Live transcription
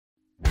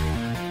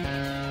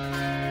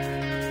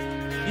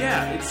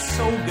Yeah, it's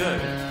so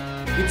good.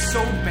 It's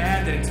so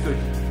bad that it's good.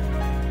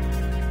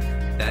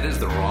 That is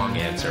the wrong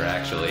answer,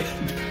 actually.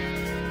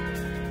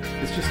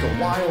 It's just a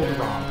wild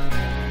romp.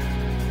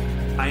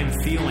 I am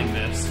feeling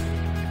this.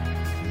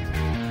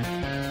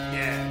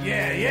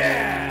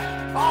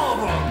 Yeah! All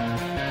of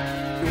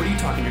them! What are you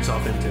talking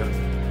yourself into?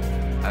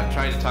 I'm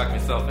trying to talk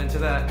myself into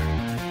that.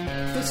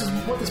 This is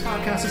what this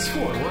podcast is for.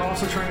 We're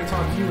also trying to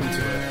talk you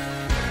into it.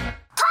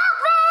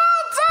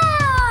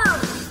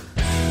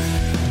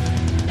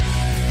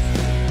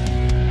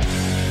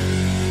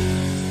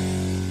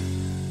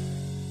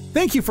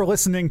 Thank you for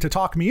listening to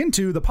Talk Me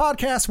Into, the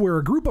podcast where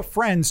a group of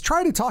friends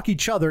try to talk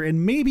each other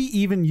and maybe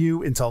even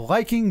you into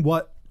liking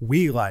what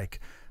we like.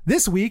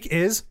 This week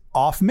is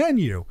Off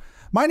Menu.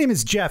 My name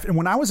is Jeff, and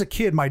when I was a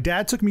kid, my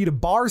dad took me to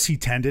bars he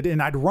tended,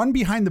 and I'd run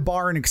behind the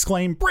bar and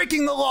exclaim,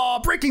 breaking the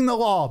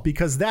law,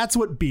 because that's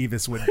what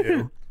Beavis would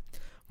do.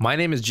 My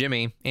name is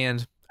Jimmy,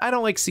 and I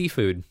don't like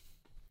seafood.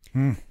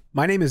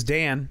 My name is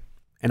Dan,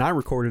 and I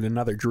recorded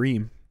another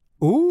dream.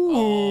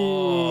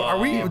 Ooh, are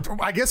we?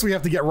 I guess we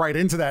have to get right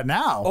into that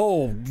now.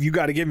 Oh, you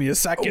got to give me a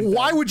second.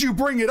 Why would you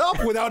bring it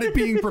up without it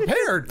being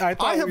prepared?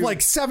 I have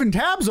like 7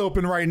 tabs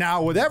open right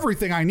now with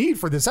everything I need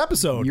for this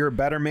episode. You're a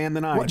better man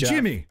than I, Jeff.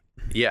 Jimmy,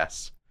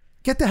 Yes.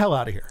 get the hell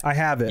out of here. I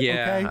have it.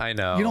 Yeah, Okay? I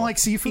know. You don't like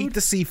seafood? Eat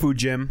the seafood,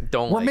 Jim.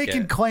 Don't We're like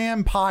making it.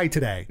 clam pie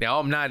today. No,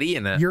 I'm not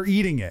eating it. You're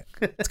eating it.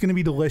 It's going to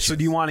be delicious. So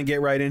do you want to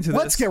get right into this?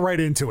 Let's get right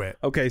into it.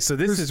 Okay, so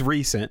this is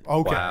recent.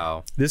 Okay.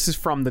 Wow. This is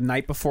from the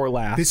night before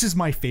last. This is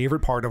my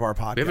favorite part of our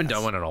podcast. We haven't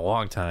done one in a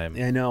long time.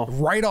 I know.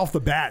 Right off the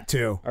bat,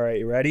 too. All right,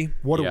 you ready?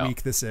 What a Yeah.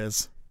 week this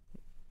is.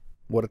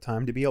 What a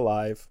time to be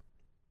alive.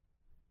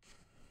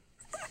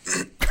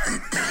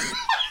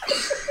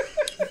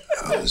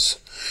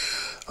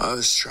 I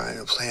was trying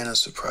to plan a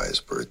surprise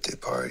birthday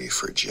party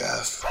for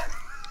Jeff,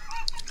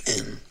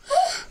 and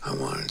I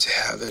wanted to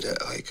have it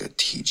at like a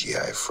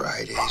TGI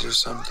Fridays or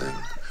something,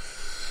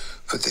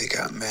 but they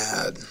got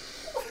mad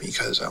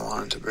because I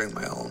wanted to bring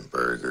my own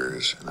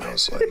burgers, and I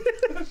was like,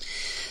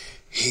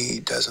 he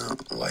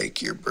doesn't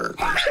like your burgers,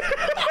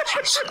 he likes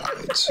your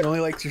sides. He only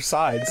likes your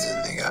sides. And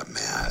then they got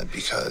mad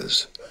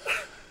because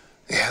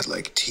they had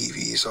like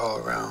TVs all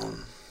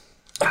around,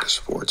 like a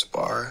sports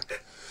bar,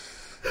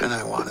 and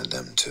I wanted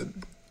them to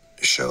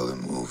show the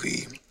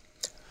movie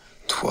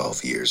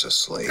 12 Years a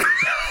Slave.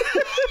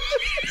 And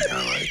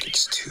they're like,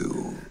 it's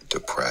too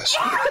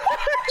depressing,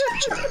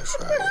 TGI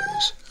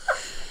Fridays.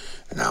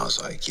 And I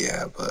was like,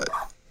 yeah, but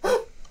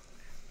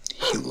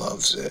he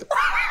loves it.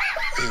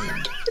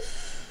 And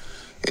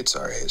it's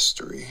our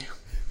history.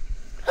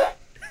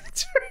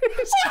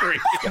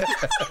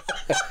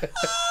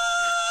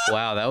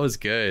 Wow, that was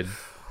good.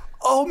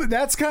 Oh,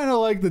 that's kind of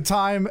like the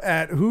time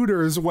at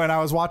Hooters when I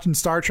was watching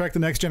Star Trek The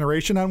Next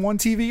Generation on one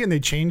TV and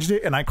they changed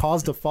it and I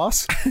caused a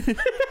fuss.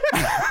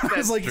 I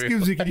was like, true.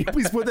 excuse me, can you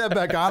please put that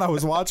back on? I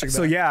was watching that.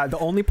 So yeah, the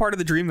only part of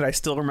the dream that I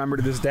still remember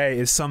to this day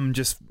is some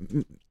just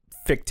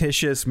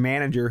fictitious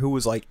manager who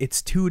was like,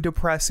 it's too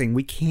depressing.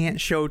 We can't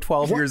show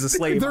 12 Years a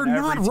Slave. They're on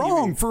every not TV."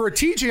 wrong for a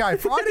TGI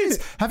Fridays.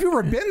 Have you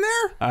ever been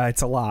there?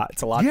 It's a lot.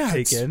 It's a lot to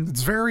take in.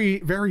 It's very,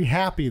 very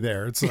happy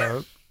there. It's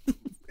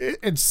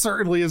it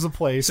certainly is a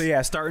place. So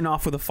yeah, starting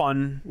off with a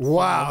fun.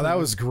 Wow, that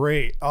was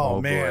great.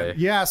 Oh man. boy.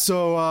 Yeah,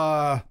 so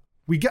I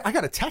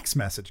got a text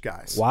message,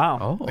 guys.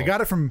 Wow. Oh. I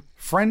got it from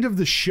friend of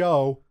the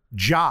show,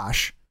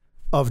 Josh,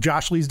 of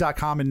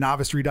joshlees.com and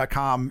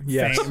novicery.com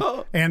Yes.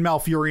 fame and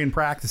Malfurion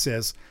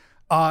practices.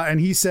 And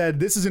he said,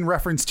 this is in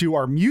reference to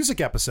our music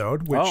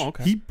episode, which Oh,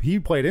 okay. he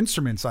played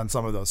instruments on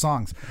some of those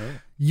songs.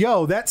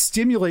 Yo, that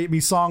Stimulate Me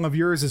song of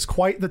yours is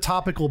quite the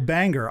topical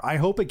banger. I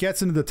hope it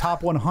gets into the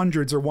top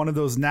 100s or one of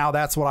those Now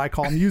That's What I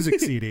Call Music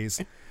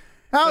CDs.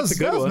 That was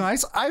good one.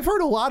 nice. I've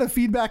heard a lot of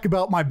feedback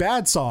about my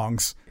bad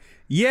songs.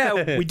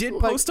 Yeah, we did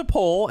post a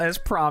poll as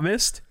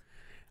promised.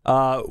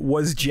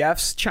 Was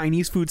Jeff's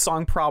Chinese food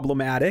song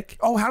problematic?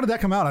 Oh, how did that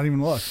come out? I didn't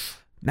even look.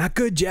 Not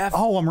good, Jeff.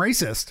 Oh, I'm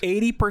racist.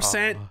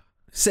 80%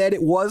 said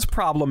it was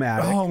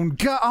problematic. Oh,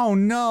 God. Oh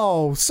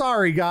no.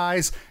 Sorry,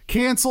 guys.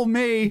 Cancel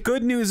me.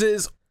 Good news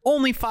is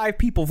only 5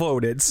 people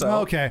voted. So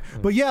Okay.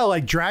 But yeah,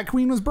 like Drag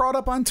Queen was brought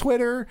up on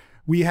Twitter.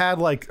 We had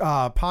like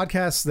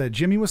podcasts that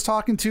Jimmy was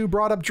talking to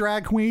brought up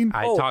Drag Queen.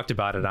 I talked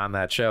about it on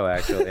that show,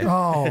 actually.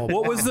 Oh,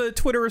 what was the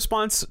Twitter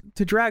response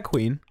to Drag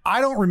Queen? I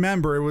don't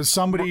remember. It was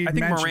somebody. I think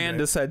mentioned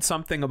Miranda it. said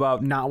something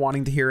about not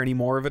wanting to hear any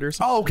more of it or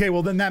something. Oh, okay.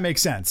 Well, then that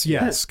makes sense.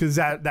 Yes, because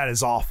that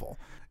is awful.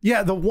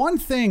 Yeah, the one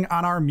thing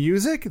on our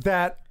music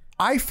that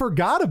I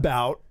forgot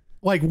about,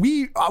 like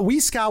we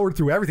scoured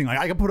through everything. Like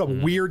I could put up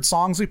weird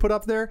songs we put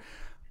up there.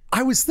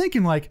 I was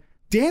thinking like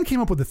Dan came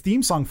up with a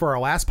theme song for our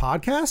last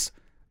podcast.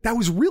 That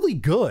was really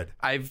good.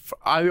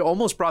 I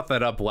almost brought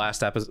that up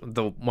last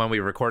episode when we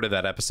recorded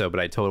that episode, but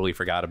I totally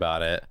forgot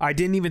about it. I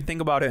didn't even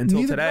think about it until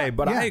Neither today, did I.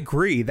 but Yeah. I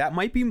agree. That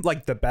might be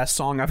like the best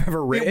song I've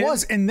ever written. It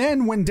was. And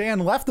then when Dan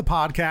left the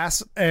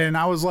podcast and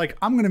I was like,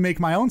 I'm going to make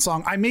my own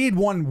song, I made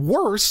one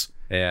worse.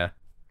 Yeah.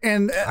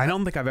 And I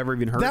don't think I've ever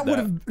even heard that would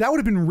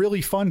have been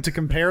really fun to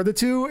compare the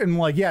two, and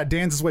like, yeah,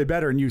 Dan's is way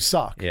better and you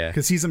suck. Yeah.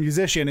 Because he's a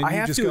musician and I you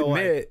have just to go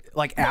admit,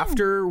 like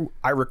after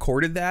I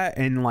recorded that,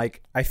 and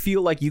like I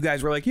feel like you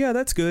guys were like, yeah,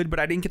 that's good, but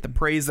I didn't get the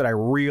praise that I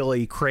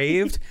really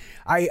craved.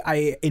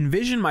 I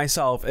envision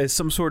myself as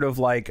some sort of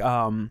like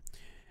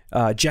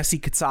Jesse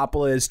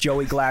Katsopoulos,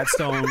 Joey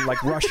Gladstone,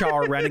 like Rush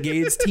Hour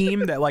Renegades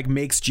team that like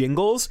makes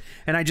jingles,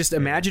 and I just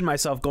imagined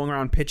myself going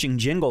around pitching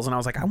jingles, and I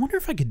was like, I wonder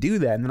if I could do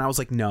that, and then I was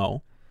like,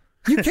 no.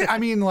 You can't. I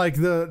mean, like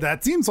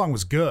that theme song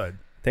was good.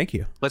 Thank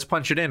you. Let's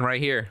punch it in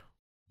right here.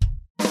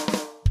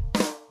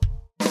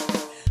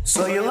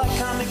 So you like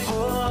comic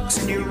books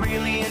and you're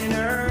really a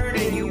nerd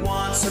and you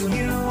want some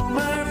humor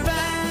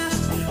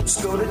fast.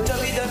 Just go to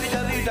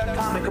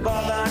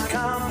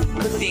www.comicaball.com.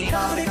 Click the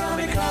Comic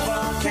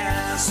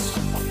Podcast.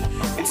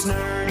 It's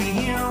nerdy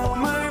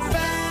humor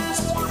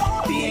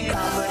fast. Being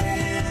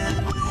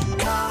confident.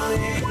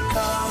 Comic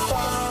Podcast.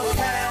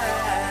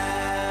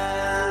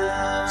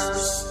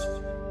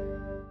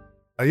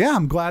 Yeah,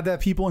 I'm glad that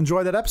people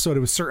enjoyed that episode. It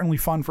was certainly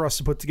fun for us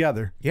to put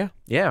together. Yeah.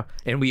 Yeah.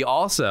 And we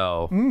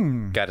also,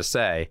 got to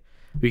say,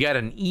 we got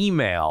an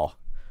email.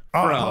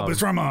 I hope it's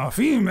from a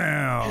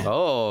female.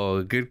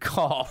 Oh, good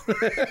call.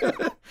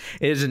 It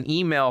is an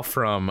email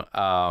from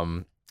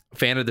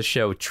fan of the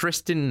show,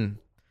 Tristan.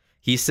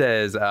 He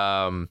says,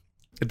 the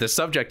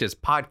subject is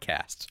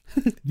podcast.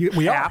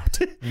 We are.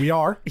 We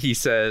are. He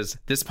says,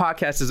 this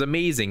podcast is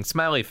amazing,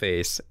 smiley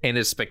face, and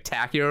is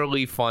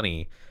spectacularly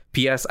funny.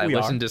 P.S. I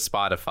listen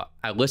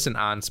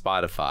on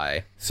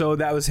Spotify. So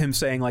that was him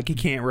saying like he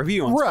can't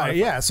review on Right, Spotify.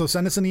 yeah. So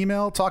send us an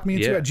email,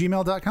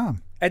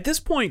 talkmeinto@gmail.com. At this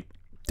point,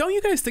 don't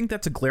you guys think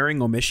that's a glaring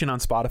omission on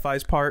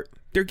Spotify's part?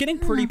 They're getting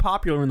pretty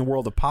popular in the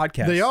world of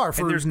podcasts. They are.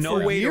 and there's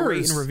no way to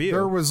rate and review.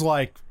 There was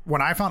like,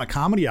 when I found a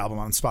comedy album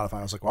on Spotify,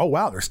 I was like, oh,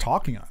 wow, there's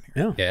talking on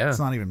here. Yeah. Yeah. It's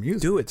not even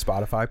music. Do it,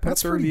 Spotify. Put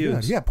That's up the pretty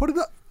reviews. good. Yeah, put it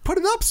up. Put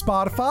it up,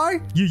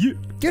 Spotify.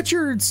 Get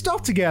your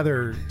stuff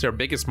together. It's our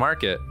biggest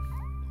market.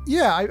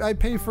 Yeah, I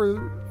pay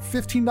for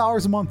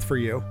 $15 a month for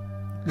you.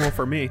 Well,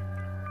 for me.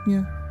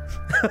 Yeah.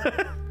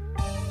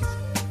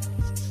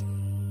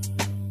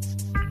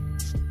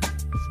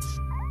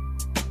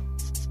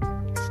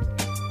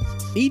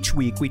 Each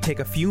week, we take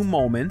a few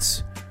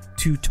moments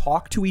to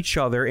talk to each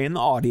other and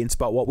the audience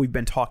about what we've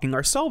been talking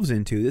ourselves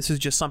into. This is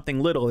just something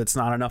little. It's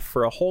not enough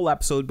for a whole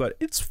episode, but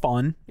it's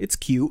fun. It's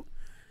cute.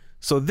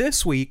 So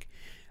this week,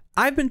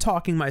 I've been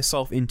talking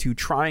myself into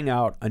trying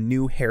out a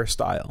new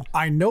hairstyle.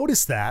 I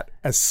noticed that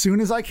as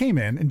soon as I came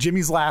in, and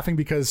Jimmy's laughing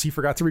because he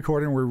forgot to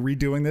record and we're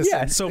redoing this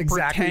So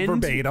exactly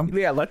pretend, verbatim.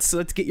 Yeah, let's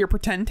get your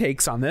pretend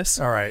takes on this.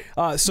 All right.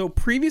 So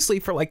previously,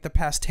 for like the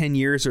past 10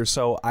 years or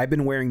so, I've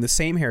been wearing the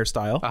same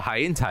hairstyle. A high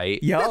and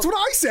tight. Yup. That's what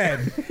I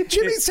said.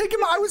 Jimmy's taking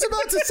I was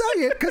about to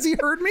say it because he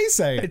heard me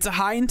say it. It's a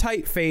high and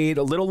tight fade,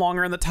 a little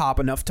longer on the top,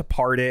 enough to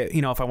part it.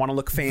 You know, if I want to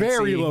look fancy.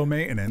 Very low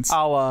maintenance.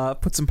 I'll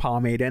put some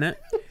pomade in it.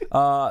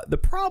 The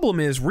problem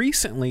is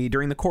recently,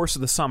 during the course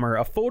of the summer,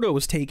 a photo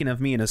was taken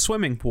of me in a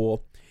swimming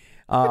pool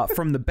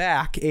from the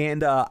back,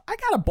 and I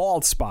got a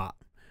bald spot.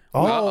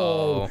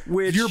 Oh,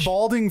 Which you're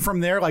balding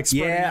from there, like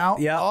spreading out?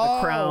 Yeah, oh,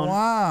 the crown.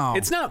 Wow.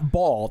 It's not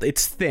bald,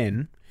 it's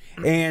thin.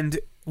 And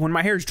when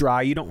my hair's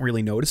dry, you don't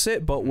really notice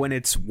it, but when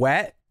it's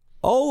wet,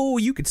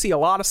 you can see a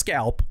lot of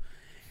scalp.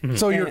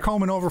 So you're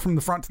combing over from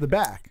the front to the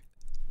back.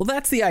 Well,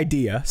 that's the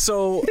idea.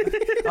 So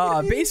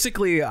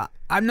basically,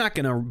 I'm not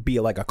going to be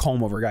like a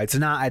comb over guy. It's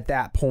not at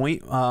that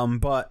point.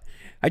 But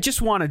I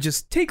just want to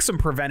just take some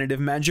preventative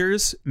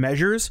measures.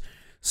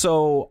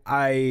 So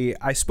I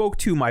spoke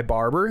to my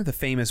barber, the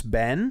famous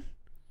Ben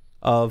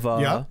of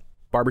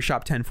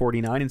Barbershop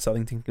 1049 in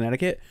Southington,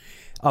 Connecticut,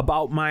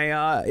 about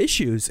my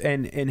issues.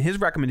 And his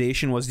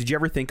recommendation was, did you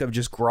ever think of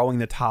just growing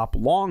the top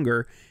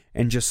longer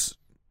and just,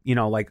 you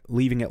know, like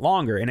leaving it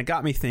longer? And it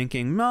got me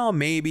thinking, well,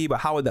 maybe, but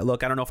how would that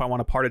look? I don't know if I want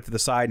to part it to the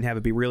side and have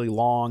it be really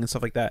long and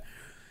stuff like that.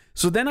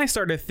 So then I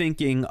started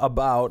thinking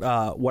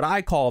about what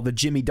I call the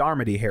Jimmy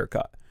Darmody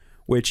haircut,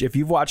 which if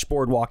you've watched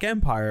Boardwalk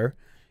Empire,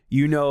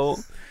 you know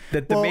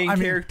that the main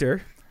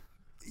character...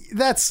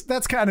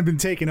 That's kind of been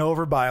taken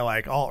over by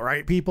like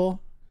alt-right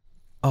people.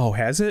 Oh,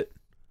 has it?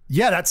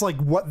 Yeah, that's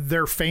like what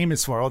they're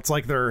famous for. It's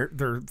like their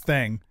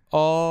thing.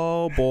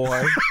 Oh,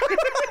 boy.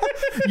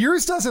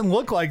 Yours doesn't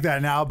look like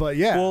that now, but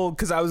yeah. Well,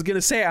 because I was going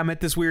to say I'm at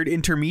this weird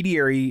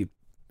intermediary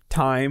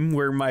time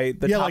where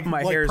the top of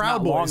my hair is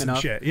not long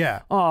enough. Shit.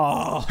 Yeah.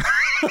 Oh,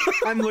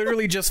 I'm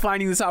literally just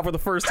finding this out for the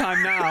first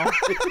time now.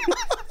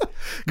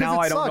 Now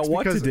I don't know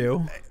what to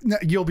do. No,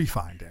 you'll be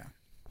fine, Dan.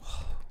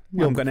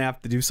 I'm going to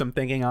have to do some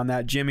thinking on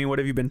that. Jimmy, what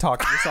have you been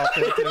talking yourself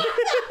into?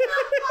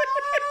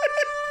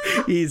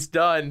 He's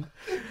done.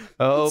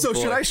 Oh, so boy.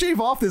 should I shave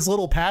off this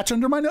little patch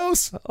under my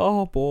nose?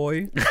 Oh,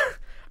 boy.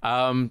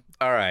 All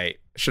right.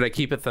 Should I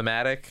keep it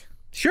thematic?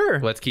 Sure.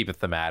 Let's keep it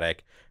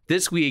thematic.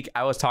 This week,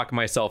 I was talking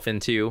myself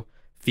into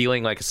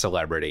feeling like a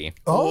celebrity.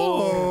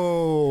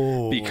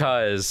 Oh.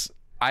 Because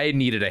I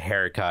needed a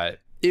haircut.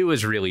 It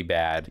was really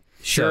bad.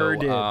 Sure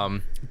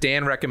did.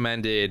 Dan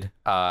recommended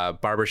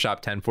Barbershop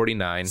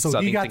 1049. So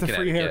he got the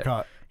free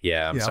haircut.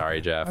 Yeah, I'm sorry,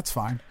 Jeff. That's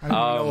fine. I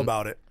didn't even know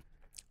about it.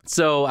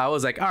 So I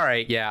was like, all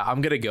right, yeah,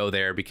 I'm going to go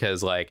there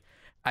because like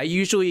I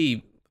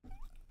usually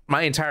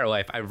my entire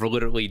life, I've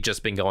literally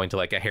just been going to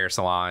like a hair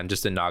salon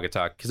just in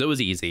Naugatuck because it was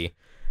easy.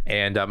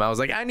 And I was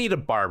like, I need a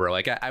barber.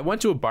 Like I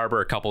went to a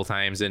barber a couple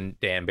times in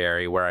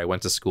Danbury where I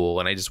went to school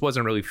and I just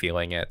wasn't really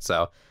feeling it.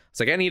 So it's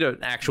like, I need an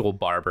actual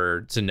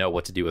barber to know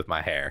what to do with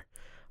my hair.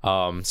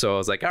 So I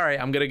was like, all right,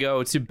 I'm going to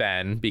go to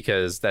Ben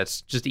because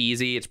that's just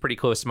easy. It's pretty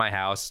close to my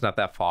house. It's not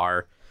that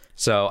far.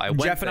 So I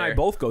went Jeff and I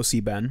both go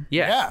see Ben.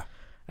 Yeah.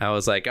 I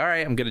was like, all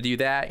right, I'm going to do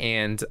that.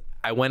 And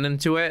I went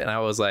into it and I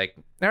was like,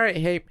 all right,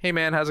 hey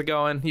man, how's it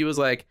going? He was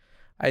like,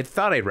 I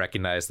thought I'd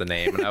recognize the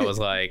name. And I was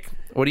like,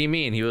 what do you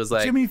mean? He was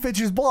like, Jimmy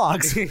Fitch's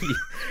blogs.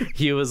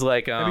 he was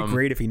like, That'd be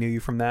great if he knew you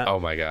from that. oh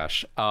my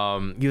gosh.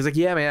 He was like,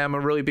 yeah, man, I'm a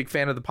really big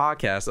fan of the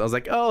podcast. I was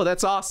like, oh,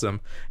 that's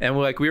awesome. And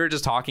we were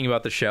just talking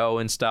about the show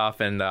and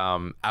stuff. And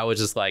I was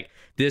just like,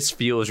 this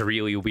feels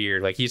really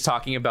weird. Like he's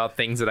talking about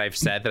things that I've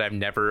said that I've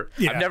never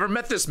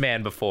met this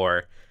man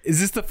before. Is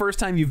this the first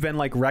time you've been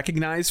like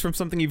recognized from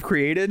something you've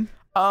created?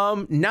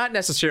 Not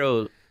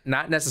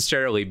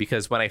necessarily,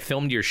 because when I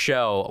filmed your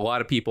show, a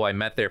lot of people I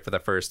met there for the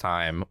first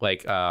time,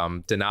 like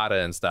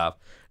Donata and stuff.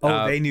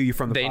 They knew you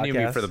from the podcast. They knew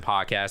me for the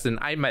podcast, and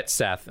I met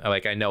Seth.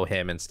 Like I know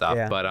him and stuff.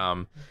 Yeah.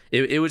 But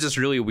it was just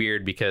really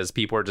weird because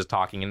people were just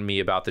talking to me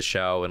about the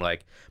show and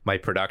like my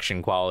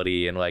production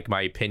quality and like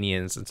my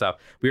opinions and stuff.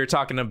 We were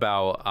talking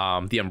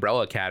about the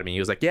Umbrella Academy. He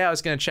was like, yeah, I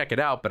was gonna check it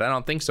out, but I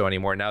don't think so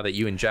anymore now that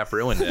you and Jeff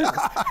ruined it.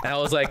 And I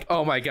was like,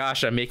 oh my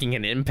gosh, I'm making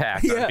an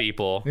impact on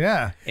people.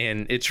 Yeah.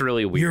 And it's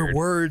really weird. Your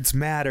words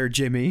matter,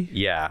 Jimmy.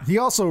 Yeah. He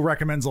also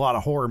recommends a lot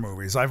of horror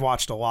movies. I've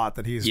watched a lot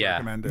that he's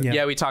recommended.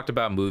 Yeah, we talked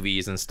about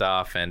movies and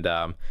stuff, and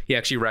he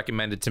actually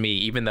recommended to me,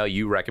 even though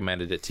you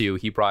recommended it too,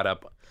 he brought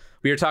up,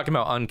 we were talking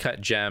about Uncut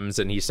Gems,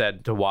 and he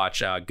said to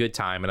watch Good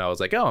Time, and I was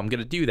like, oh, I'm going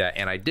to do that,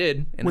 and I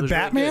did. And With it was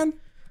really Batman? good.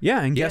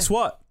 Yeah, and guess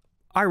what?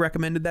 I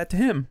recommended that to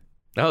him.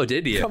 Oh,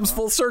 did you? Comes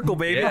full circle,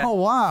 baby. Yeah. Oh,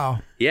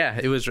 wow. Yeah,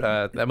 it was,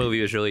 that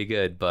movie was really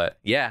good, but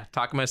yeah,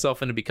 talking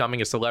myself into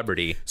becoming a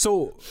celebrity.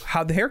 So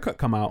how'd the haircut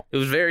come out? It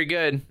was very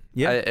good.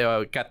 Yeah.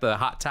 I got the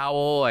hot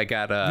towel, I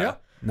got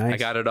Nice. I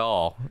got it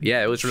all.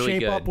 Yeah, it was really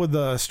Shape good. up with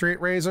the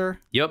straight razor.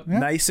 Yep.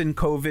 Nice and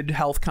COVID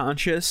health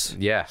conscious.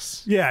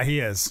 Yes. Yeah, he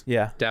is.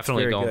 Yeah.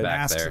 Definitely very going good. back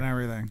Masks there. and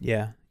everything.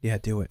 Yeah. Yeah,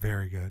 do it.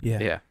 Very good. Yeah.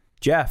 Yeah.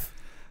 Jeff,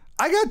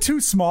 I got two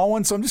small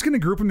ones, so I'm just going to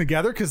group them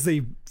together because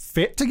they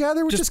fit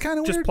together, which is kind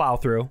of weird. just plow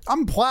through.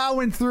 I'm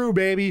plowing through,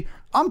 baby.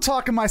 I'm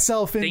talking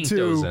myself into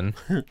Ding-dozing.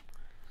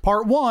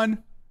 part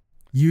one,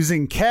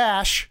 using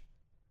cash,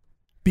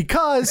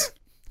 because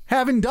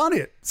haven't done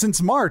it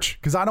since March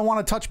because I don't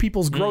want to touch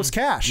people's gross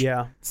cash.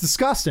 Yeah. It's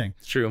disgusting.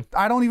 It's true.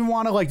 I don't even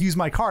want to like use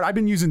my card. I've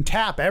been using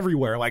tap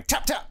everywhere, like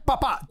tap, tap,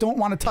 pop, pop. Don't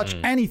want to touch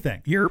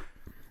anything.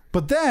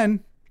 But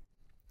then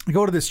I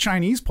go to this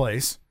Chinese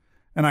place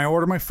and I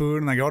order my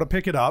food and I go to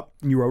pick it up.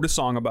 You wrote a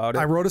song about it.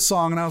 I wrote a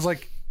song and I was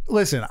like,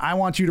 listen, I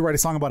want you to write a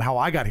song about how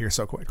I got here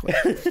so quickly.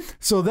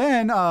 So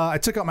then I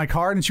took out my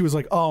card and she was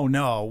like, oh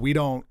no, we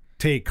don't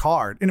take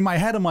card. And in my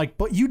head, I'm like,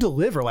 but you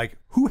deliver. Like,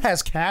 who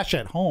has cash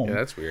at home? Yeah,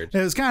 that's weird. It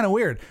was kind of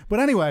weird. But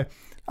anyway,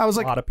 I was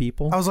like, a lot of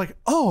people. I was like,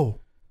 oh,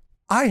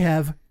 I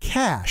have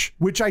cash,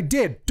 which I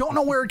did. Don't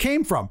know where it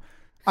came from.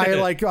 I had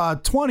like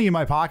 20 in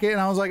my pocket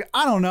and I was like,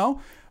 I don't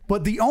know.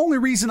 But the only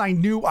reason I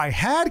knew I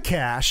had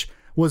cash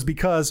was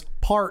because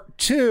part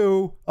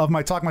two of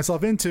my Talk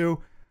Myself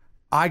Into,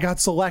 I got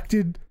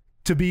selected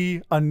to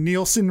be a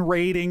Nielsen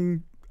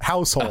rating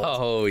household.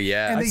 Oh,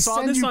 yeah. And I they saw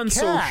send this you on cash.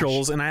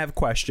 socials and I have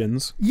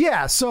questions.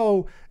 Yeah,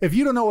 so if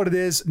you don't know what it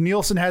is,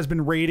 Nielsen has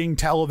been rating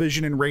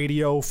television and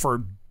radio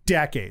for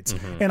decades.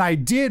 And I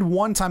did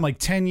one time like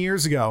 10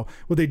 years ago,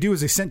 what they do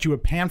is they sent you a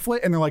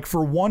pamphlet and they're like,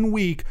 for 1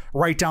 week,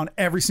 write down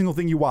every single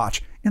thing you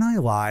watch. And I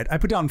lied. I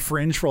put down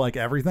Fringe for like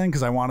everything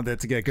because I wanted it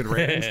to get good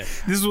ratings.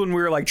 This is when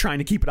we were like trying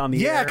to keep it on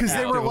the air. Yeah, because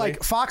they were actively.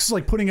 like, Fox is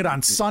like putting it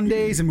on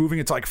Sundays and moving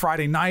it to like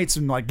Friday nights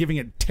and like giving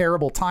it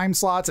terrible time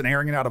slots and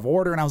airing it out of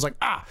order. And I was like,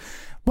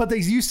 But they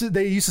used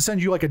to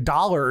send you like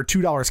 $1 or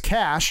 $2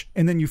 cash,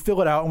 and then you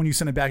fill it out, and when you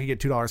send it back, you get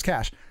 $2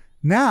 cash.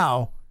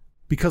 Now,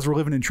 because we're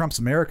living in Trump's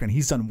America and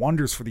he's done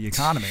wonders for the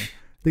economy,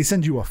 they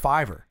send you a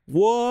 $5.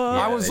 What?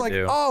 I was they like,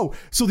 do. oh,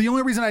 so the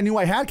only reason I knew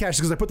I had cash is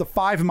because I put the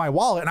 $5 in my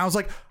wallet, and I was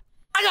like,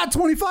 I got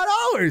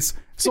 $25.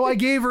 So I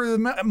gave her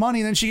the money,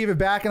 and then she gave it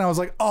back, and I was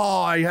like,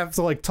 oh, I have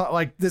to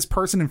like this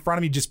person in front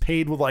of me just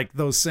paid with like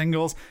those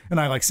singles, and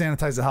I like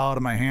sanitized the hell out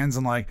of my hands,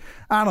 and like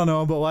I don't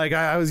know, but like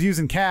I was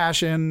using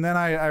cash, and then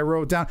I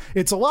wrote down.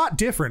 It's a lot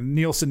different,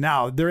 Nielsen.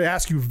 Now they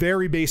ask you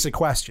very basic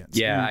questions.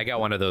 Yeah, I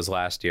got one of those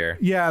last year.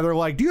 Yeah, they're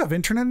like, do you have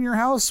internet in your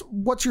house?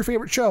 What's your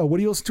favorite show? What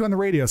do you listen to on the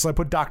radio? So I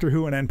put Doctor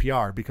Who and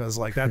NPR because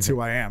like that's who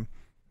I am.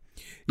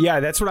 Yeah,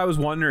 that's what I was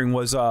wondering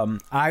was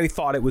I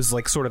thought it was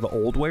like sort of the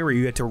old way where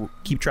you had to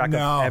keep track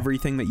of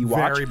everything that you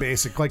watch. Very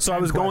basic. Like So I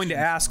 10 was going to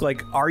questions. ask,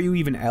 like, are you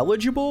even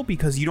eligible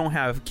because you don't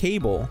have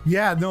cable?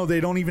 Yeah, no, they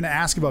don't even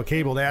ask about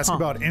cable. They ask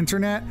about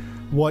internet.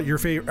 what your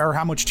favorite, or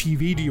how much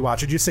TV do you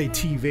watch? I just say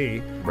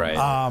TV. Right.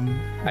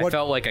 I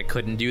felt like I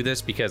couldn't do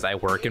this because I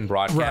work in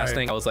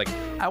broadcasting. Right. I was like,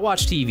 I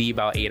watch TV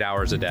about 8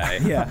 hours a day.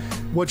 Yeah.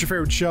 What your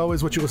favorite show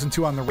is, what you listen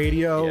to on the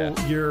radio,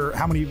 Yeah.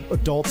 how many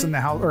adults in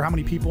the house, or how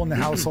many people in the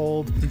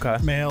household, Okay.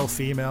 male,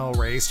 female,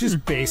 race,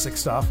 just basic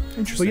stuff.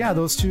 Interesting. So yeah,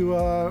 those two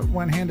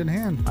went hand in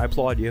hand. I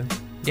applaud you.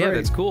 Yeah, Great.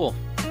 that's cool.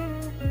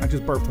 I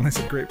just burped when I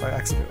said great by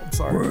accident. I'm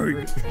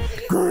sorry.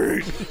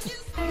 Great.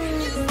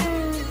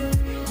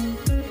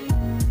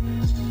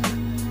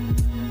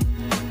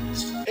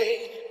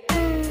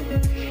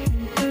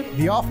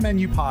 The Off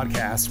Menu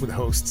Podcast with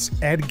hosts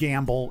Ed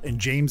Gamble and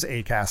James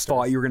Acaster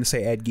Thought you were going to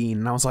say Ed Gein,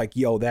 and I was like,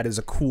 yo, that is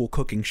a cool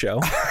cooking show.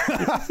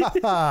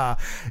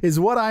 is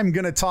what I'm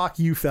going to talk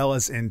you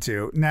fellas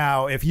into.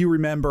 Now, if you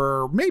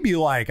remember, maybe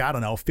like, I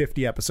don't know,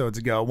 50 episodes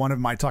ago, one of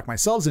my talk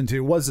myself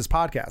into was this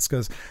podcast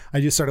because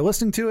I just started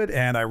listening to it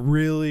and I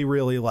really,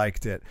 really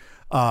liked it.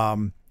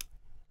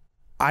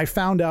 I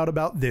found out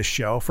about this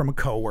show from a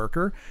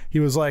coworker. He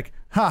was like,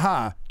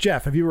 haha,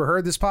 Jeff, have you ever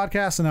heard this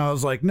podcast? And I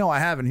was like, no, I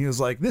haven't. He was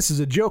like, this is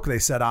a joke they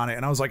said on it.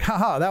 And I was like,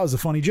 haha, that was a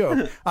funny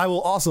joke. I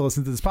will also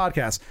listen to this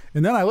podcast.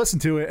 And then I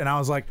listened to it and I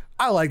was like,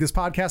 I like this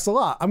podcast a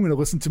lot. I'm going to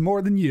listen to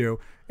more than you.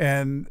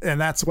 And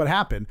that's what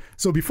happened.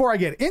 So before I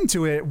get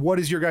into it, what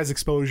is your guys'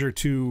 exposure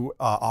to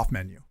Off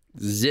Menu?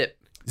 Zip.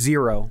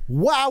 0.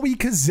 Wowie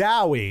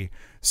kazowie.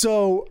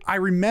 So I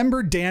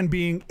remember Dan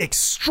being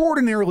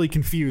extraordinarily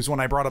confused when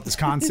I brought up this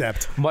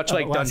concept. Much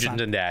like last Dungeons time.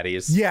 and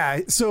Daddies. Yeah.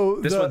 So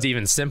This one's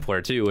even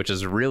simpler too, which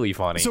is really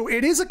funny. So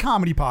it is a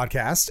comedy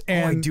podcast, Oh, I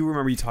and do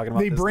remember you talking about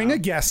they this bring now. a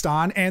guest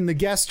on, and the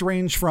guests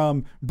range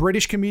from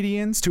British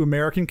comedians to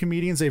American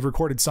comedians. They've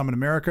recorded some in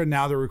America.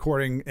 Now they're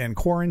recording in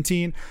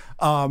quarantine.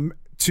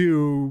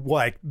 To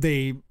like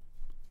they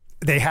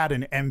had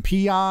an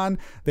MP on.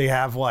 They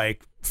have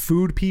like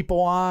food people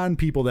on,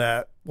 people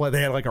that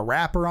they had like a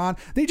rapper on.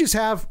 They just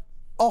have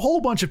a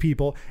whole bunch of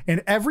people,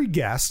 and every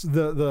guest,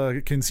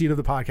 the conceit of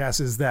the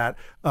podcast is that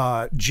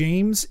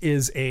James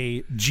is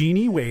a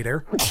genie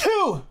waiter.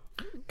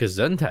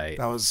 Gesundheit.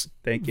 That was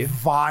Thank you.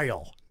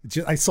 vile.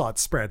 I saw it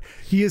spread.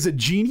 He is a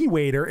genie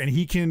waiter, and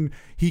he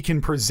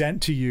can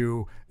present to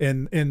you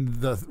in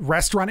the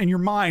restaurant in your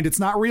mind. It's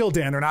not real,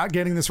 Dan. They're not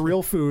getting this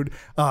real food.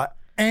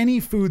 Any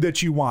food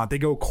that you want. They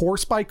go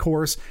course by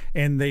course,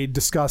 and they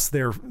discuss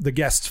the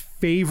guest's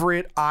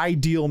favorite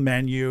ideal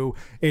menu.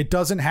 It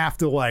doesn't have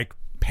to like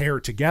pair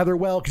together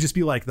well. It could just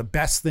be like the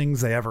best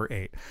things they ever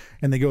ate.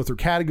 And they go through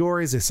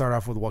categories. They start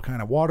off with what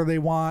kind of water they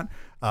want,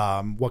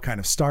 what kind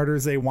of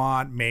starters they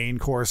want, main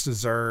course,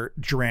 dessert,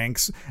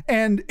 drinks,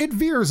 and it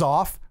veers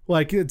off.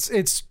 Like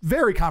it's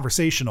very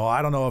conversational.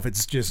 I don't know if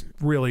it's just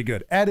really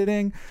good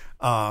editing,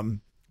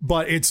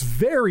 but it's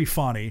very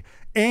funny.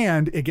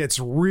 And it gets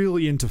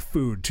really into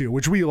food too,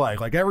 which we like.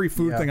 Like every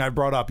food thing I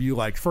brought up, you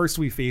like. First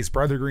We Feast,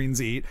 Brother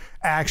Greens Eat,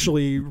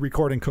 actually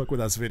record and cook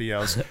with us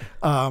videos.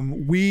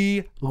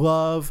 We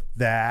love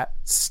that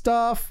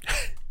stuff.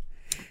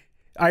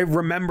 I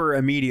remember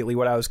immediately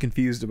what I was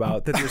confused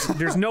about, that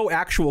there's no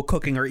actual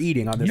cooking or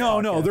eating on this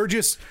podcast. No, they're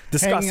just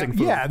Discussing hanging out.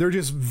 food. Yeah, they're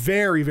just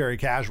very, very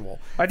casual.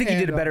 I think you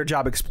And, did a better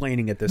job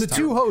explaining it this The time.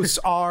 two hosts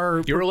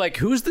are You were like,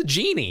 who's the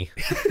genie?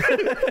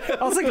 I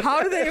was like,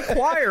 how do they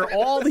acquire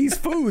all these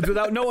foods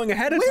without knowing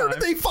ahead of where time?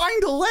 did they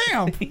find a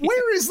lamp?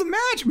 Where is the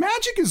magic?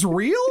 Magic is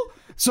real?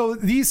 So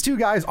these two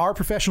guys are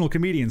professional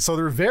comedians, so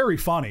they're very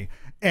funny.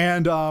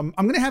 And I'm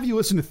going to have you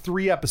listen to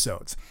 3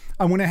 episodes.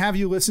 I'm going to have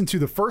you listen to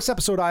the first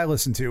episode I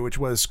listened to, which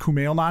was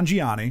Kumail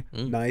Nanjiani,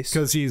 Nice.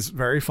 because he's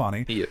very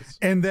funny. He is.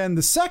 And then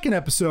the second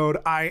episode,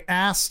 I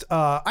asked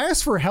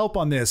for help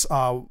on this.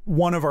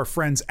 One of our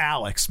friends,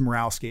 Alex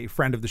Morawski,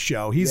 friend of the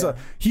show. He's a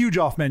huge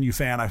Off Menu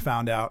fan, I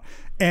found out.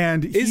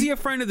 And Is he a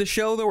friend of the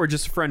show, though, or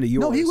just a friend of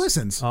yours? No, he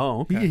listens.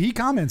 Oh, okay. He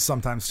comments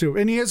sometimes too,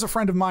 and he is a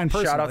friend of mine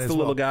personally. Shout out to as the well.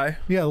 little guy.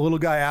 Yeah, the little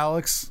guy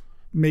Alex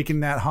making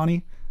that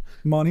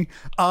money.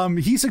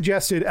 He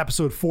suggested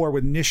episode 4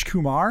 with Nish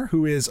Kumar,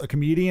 who is a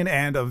comedian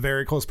and a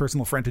very close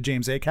personal friend to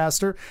James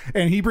Acaster,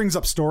 and he brings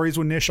up stories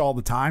with Nish all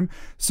the time.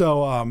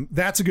 So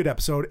that's a good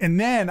episode. And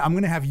then I'm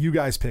going to have you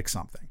guys pick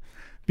something,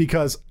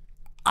 because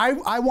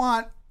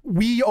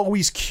we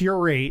always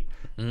curate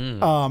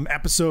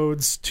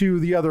episodes to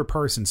the other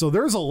person. So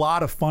there's a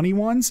lot of funny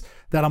ones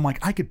that I'm like,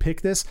 I could pick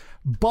this,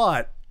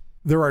 but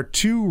there are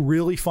 2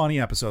 really funny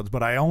episodes,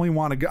 but I only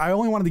wanted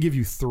to give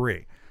you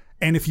 3.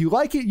 And if you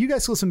like it, you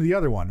guys listen to the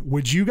other one.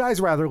 Would you guys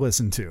rather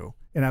listen to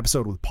an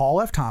episode with Paul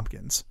F.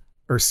 Tompkins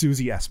or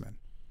Susie Essman?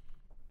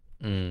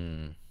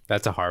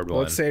 That's a hard one.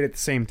 Let's say it at the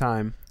same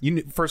time.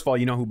 First of all,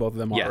 you know who both of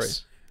them are.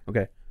 Yes.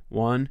 Right? Okay.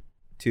 1,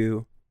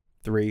 2,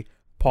 3.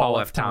 Paul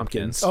F.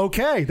 Tompkins.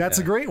 Okay, that's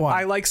a great one.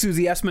 I like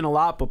Susie Essman a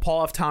lot, but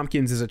Paul F.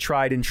 Tompkins is a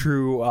tried and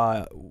true.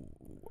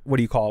 What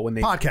do you call it when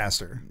they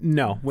Podcaster.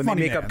 when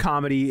Funny they make man. up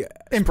comedy?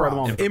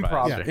 Improv.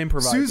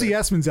 Improviser. Susie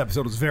Essman's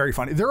episode was very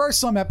funny. There are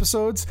some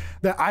episodes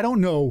that I don't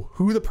know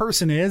who the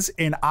person is,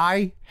 and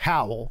I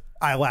howl.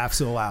 I laugh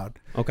so loud.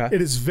 Okay.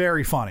 It is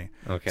very funny.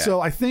 Okay.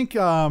 So I think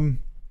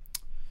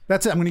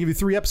that's it. I'm going to give you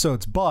 3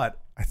 episodes, but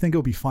I think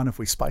it'll be fun if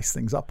we spice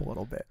things up a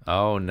little bit.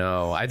 Oh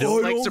no, I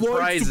don't like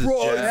surprises. Jeff.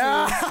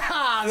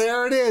 Yeah,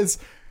 there it is.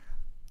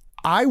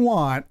 I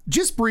want,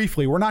 just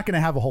briefly, we're not going to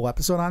have a whole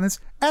episode on this.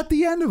 At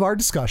the end of our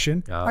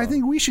discussion, I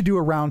think we should do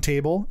a round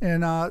table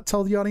and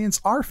tell the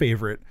audience our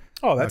favorite.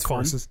 Oh, that's fun.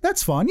 Courses.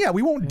 That's fun. Yeah,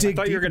 we won't dig.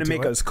 I thought you were going to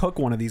make us cook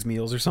one of these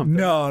meals or something.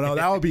 No,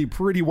 that would be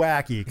pretty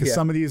wacky because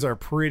some of these are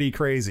pretty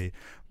crazy.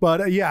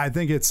 But yeah, I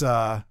think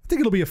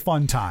it'll be a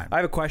fun time. I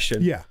have a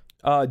question. Yeah.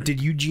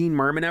 Did Eugene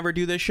Merman ever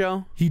do this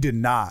show? He did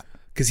not.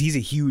 Because he's a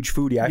huge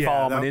foodie. I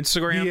follow him on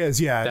Instagram. He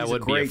is, yeah. That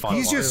would be a fun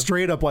He's one. just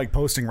straight up like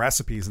posting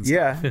recipes and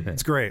stuff. Yeah.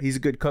 It's great. He's a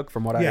good cook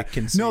from what I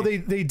can see. No, they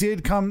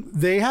did come.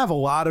 They have a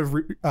lot of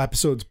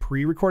episodes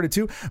pre-recorded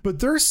too, but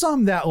there's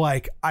some that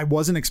like I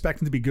wasn't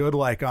expecting to be good.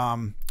 Like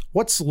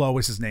what's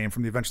Lois's name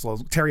from the Adventures of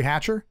Lois? Terry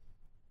Hatcher.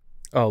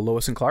 Oh,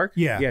 Lois and Clark?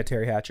 Yeah. Yeah,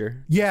 Terry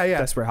Hatcher. Yeah.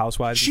 Desperate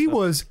Housewives. She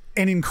was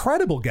an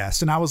incredible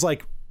guest, and I was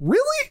like,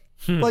 really?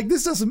 Like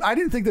this doesn't. I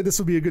didn't think that this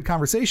would be a good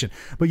conversation,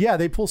 but yeah,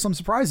 they pull some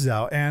surprises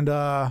out, and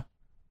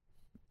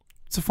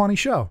it's a funny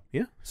show.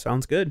 Yeah,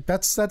 sounds good.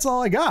 That's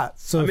all I got.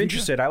 So I'm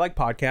interested. I like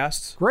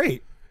podcasts.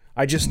 Great.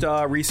 I just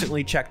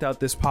recently checked out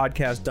this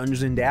podcast,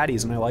 Dungeons and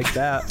Daddies, and I like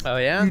that. Oh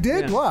yeah, You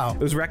did? Yeah. Wow. It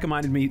was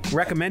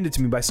recommended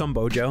to me by some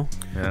Bojo.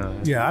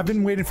 Yeah, I've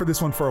been waiting for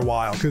this one for a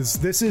while because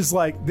this is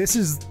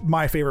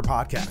my favorite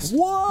podcast.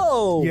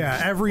 Whoa! Yeah,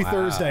 every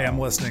Thursday I'm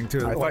listening to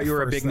it. I thought you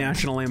were a big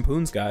National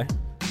Lampoons guy.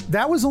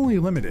 That was only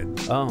limited.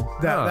 Oh.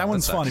 That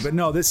one's that's funny, nice. but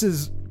no,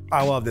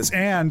 I love this.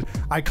 And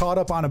I caught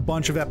up on a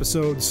bunch of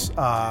episodes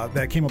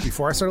that came up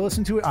before I started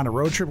listening to it on a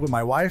road trip with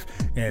my wife,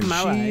 and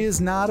she is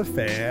not a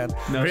fan.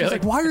 No, She's really?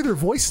 like, why are their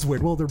voices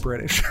weird? Well, they're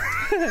British.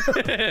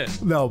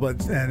 No,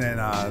 but and then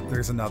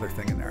there's another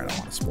thing in there I don't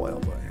want to spoil,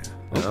 but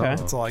yeah. Okay.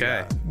 That's all I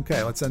Okay. got.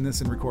 Okay, let's end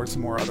this and record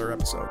some more other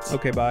episodes.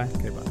 Okay, bye.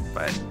 Okay,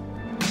 bye.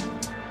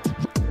 Bye.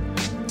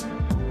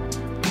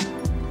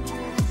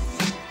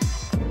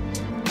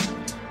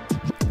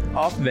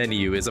 Off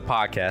Menu is a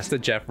podcast that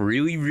Jeff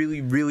really, really,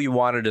 really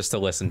wanted us to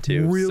listen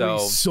to. Really,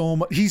 so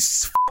much.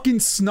 He's fucking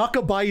snuck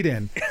a bite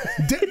in.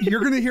 You're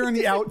going to hear in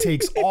the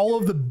outtakes all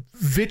of the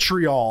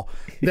vitriol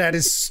that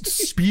is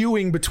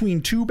spewing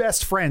between two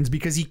best friends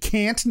because he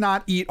can't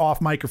not eat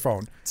off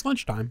microphone. It's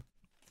lunchtime.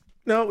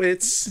 No,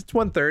 it's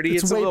 1:30.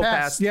 It's a way little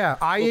past. past. Yeah,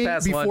 I little ate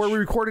past before lunch. we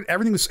recorded.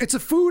 Everything was. It's a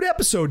food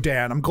episode,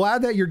 Dan. I'm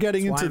glad that you're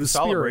getting into the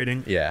spirit.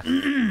 celebrating. Yeah.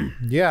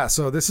 Yeah,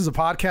 so this is a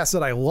podcast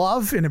that I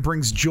love, and it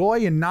brings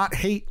joy and not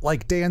hate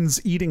like Dan's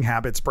eating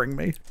habits bring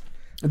me.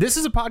 This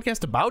is a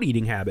podcast about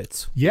eating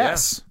habits.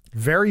 Yes,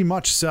 very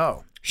much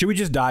so. Should we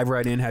just dive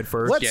right in head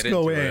first? Let's get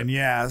go into in. it.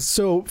 Yeah.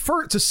 So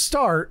to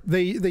start,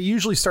 they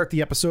usually start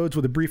the episodes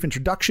with a brief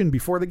introduction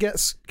before the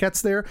guest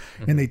gets there,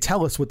 and they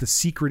tell us what the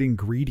secret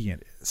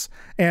ingredient is.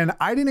 And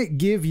I didn't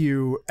give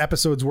you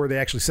episodes where they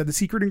actually said the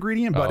secret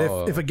ingredient,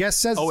 but if a guest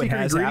says the it secret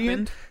has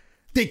ingredient, happened?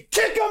 they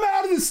kick them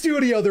out of the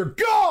studio. They're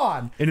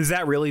gone. And is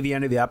that really the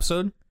end of the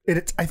episode?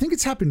 I think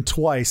it's happened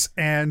twice,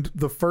 and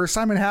the first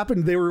time it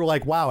happened, they were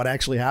like, "Wow, it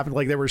actually happened!"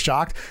 Like they were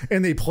shocked,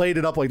 and they played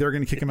it up like they were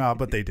going to kick him out,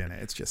 but they didn't.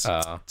 It's just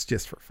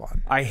for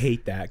fun. I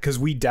hate that because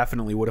we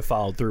definitely would have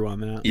followed through on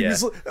that. Yeah.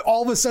 Just,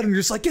 all of a sudden, you're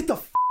just like, "Get the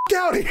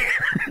out of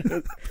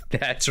here!"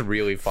 That's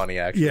really funny,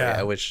 actually. Yeah.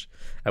 I wish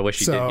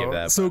you did give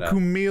that. So but,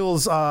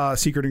 Kumail's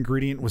secret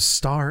ingredient was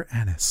star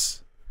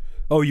anise.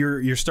 Oh,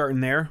 you're starting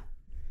there?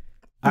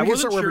 I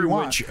wasn't sure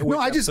which No,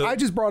 I episode.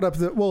 just brought up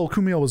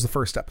Kumail was the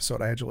first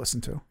episode I had you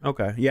listen to.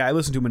 Okay. Yeah, I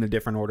listened to him in a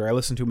different order. I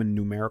listened to him in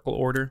numerical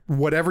order.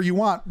 Whatever you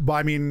want.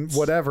 I mean,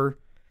 whatever.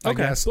 I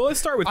guess. So let's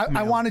start with I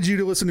Kumail. wanted you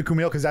to listen to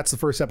Kumail because that's the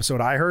first episode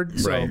I heard.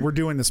 So Right. we're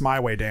doing this my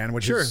way, Dan,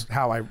 which is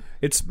how I.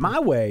 It's my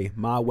way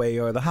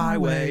or the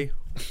highway.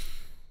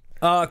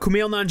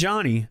 Kumail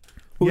Nanjiani,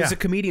 who is Yeah. a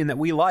comedian that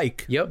we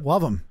like, Yep.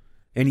 Love him.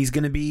 and he's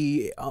gonna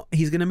be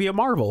a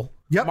Marvel.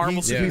 Yep, Marvel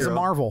he's a superhero.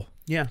 Marvel.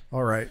 Yeah.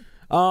 All right.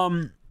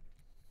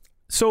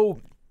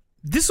 So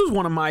this was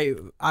one of my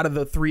out of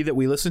the three that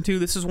we listened to.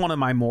 This is one of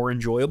my more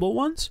enjoyable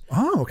ones.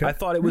 Oh, okay. I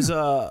thought it was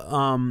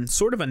a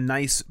sort of a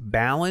nice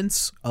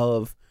balance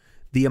of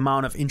the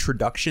amount of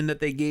introduction that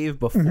they gave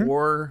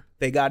before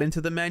they got into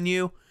the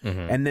menu,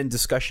 and then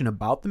discussion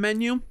about the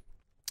menu.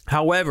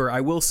 Hahowever,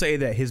 I will say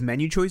that his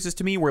menu choices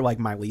to me were like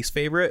my least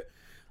favorite.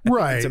 I think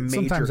Right. it's a major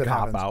Sometimes it cop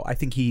happens. out. I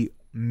think he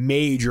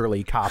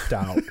majorly copped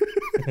out.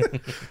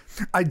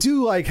 I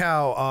do like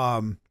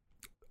how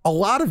a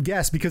lot of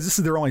guests, because this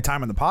is their only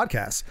time on the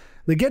podcast,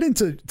 they get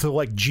into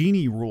like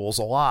genie rules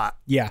a lot.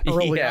 Yeah.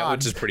 Early Yeah, on.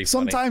 which is pretty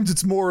funny. Sometimes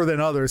it's more than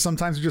others.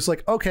 Sometimes you're just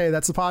like, okay,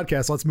 that's the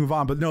podcast. Let's move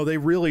on. But no, they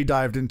really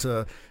dived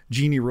into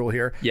genie rule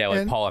here. Yeah, like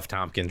And- Paul F.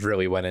 Tompkins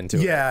really went into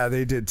it. Yeah,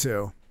 they did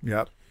too.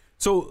 Yep.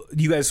 So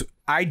you guys,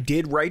 I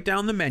did write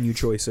down the menu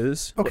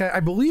choices. Okay,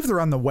 I believe they're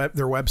on their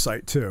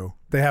website too.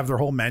 They have their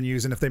whole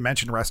menus, and if they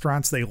mention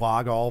restaurants, they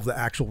log all of the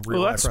actual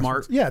real. that's life smart.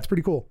 restaurants. Yeah, it's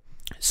pretty cool.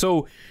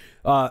 So,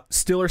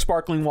 still or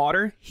sparkling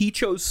water? He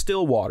chose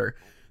still water,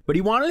 but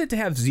he wanted it to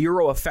have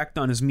zero effect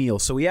on his meal.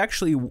 So he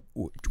actually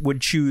would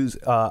choose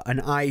an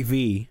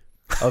IV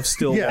of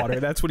still water.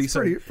 That's what he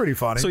said. Pretty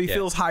funny. So he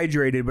feels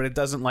hydrated, but it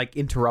doesn't like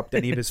interrupt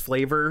any of his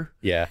flavor.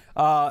 Yeah.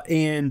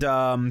 And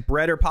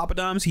bread or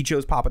papadums, he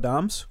chose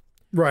papadums.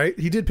 Right.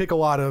 He did pick a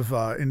lot of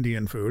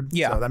Indian food.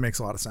 Yeah. So that makes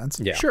a lot of sense.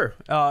 Yeah. Sure.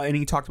 And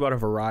he talked about a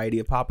variety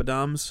of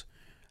papadums.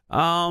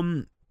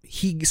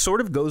 He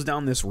sort of goes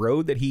down this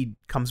road that he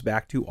comes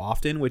back to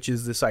often, which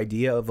is this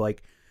idea of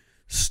like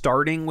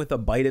starting with a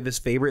bite of his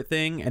favorite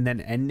thing and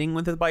then ending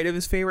with a bite of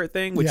his favorite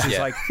thing, which is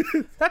like,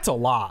 that's a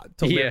lot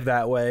to live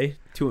that way.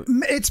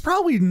 It's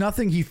probably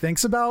nothing he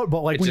thinks about,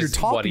 but like It's when you're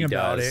just what talking he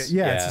about does. it,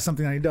 it's just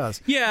something that he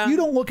does. Yeah. You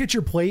don't look at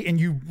your plate and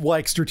you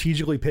like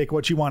strategically pick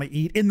what you want to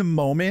eat in the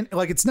moment.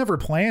 Like it's never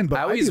planned, but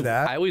I do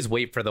that. I always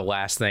wait for the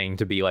last thing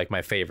to be like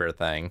my favorite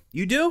thing.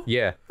 You do?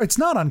 Yeah. It's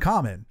not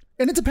uncommon.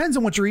 And it depends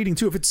on what you're eating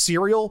too. If it's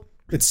cereal,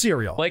 it's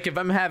cereal. Like if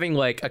I'm having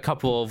like a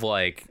couple of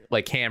like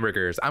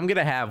hamburgers, I'm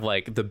gonna have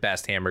like the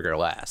best hamburger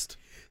last.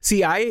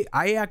 See, I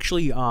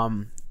actually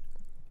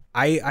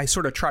I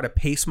sort of try to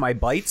pace my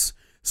bites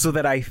so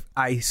that I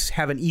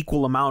have an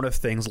equal amount of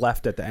things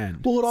left at the end.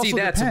 Well, it also See,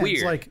 that's depends.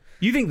 weird. Like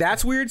You think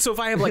that's weird? So if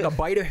I have like a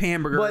bite of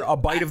hamburger, But a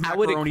bite of I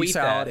would macaroni equate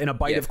salad, that. and a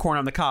bite of corn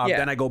on the cob,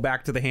 then I go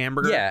back to the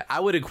hamburger? Yeah, I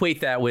would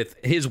equate that with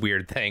his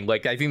weird thing.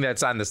 Like I think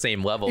that's on the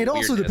same level. it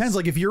also depends.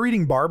 Like if you're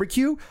eating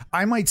barbecue,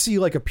 I might see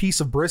like a piece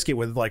of brisket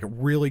with like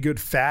really good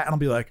fat, and I'll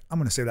be like, I'm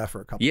gonna save that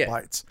for a couple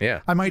bites.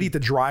 Yeah. I might eat the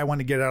dry one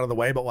to get it out of the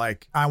way, but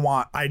like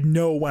I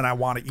know when I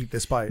want to eat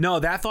this bite.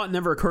 No, that thought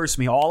never occurs to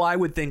me. All I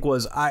would think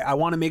was I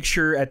want to make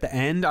sure at the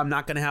end I'm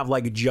not going to have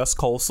like just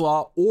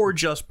coleslaw or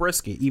just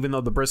brisket, even though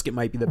the brisket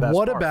might be the best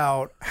What part.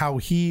 about how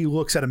he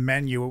looks at a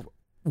menu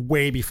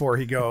way before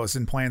he goes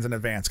and plans in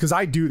advance? Because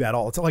I do that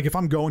all the time. Like if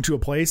I'm going to a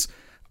place,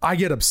 I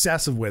get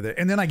obsessive with it,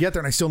 and then I get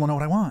there and I still don't know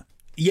what I want.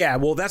 Yeah,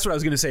 well, that's what I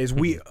was going to say is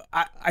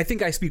I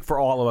think I speak for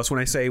all of us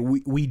when I say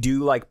we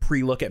do like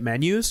pre-look at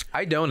menus.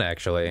 I don't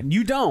actually.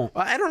 You don't.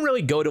 I don't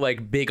really go to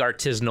like big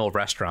artisanal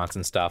restaurants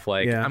and stuff.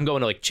 Like I'm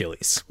going to like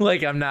Chili's.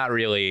 Like I'm not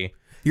really.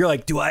 You're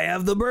like, do I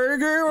have the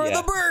burger or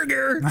the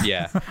burger?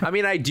 Yeah. I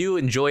mean, I do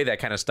enjoy that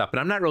kind of stuff, but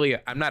I'm not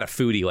a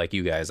foodie like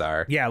you guys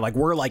are. Yeah, like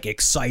we're like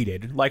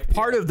excited. Like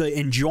part of the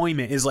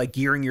enjoyment is like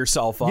gearing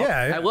yourself up.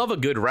 Yeah, I love a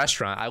good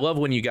restaurant. I love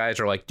when you guys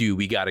are like, dude,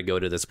 we got to go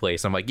to this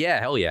place. I'm like, yeah,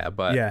 hell yeah.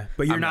 But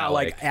you're I'm not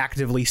like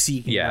actively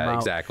seeking them out.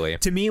 Exactly.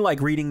 To me, like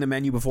reading the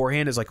menu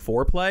beforehand is like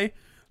foreplay.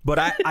 But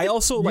I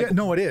also like yeah,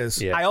 no, it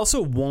is. Yeah. I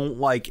also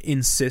won't like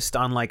insist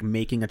on like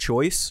making a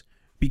choice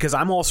because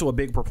I'm also a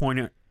big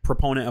proponent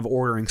of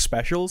ordering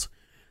specials.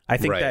 I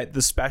think that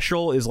the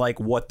special is like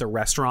what the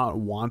restaurant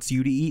wants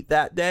you to eat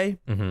that day,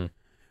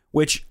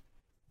 which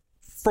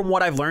from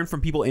what I've learned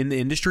from people in the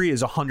industry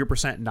is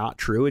 100% not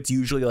true. It's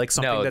usually like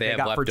something that they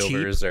got for cheap,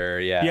 or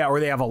or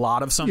they have a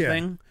lot of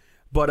something. Yeah.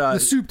 But The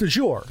soup du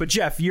jour. but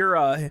Jeff,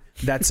 you're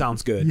that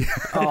sounds good.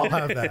 I'll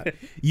have that.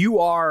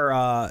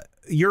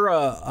 You're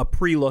a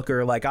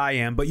pre-looker like I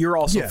am, but you're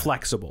also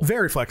flexible.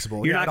 Very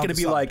flexible. You're Yeah, not going to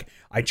be like,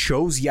 I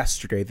chose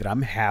yesterday that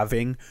I'm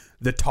having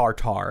the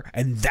tartare,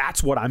 and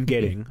that's what I'm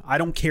getting. I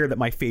don't care that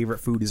my favorite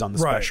food is on the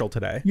special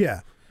today.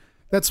 Yeah.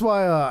 That's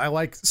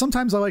why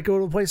sometimes I like go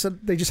to a place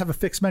that they just have a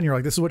fixed menu.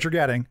 Like, this is what you're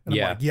getting. And I'm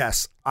like,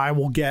 yes, I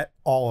will get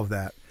all of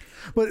that.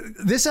 But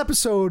this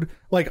episode,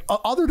 like,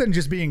 other than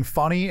just being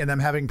funny and them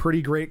having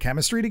pretty great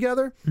chemistry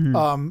together,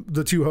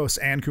 the two hosts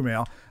and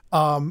Kumail,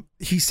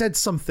 he said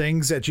some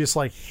things that just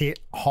like hit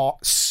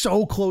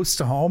so close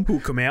to home. Who,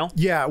 Kumail?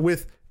 Yeah,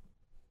 with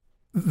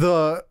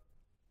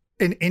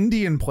an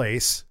Indian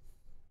place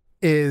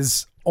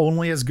is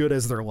only as good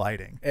as their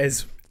lighting.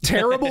 As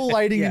terrible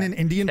lighting in an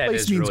Indian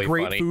place means really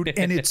great funny. food,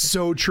 and it's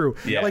so true.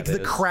 Like the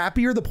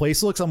crappier the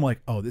place looks, I'm like,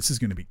 oh, this is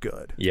going to be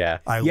good. Yeah.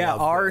 I love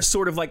our this.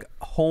 sort of like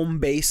home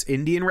base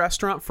Indian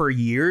restaurant for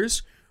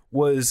years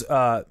was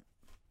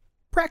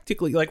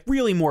practically like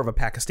really more of a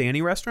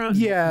Pakistani restaurant.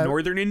 Yeah.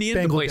 Northern Indian.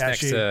 Bangladeshi. Place next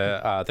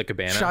to the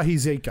Cabana. Shahi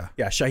Zeka.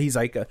 Yeah, Shahi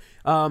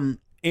Zaika.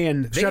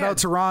 And they Shout had, out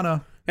to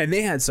Rana. and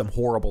they had some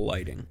horrible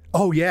lighting.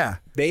 Oh yeah,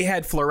 They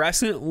had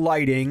fluorescent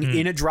lighting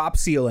in a drop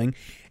ceiling,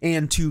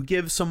 and to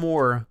give some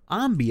more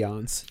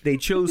ambiance, they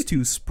chose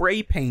to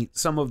spray paint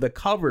some of the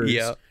covers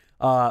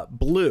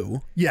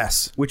blue,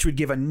 yes. which would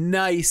give a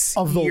nice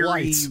Of the eerie,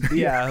 lights.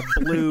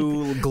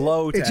 blue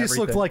glow to It just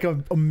looked everything.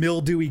 like a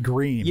mildewy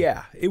green.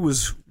 Yeah, it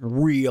was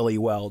really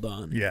well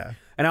done. Yeah.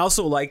 And I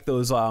also like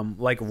those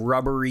like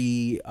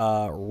rubbery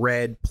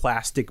red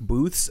plastic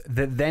booths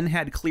that then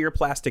had clear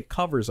plastic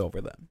covers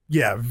over them.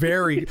 Yeah,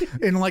 very.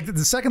 And like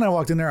the second I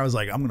walked in there, I was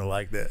like, I'm gonna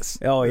like this.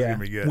 Oh This is yeah,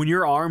 gonna be good. when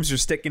your arms are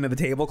sticking to the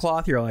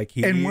tablecloth, you're like,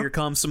 here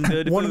comes some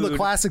good One food. of the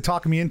classic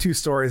Talk Me Into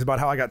stories about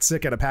how I got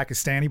sick at a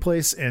Pakistani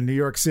place in New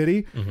York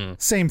City.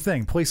 Same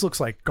thing. Place looks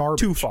like garbage.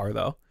 Too far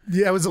though.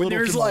 Yeah, it was a little.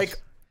 There's too like much.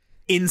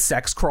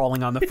 insects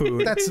crawling on the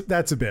food.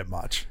 that's a bit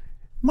much.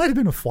 Might have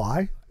been a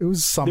fly. It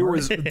was summer. There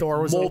was the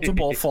door was open.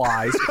 multiple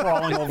flies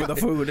crawling over the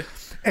food.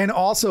 And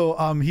also,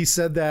 he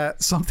said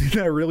that something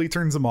that really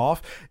turns him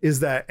off is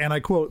that, and I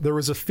quote, "There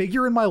was a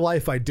figure in my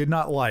life I did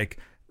not like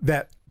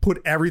that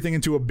put everything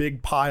into a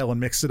big pile and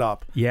mixed it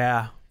up."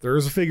 Yeah. there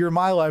is a figure in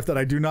my life that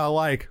I do not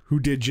like who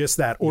did just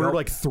that. Ordered Yep.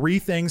 like 3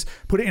 things,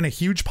 put it in a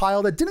huge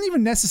pile that didn't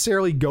even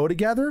necessarily go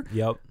together.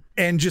 Yep.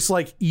 And just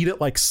like eat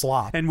it like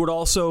slop. And would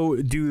also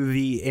do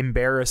the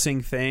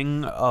embarrassing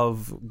thing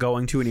of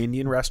going to an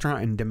Indian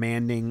restaurant and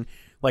demanding,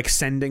 like,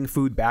 sending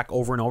food back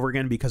over and over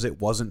again because it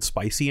wasn't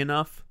spicy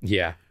enough.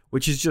 Yeah.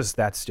 Which is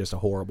that's just a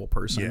horrible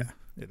person. Yeah,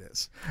 it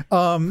is.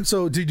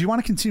 So do you want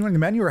to continue on the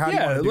menu, or how do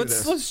you want to do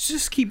this? let's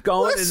just keep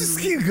going. Let's just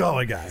keep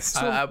going, guys.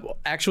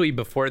 Actually,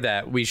 before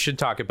that, we should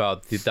talk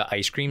about the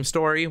ice cream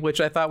story, which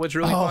I thought was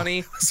really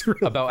funny. that's really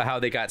about how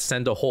they got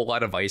sent a whole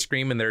lot of ice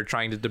cream and they're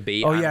trying to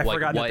debate Oh on yeah, I like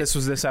forgot that this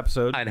was this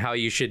episode. on how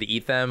you should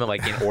eat them,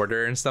 like in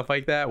order and stuff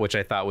like that, which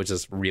I thought was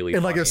just really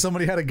And funny. like if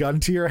somebody had a gun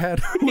to your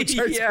head, which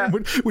ice Yeah.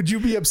 cream would you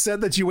be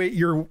upset that you ate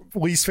your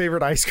least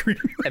favorite ice cream?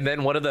 And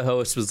then one of the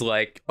hosts was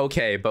like,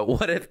 okay, but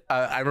what if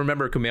I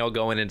remember Kumail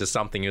going into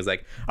something. He was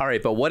like, all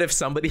right, but what if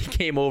somebody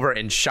came over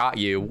and shot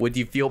you? Would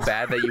you feel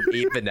bad that you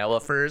ate vanilla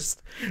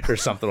first or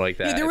something like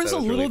that? Yeah, there I was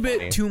thought a it little really bit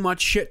funny. too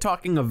much shit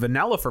talking of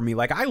vanilla for me.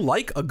 Like, I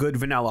like a good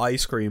vanilla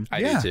ice cream. I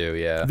Yeah. do too,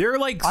 yeah. They're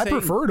like I saying-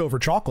 prefer it over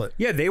chocolate.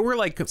 Yeah, they were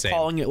like Same.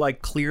 calling it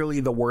like clearly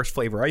the worst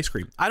flavor ice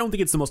cream. I don't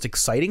think it's the most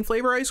exciting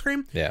flavor ice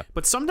cream. Yeah.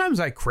 But sometimes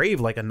I crave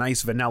like a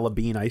nice vanilla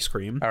bean ice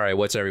cream. All right,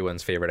 what's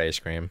everyone's favorite ice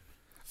cream?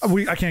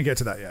 I can't get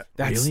to that yet.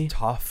 That's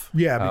tough.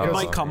 Yeah, It because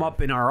might come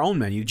up in our own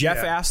menu. Jeff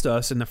Yeah. asked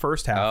us in the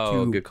first half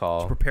Oh, to good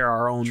call. prepare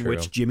our own, True.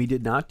 which Jimmy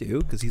did not do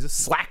because he's a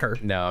slacker.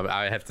 No,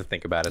 I have to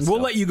think about it. We'll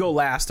still. let you go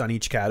last on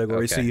each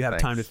category so Okay, you have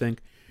thanks. time to think.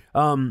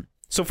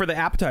 So for the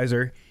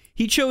appetizer,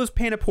 he chose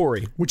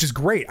panipuri. which is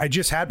great. I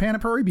just had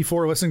panipuri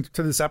before listening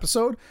to this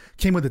episode.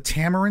 Came with a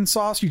tamarind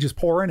sauce. You just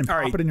pour in and All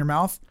pop right. it in your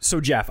mouth.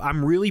 So Jeff,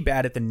 I'm really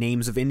bad at the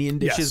names of Indian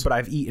dishes, Yes. but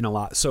I've eaten a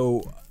lot.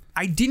 So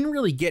I didn't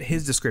really get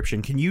his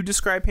description. Can you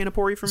describe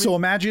panipuri for me? So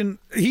imagine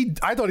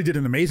I thought he did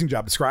an amazing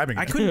job describing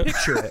it. I couldn't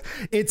picture it.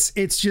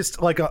 It's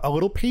just like a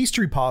little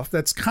pastry puff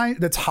that's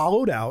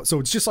hollowed out. So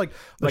it's just like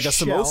Like a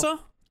shell. samosa?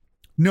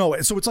 No,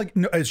 so it's like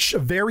a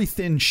very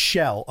thin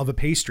shell of a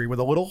pastry with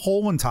a little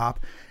hole on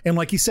top. And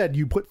like you said,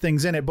 you put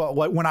things in it. But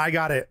when I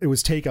got it, it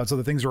was takeout, so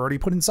the things were already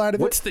put inside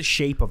of What's the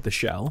shape of the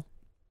shell?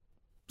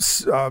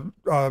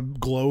 it.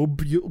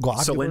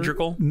 Globular.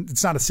 Cylindrical?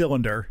 It's not a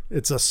cylinder.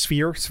 It's a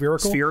spherical.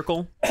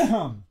 Spherical?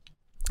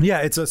 Yeah,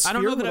 it's a sphere I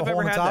don't know with that a I've hole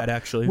ever on had top that,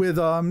 actually. With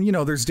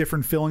there's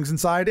different fillings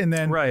inside, and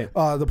then Right.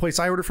 The place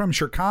I ordered from,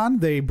 Shirkan,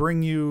 they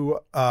bring you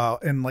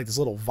in like this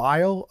little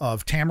vial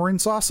of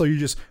tamarind sauce. So you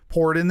just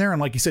pour it in there,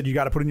 and like you said, you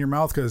got to put it in your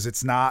mouth because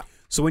it's not.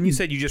 So when you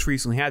said you just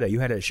recently had that, you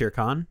had it at Shere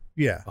Khan?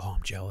 Yeah, Oh,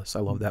 I'm jealous. I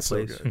love that so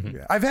place. good.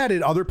 Yeah. I've had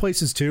it other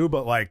places too,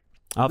 but like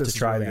I'll have This to is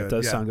try really that. It good.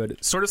 does Yeah. sound good.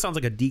 It sort of sounds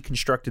like a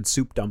deconstructed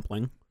soup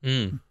dumpling.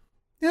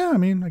 yeah, I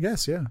mean, I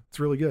guess it's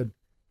really good.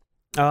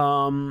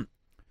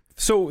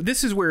 So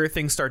this is where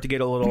things start to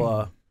get a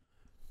little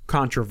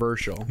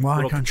controversial. Why a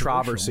little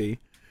controversial?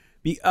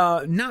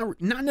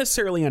 controversy. Not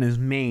necessarily on his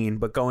main,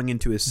 but going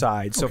into his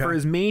side. So Okay. for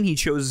his main, he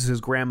chose his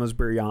grandma's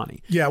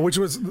biryani. Yeah, which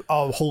was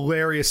a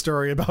hilarious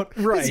story about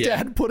his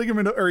Yeah. dad putting him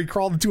in, or he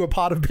crawled into a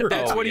pot of beer.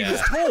 That's Oh, what yeah. he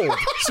was told.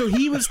 So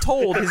he was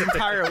told his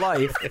entire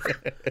life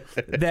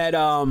that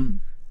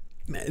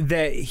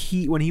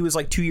he, when he was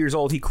like 2 years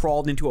old, he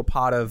crawled into a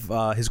pot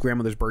of his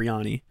grandmother's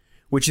biryani,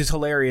 which is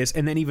hilarious.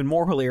 And then even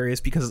more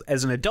hilarious because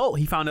as an adult,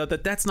 he found out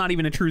that that's not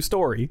even a true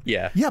story.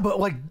 Yeah. Yeah, but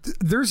like,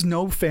 there's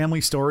no family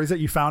stories that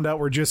you found out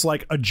were just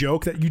like a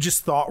joke that you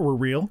just thought were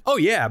real. Oh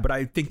yeah, but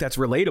I think that's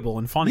relatable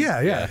and funny.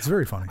 Yeah, it's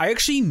very funny. I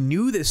actually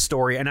knew this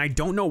story, and I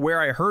don't know where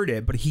I heard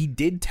it, but he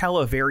did tell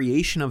a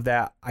variation of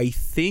that. I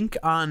think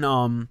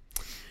on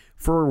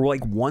for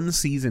like one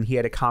season, he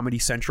had a Comedy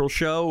Central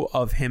show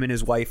of him and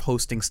his wife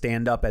hosting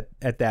stand up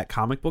at that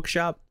comic book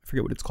shop. I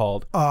forget what it's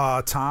called.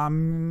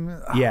 Tom.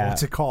 Yeah.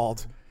 What's it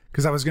called?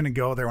 Because I was going to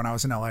go there when I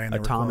was in LA and they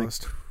Atomic. were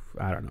closed.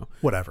 I don't know.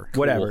 Whatever.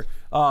 Whatever.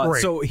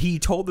 Great. So he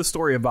told the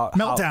story about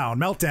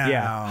Meltdown.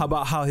 Yeah, how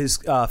about how his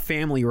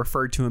family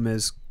referred to him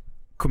as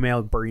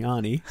Kumail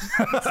Biryani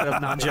instead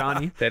of not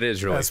Johnny. That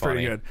is really That's funny.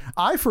 pretty good.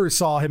 I first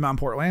saw him on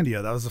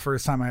Portlandia. That was the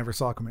first time I ever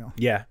saw Camille.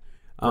 Yeah.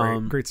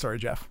 Great story,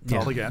 Jeff.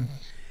 Tell it again.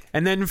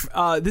 And then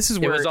this is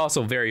It where was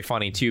also very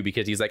funny too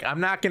because he's like,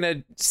 I'm not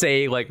gonna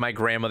say like my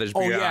grandmother's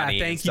biryani yeah, and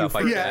thank you stuff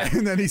for- like Yeah, that.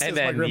 and then he says,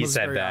 "My he grandmother's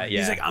said biryani." that. Yeah,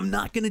 he's like, I'm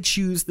not going to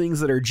choose things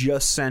that are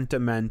just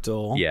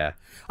sentimental. yeah,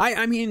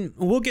 I mean,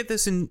 we'll get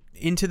this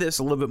into this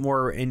a little bit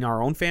more in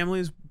our own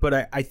families,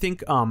 but I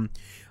think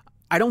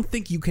I don't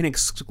think you can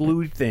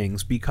exclude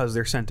things because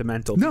they're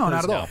sentimental. No,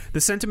 because not at all.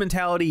 The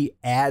sentimentality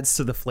adds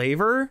to the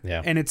flavor,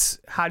 Yeah. and it's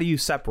how do you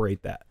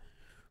separate that?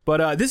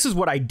 But this is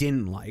what I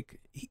didn't like.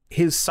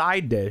 His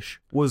side dish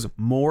was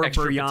more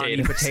Extra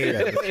biryani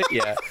potatoes. potatoes.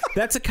 yeah.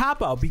 That's a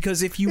cop out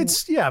because if you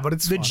But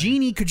it's the funny.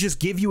 genie could just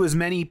give you as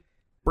many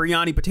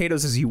biryani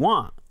potatoes as you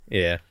want.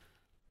 Yeah.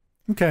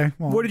 Okay.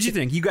 Well, What did you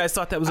think? You guys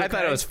thought that was okay? I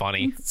thought it was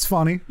funny. it's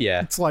funny.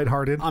 Yeah. It's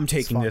lighthearted. I'm It's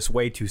taking fun. this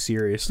way too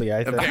seriously,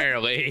 I think.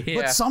 Apparently. But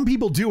Yeah. some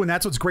people do, and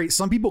that's what's great.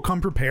 Some people come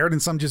prepared, and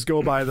some just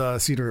go by the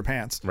seat of their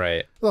pants.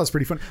 Right. That was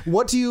pretty fun.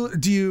 What do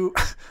you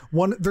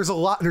one? There's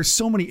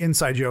so many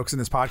inside jokes in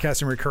this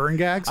podcast and recurring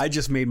gags. I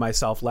just made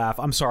myself laugh.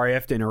 I'm sorry, I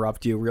have to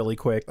interrupt you really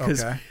quick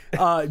Okay.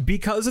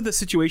 because of the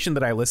situation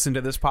that I listened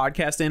to this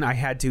podcast in, I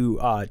had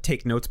to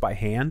take notes by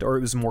hand, or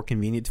it was more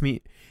convenient to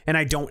me. And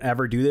I don't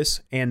ever do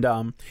this. And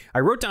I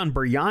wrote down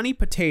biryani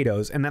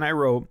potatoes, and then I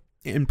wrote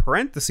in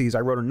parentheses, I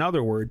wrote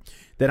another word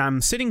that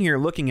I'm sitting here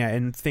looking at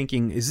and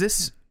thinking, is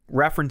this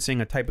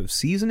referencing a type of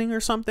seasoning or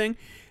something?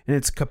 And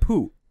it's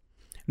kaput.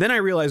 Then I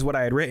realized what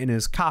I had written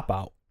is cop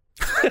out.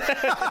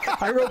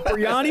 I wrote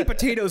biryani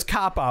potatoes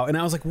cop out, and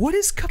I was like, what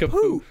is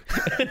kaput?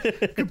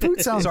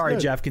 Kaput sounds Sorry,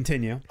 good. Jeff,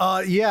 continue.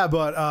 Yeah,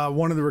 but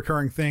one of the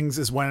recurring things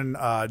is when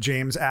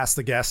James asked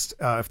the guest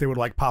if they would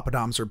like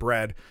papadums or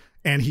bread,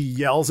 and he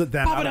yells at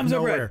them out of Papadums are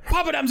nowhere. bread.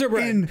 Papadums are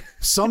bread. And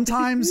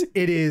sometimes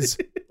it is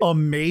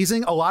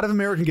amazing. A lot of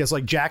American guests,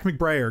 like Jack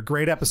McBrayer,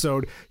 great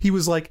episode. He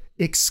was like,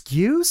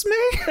 "Excuse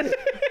me."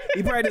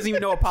 He probably doesn't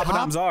even know what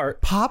papadums are.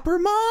 Popper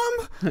Mom?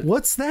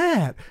 What's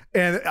that?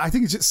 And I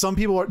think it's just, some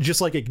people are just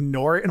like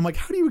ignore it. And I'm like,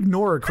 how do you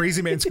ignore a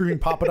crazy man screaming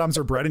papadums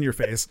or bread in your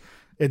face?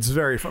 It's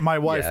very fun. My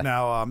wife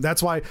now,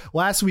 that's why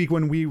last week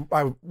when we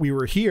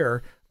were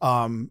here,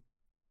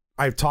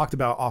 I talked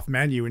about off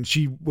menu and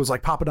she was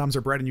like papadums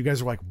or bread. And you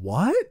guys were like,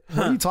 what?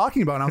 What are you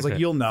talking about? And I was like,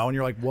 you'll know. And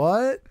you're like,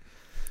 what?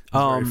 It's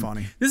very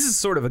funny. This is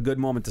sort of a good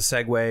moment to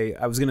segue.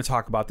 I was going to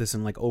talk about this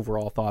in like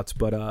overall thoughts,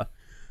 but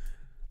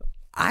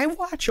I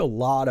watch a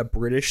lot of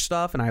British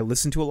stuff and I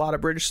listen to a lot of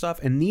British stuff,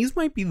 and these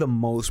might be the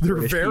most They're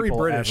British very people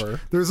British.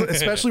 ever. There's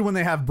especially when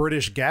they have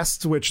British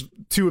guests, which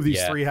two of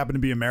these three happen to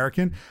be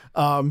American.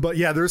 But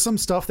yeah, there's some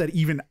stuff that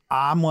even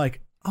I'm like,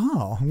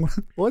 oh,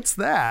 what's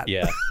that?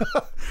 Yeah.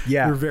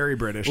 Yeah, They're very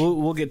British.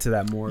 we'll get to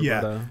that more.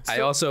 Yeah. but, I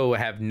also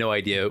have no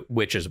idea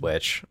which is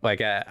which.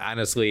 Like,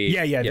 honestly.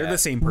 yeah, they're the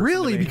same person.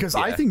 Really? to me. Because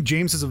I think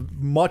James has a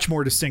much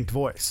more distinct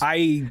voice. I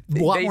A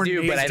lot They more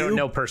do, but I names don't do.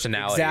 know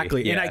personality.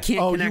 exactly, and Yeah. I can't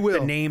Oh, you connect will.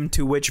 the name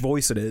to which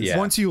voice it is. Yeah.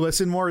 Once you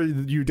listen more,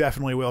 you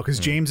definitely will, because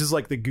James is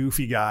like the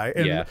goofy guy.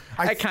 And Yeah.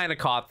 I I kind of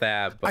caught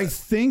that. But I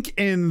think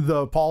in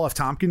the Paul F.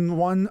 Tompkins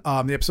one,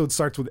 the episode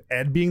starts with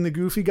Ed being the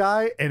goofy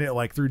guy, and it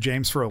like threw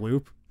James for a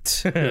loop.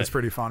 It's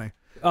pretty funny.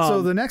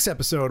 So the next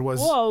episode was.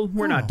 Well,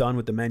 we're not done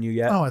with the menu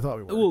yet. Oh, I thought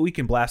we were. Well, we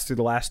can blast through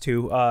the last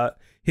two.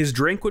 His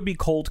drink would be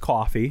cold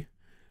coffee,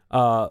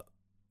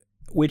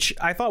 which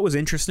I thought was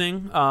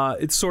interesting.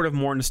 It's sort of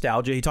more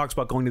nostalgia. He talks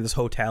about going to this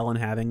hotel and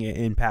having it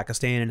in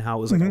Pakistan and how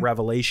it was like a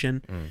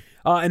revelation.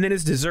 And then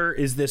his dessert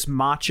is this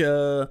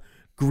matcha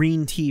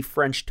green tea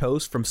French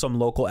toast from some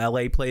local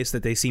LA place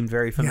that they seemed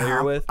very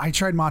familiar with. I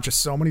tried matcha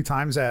so many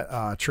times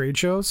at trade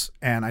shows,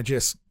 and I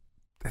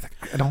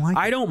don't like it.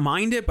 I don't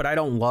mind it, but I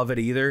don't love it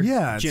either.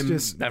 Yeah, it's Jim,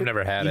 just- I've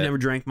never had you it. never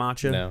drank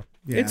matcha? No.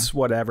 Yeah. It's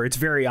whatever. It's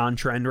very on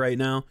trend right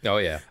now. Oh,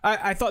 yeah.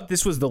 I thought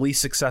this was the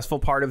least successful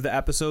part of the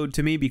episode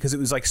to me because it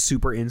was like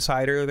super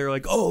insider. They're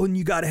like, oh, and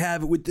you got to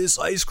have it with this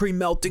ice cream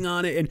melting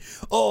on it. And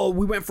oh,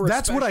 we went for a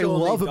That's what I special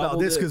and they love about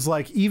doubled this, it. because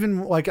like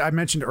even like I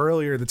mentioned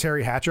earlier, the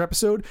Terry Hatcher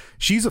episode,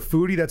 she's a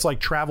foodie that's like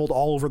traveled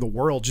all over the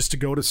world just to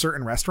go to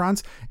certain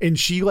restaurants, and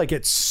she like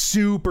gets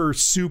super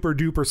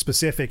duper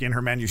specific in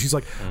her menu. She's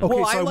like, okay,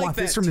 Well, so I I like want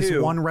this that from this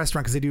too. one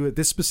restaurant because they do it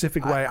this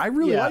specific way. I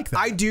really Yeah, like that.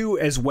 I do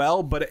as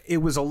well, but it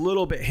was a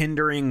little bit hindering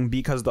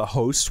because the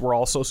hosts were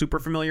also super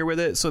familiar with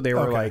it. So they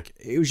were Okay. like,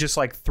 it was just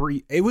like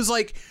it was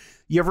like,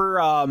 you ever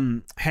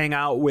hang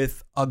out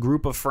with a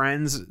group of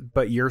friends,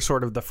 but you're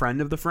sort of the friend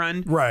of the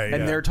friend, Right,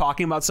 And yeah. they're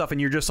talking about stuff, and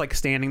you're just like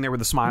standing there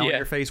with a smile on Yeah.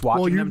 your face,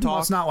 watching well, you them talk.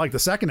 must not like the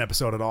second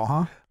episode at all,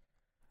 huh?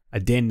 I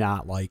did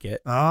not like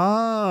it.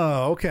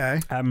 Oh, okay.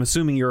 I'm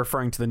assuming you're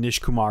referring to the Nish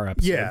Kumar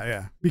episode.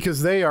 Yeah,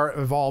 because they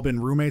have all been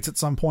roommates at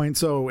some point.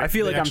 So I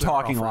feel they like I'm actually are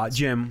all talking a lot. friends.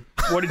 Jim,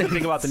 what did you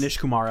think about the Nish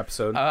Kumar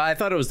episode? I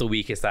thought it was the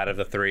weakest out of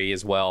the three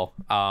as well.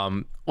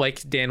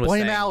 Like Dan was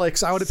Blame saying.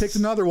 Alex. I would have picked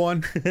another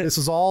one. This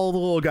was all the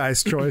little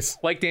guy's choice.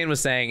 Like Dan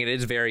was saying, it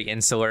is very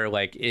insular.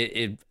 Like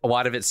a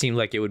lot of it seemed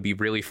like it would be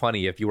really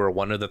funny if you were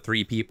one of the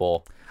three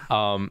people.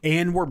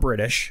 And we're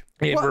British.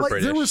 And Well, we're like,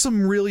 British. there was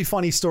some really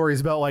funny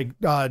stories about like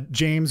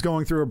James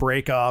going through a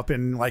breakup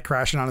and like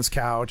crashing on his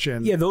couch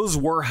and Yeah, those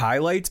were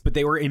highlights, but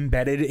they were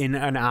embedded in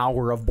an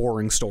hour of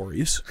boring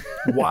stories.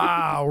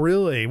 wow,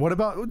 really? What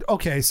about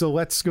okay? So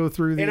let's go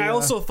through the. And I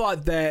also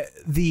thought that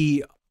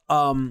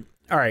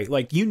all right,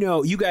 like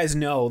you guys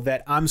know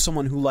that I'm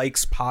someone who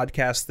likes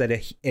podcasts that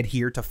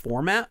adhere to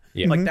format.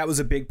 Yeah. Like that was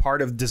a big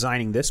part of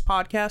designing this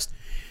podcast.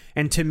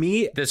 And to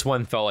me, This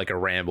one felt like a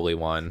rambly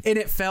one. and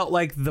it felt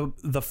like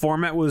the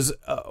format was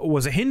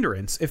a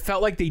hindrance. It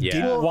felt like they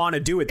didn't want to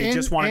do it. They in,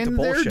 just wanted to in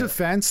bullshit. their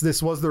defense,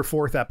 this was their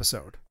fourth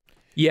episode.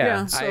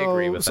 Yeah, So, I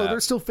agree with so that. they're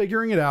still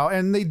figuring it out,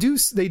 and they do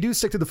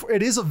stick to the.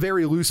 It is a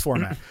very loose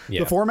format.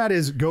 Yeah. The format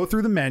is go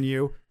through the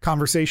menu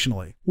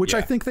conversationally, which I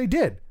Yeah. think they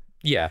did.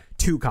 Yeah.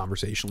 Too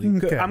conversationally.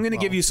 Okay, I'm going to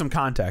give well. you some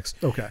context.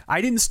 Okay.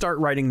 I didn't start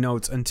writing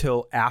notes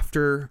until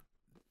after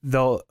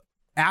the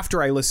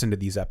after I listened to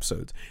these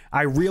episodes,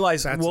 I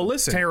realized,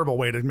 That's a terrible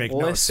way to make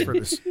notes for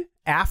this.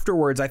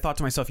 Afterwards, I thought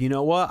to myself, you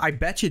know what? I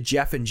bet you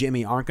Jeff and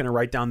Jimmy aren't going to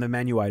write down the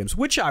menu items,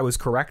 which I was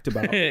correct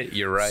about.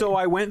 You're right. So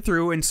I went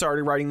through and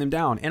started writing them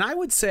down. And I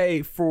would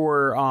say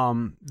for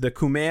the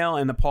Kumail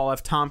and the Paul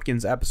F.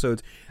 Tompkins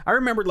episodes, I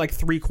remembered like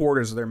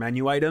 3/4 of their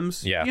menu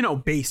items. Yeah. You know,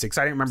 basics.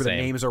 I didn't remember Same.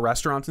 the names of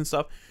restaurants and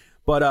stuff.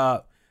 But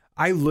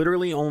I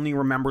literally only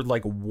remembered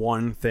like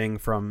one thing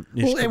from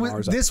Nish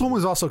Kumar's this episode. one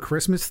was also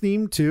Christmas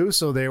themed too,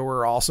 so they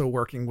were also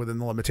working within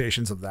the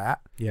limitations of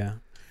that. Yeah.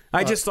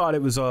 I just thought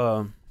it was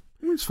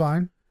It was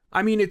fine.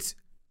 I mean,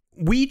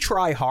 we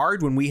try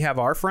hard when we have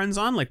our friends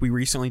on. Like we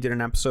recently did an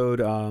episode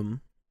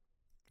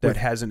that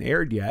hasn't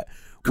aired yet.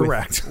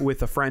 Correct.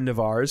 With a friend of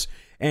ours.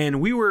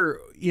 And we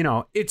were, you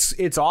know,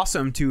 it's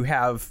awesome to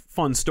have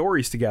fun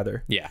stories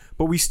together. Yeah.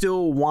 But we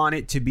still want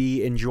it to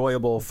be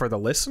enjoyable for the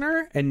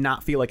listener and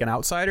not feel like an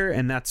outsider.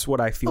 And that's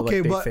what I feel like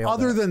they but failed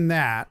other at. than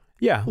that,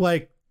 Yeah.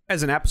 like,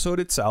 As an episode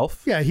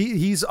itself. yeah,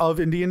 he's of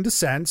Indian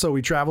descent, so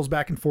he travels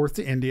back and forth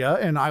to India,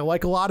 and I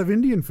like a lot of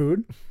Indian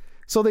food.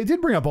 So they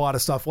did bring up a lot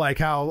of stuff, like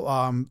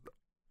how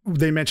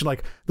they mentioned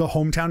like the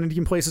hometown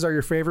Indian places are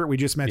your favorite. We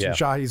just mentioned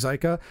Shahi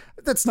Zaika.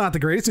 That's not the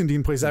greatest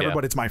Indian place ever,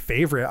 but it's my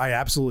favorite. I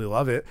absolutely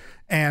love it.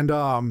 And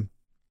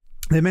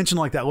they mentioned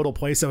like that little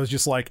place that was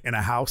just like in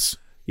a house.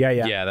 Yeah.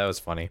 Yeah, that was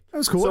funny. That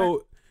was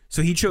cool.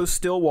 So he chose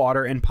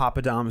Stillwater and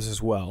Papadums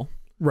as well.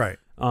 Right.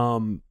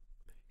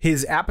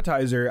 His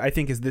appetizer, I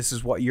think, this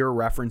is what you're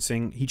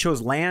referencing. He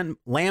chose lamb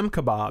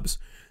kebabs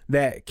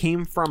that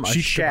came from a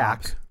Sheep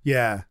shack. kebabs.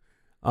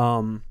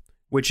 Yeah.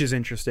 Which is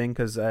interesting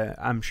because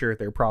I'm sure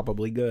they're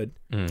probably good.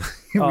 We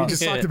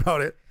just talked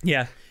about it.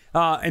 Yeah.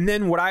 And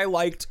then what I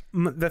liked,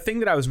 the thing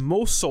that I was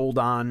most sold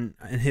on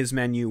in his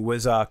menu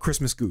was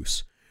Christmas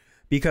goose.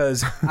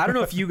 Because I don't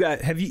know if you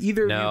guys, have you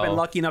either of you been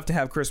lucky enough to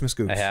have Christmas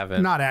goose? I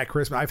haven't. Not at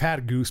Christmas. I've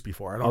had goose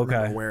before. I don't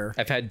remember where.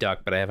 I've had duck,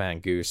 but I haven't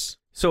had goose.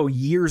 So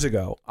years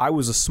ago, I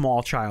was a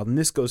small child, and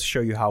this goes to show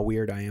you how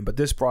weird I am, but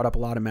this brought up a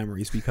lot of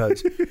memories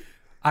because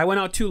I went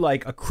out to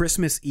like a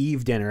Christmas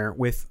Eve dinner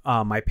with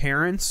my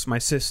parents, my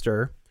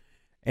sister,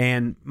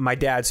 and my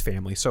dad's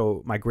family.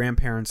 So my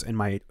grandparents and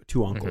my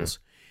 2 uncles.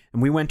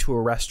 And we went to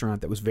a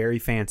restaurant that was very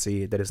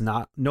fancy that is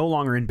no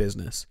longer in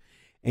business.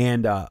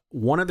 And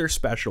one of their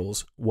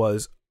specials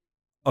was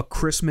a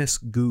Christmas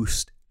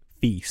goose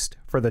feast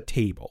for the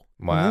table.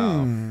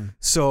 Wow.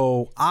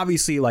 So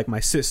obviously, like my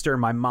sister,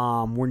 my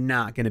mom, were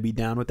not going to be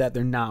down with that.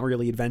 They're not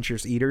really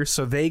adventurous eaters.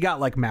 So they got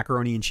like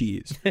macaroni and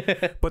cheese.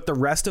 But the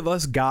rest of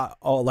us got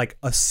like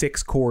a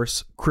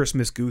 6-course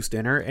Christmas goose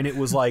dinner. And it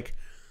was like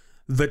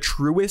the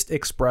truest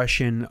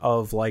expression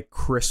of like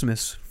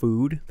Christmas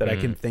food that I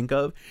can think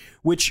of,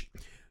 which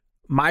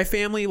my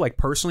family, like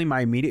personally,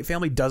 my immediate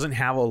family doesn't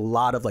have a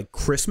lot of like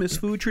Christmas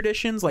food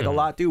traditions. Like a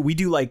lot do. We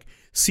do like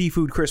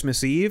seafood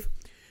Christmas Eve.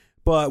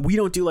 But we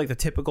don't do like the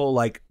typical,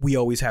 like we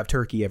always have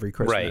turkey every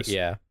Christmas. Right,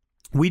 yeah.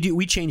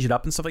 We change it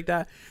up and stuff like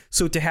that.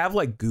 So to have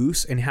like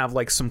goose and have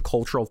like some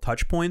cultural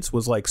touch points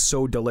was like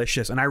so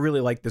delicious. And I really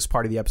liked this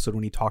part of the episode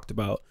when he talked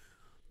about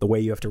the way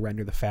you have to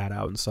render the fat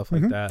out and stuff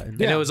like that. And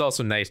And it was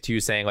also nice too,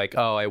 saying like,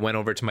 "Oh, I went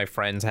over to my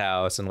friend's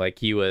house," and like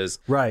he was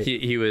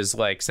he was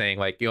like saying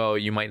like, "Oh,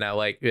 you might not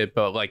like it,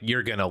 but like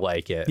you're gonna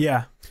like it."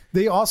 Yeah.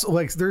 They also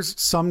like there's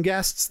some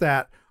guests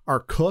that are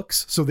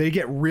cooks, so they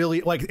get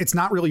really like it's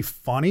not really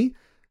funny.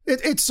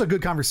 It's a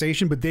good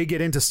conversation, but they get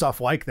into stuff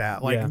like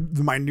that, like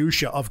the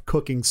minutia of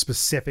cooking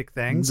specific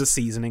things, the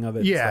seasoning of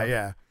it.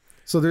 Yeah.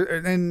 So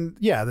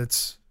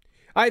that's.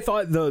 I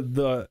thought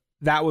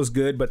that was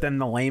good, but then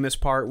the lamest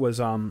part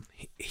was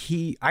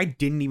I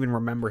didn't even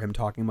remember him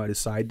talking about his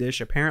side dish.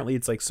 Apparently,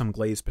 it's like some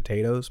glazed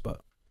potatoes,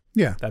 but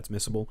yeah, that's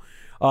missable.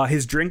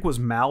 His drink was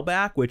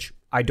Malbec, which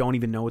I don't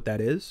even know what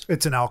that is.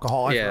 It's an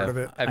alcohol. I've heard of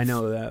it. I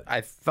know that.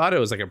 I thought it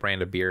was like a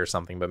brand of beer or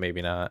something, but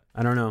maybe not.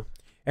 I don't know.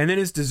 And then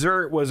his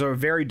dessert was a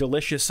very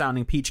delicious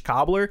sounding peach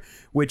cobbler,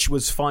 which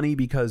was funny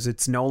because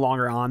it's no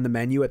longer on the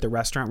menu at the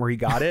restaurant where he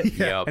got it.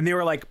 Yep. And they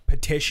were like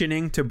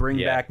petitioning to bring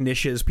back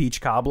Nish's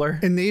peach cobbler.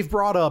 And they've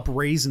brought up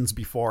raisins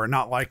before,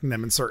 not liking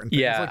them in certain things.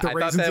 Yeah, like the I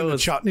raisins thought that in the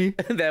was chutney.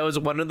 That was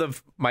one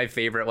of my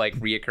favorite like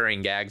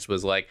reoccurring gags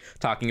was like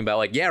talking about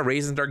like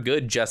raisins are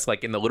good just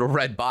like in the little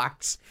red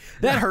box.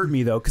 That hurt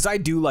me though, because I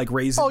do like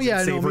raisins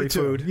and savory me too.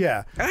 food.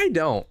 Yeah. I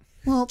don't.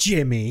 Well,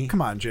 Jimmy. come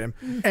on, Jim.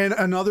 And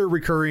another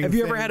recurring Have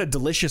you thing, ever had a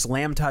delicious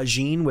lamb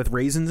tagine with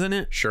raisins in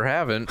it? Sure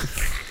haven't.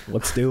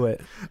 Let's do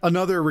it.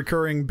 another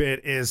recurring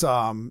bit is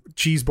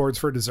cheese boards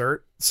for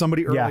dessert.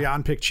 Somebody early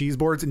on picked cheese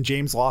boards and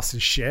James lost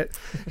his shit.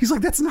 He's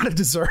like, that's not a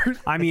dessert.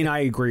 I mean, I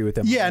agree with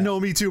him. Yeah, no,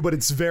 me too, but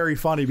it's very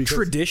funny because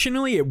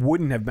Traditionally, it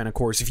wouldn't have been a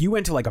course. If you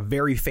went to like a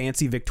very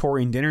fancy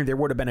Victorian dinner, there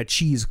would have been a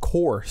cheese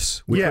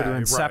course, which would have been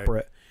right.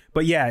 separate.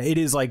 But yeah, it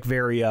is like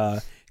very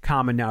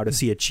common now to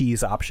see a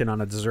cheese option on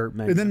a dessert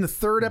menu. And then the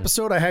third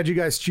episode, I had you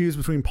guys choose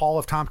between Paul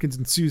F. Tompkins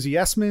and Susie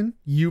Essman.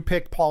 You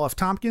picked Paul F.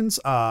 Tompkins.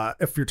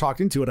 If you're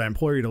talked into it, I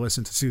implore you to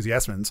listen to Susie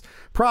Essman's.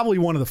 Probably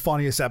one of the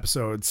funniest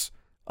episodes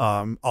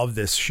of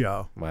this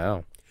show.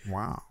 Wow.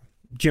 Wow.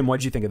 Jim,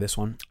 what'd you think of this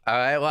one?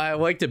 I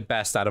liked it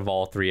best out of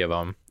all three of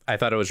them. I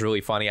thought it was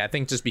really funny. I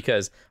think just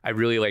because I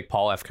really like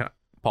Paul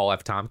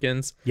F.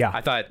 Tompkins. Yeah.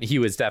 I thought he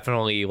was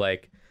definitely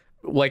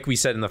like we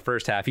said in the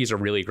first half, he's a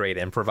really great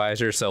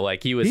improviser. So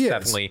like he was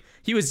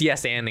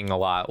yes-anding a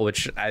lot,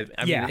 which I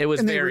mean, it was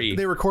And very.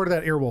 they recorded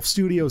at Airwolf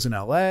Studios in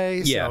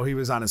LA, Yeah. so he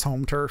was on his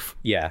home turf.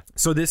 Yeah.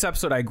 So this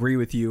episode, I agree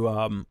with you.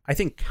 I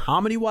think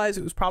comedy-wise,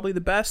 it was probably the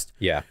best.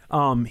 Yeah.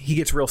 He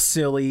gets real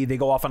silly. They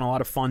go off on a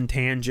lot of fun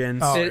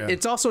tangents. Oh,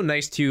 It's also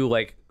nice to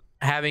like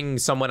having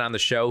someone on the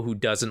show who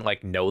doesn't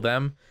like know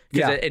them.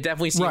 Because Yeah. it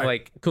definitely seemed Right.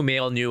 like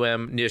Kumail knew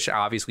him. Nish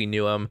obviously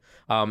knew him.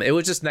 It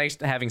was just nice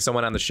having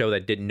someone on the show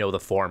that didn't know the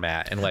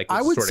format and like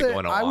was sort of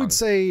going along. I would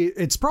say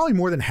it's probably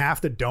more than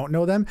half that don't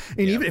know them.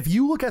 And even if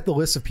you look at the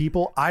list of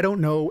people, I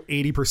don't know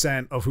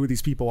 80% of who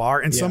these people are.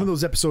 And some of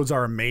those episodes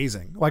are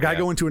amazing. Like I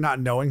go into it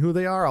not knowing who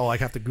they are. I'll like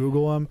have to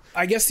Google them.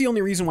 I guess the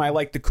only reason why I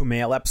like the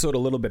Kumail episode a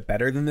little bit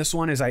better than this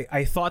one is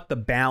I thought the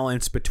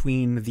balance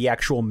between the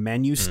actual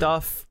menu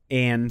stuff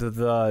and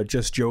the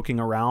just joking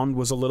around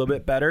was a little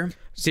bit better.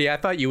 See, I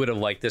thought you would have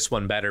liked this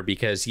one better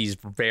because he's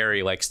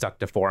very like stuck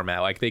to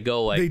format. Like they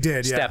go like They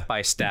did, step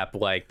by step.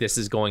 Like this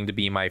is going to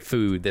be my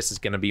food. This is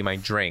going to be my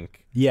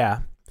drink.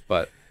 Yeah.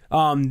 But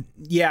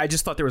I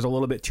just thought there was a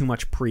little bit too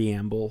much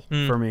preamble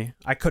for me.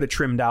 I could have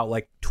trimmed out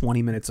like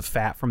 20 minutes of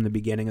fat from the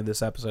beginning of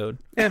this episode.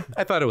 yeah,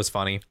 I thought it was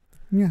funny.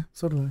 Yeah,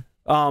 so did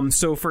I.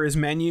 So for his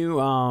menu,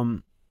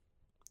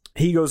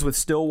 he goes with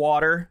still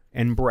water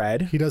and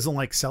bread. He doesn't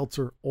like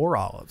seltzer or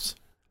olives.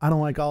 I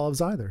don't like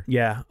olives either.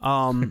 Yeah.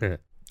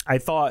 I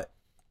thought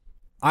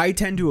I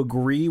tend to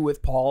agree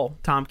with Paul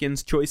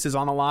Tompkins' choices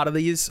on a lot of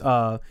these.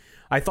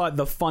 I thought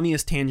the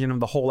funniest tangent of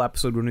the whole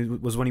episode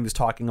was when he was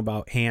talking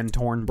about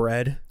hand-torn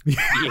bread.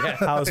 Yeah.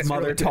 How his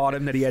mother taught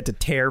him that he had to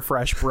tear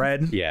fresh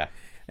bread. Yeah.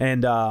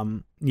 And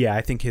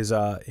I think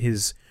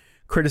his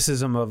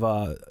criticism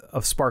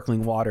of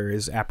sparkling water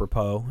is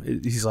apropos.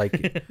 He's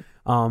like,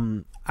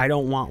 I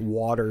don't want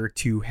water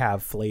to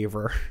have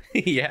flavor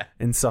Yeah.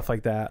 and stuff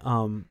like that.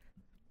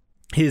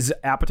 His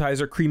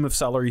appetizer, cream of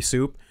celery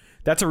soup.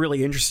 That's a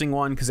really interesting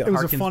one because it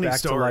was a harkens funny back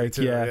story,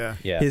 to like too,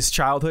 yeah. his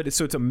childhood.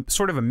 So it's a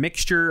sort of a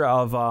mixture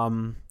of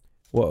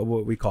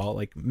what we call it,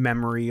 like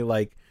memory,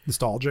 like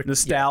Nostalgic.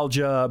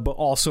 nostalgia, but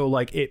also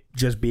like it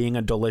just being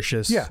a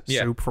delicious Yeah.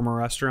 soup from a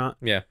restaurant.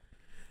 Yeah.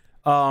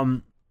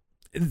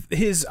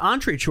 His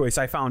entree choice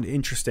I found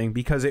interesting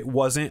because it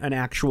wasn't an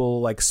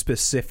actual like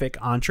specific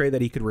entree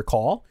that he could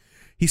recall.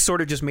 He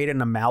sort of just made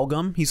an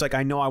amalgam. He's like,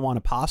 I know I want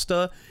a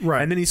pasta.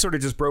 Right. And then he sort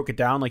of just broke it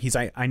down. Like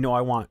I know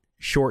I want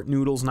short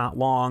noodles, not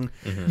long.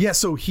 Yeah,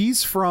 so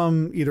he's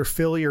from either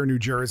Philly or New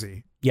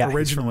Jersey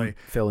originally. he's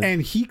from Philly.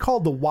 And he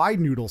called the wide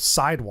noodles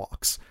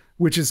sidewalks,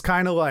 which is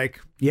kind of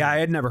like, Yeah, I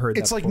had never heard that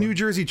it's like before. New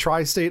Jersey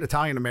tri-state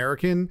Italian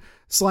American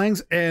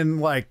slangs.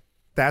 And like,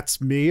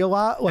 that's me a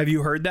lot. Like Have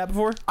you heard that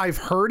before? I've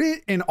heard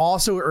it. And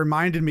also it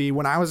reminded me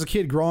when I was a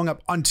kid growing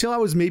up until I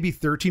was maybe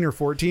 13 or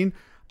 14,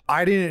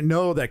 I didn't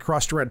know that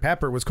crushed red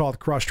pepper was called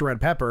crushed red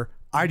pepper.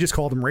 I just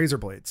called them razor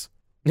blades.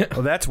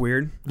 Oh, that's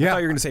weird. I Yeah. thought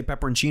you were going to say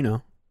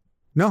pepperoncino.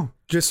 No,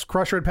 just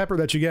crushed red pepper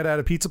that you get at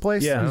a pizza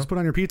place. Yeah. You just put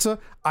on your pizza.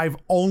 I've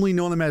only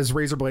known them as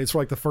razor blades for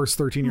like the first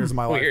 13 years of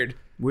my life.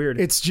 Weird.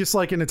 It's just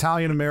like an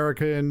Italian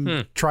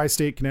American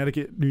tri-state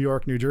Connecticut, New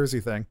York, New Jersey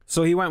thing.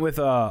 So he went with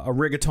a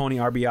rigatoni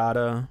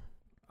arrabbiata,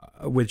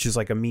 which is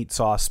like a meat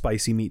sauce,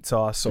 spicy meat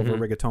sauce over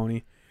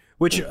rigatoni.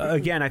 Which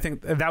again, I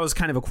think that was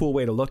kind of a cool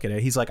way to look at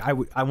it. He's like,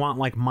 I want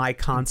like my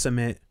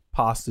consummate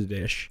pasta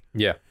dish.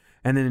 Yeah.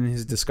 And then in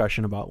his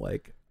discussion about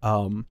like,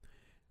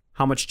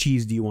 how much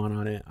cheese do you want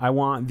on it? I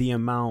want the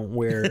amount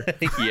where,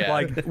 Yeah.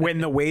 like, when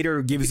the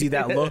waiter gives you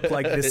that look,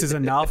 like this is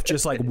enough,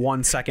 just like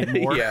 1 second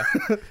more. Yeah.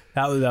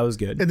 that was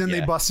good. And then they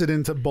Yeah. busted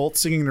into both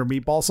singing their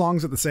meatball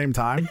songs at the same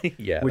time.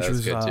 Yeah. which that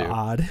was good too.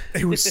 odd.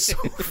 It was so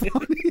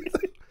funny.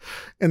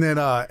 And then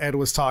Ed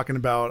was talking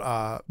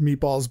about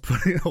meatballs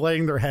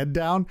laying their head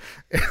down.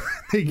 And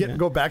they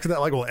go back to that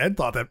like, well, Ed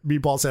thought that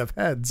meatballs have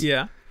heads.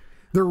 Yeah.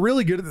 They're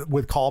really good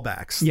with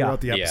callbacks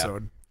throughout the Yeah.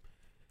 episode.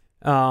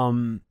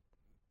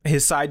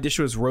 His side dish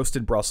was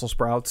roasted Brussels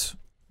sprouts.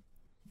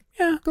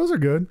 Yeah. Those are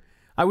good.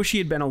 I wish he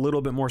had been a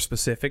little bit more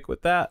specific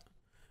with that.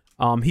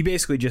 He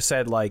basically just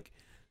said like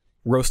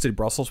roasted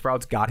Brussels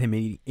sprouts got him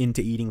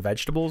into eating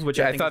vegetables, which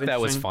Yeah, I I think thought is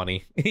that was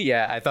interesting. funny.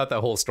 Yeah, I thought the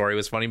whole story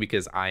was funny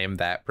because I am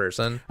that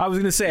person. I was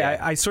gonna say Yeah.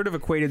 I sort of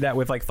equated that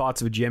with like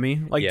thoughts of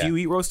Jimmy. Like, Yeah. do you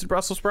eat roasted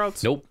Brussels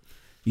sprouts? Nope.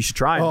 You should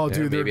try them. Oh, Yeah,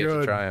 dude, they're maybe I should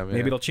good. try 'em, Maybe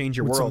yeah. it'll change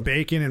your With some world.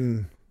 bacon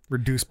and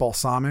reduced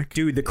balsamic.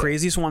 Dude, the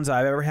craziest ones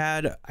I've ever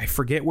had, I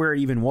forget where it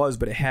even was,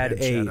 but it had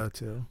Pancetta, a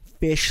too.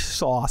 fish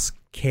sauce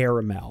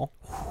caramel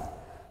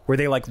where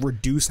they like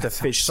reduce the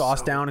fish sauce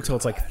so down until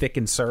it's like thick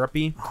and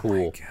syrupy.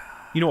 Cool.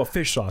 You know what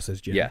fish sauce is,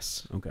 Jim?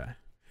 Yes.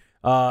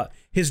 Okay.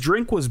 His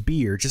drink was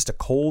beer, just a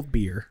cold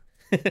beer,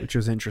 which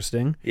was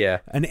interesting. Yeah.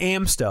 An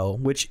Amstel,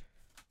 which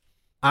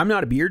I'm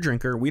not a beer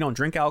drinker. We don't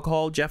drink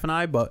alcohol, Jeff and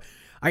I, but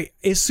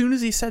as soon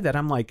as he said that,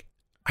 I'm like,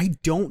 I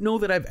don't know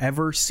that I've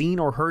ever seen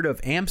or heard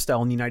of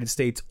Amstel in the United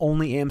States,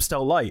 only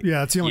Amstel Light. Yeah,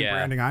 that's the only Yeah.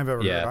 branding I've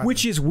ever Yeah. heard of.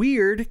 Which is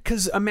weird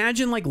because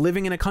imagine like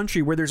living in a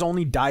country where there's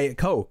only Diet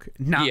Coke,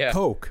 not Yeah.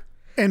 Coke.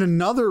 And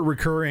another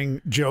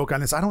recurring joke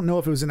on this, I don't know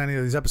if it was in any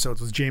of these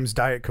episodes, was James'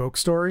 Diet Coke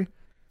story.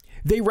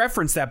 They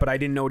referenced that, but I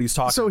didn't know what he was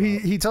talking So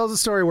about. he tells a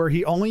story where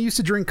he only used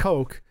to drink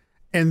Coke,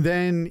 and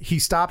then he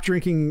stopped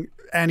drinking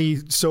any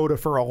soda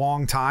for a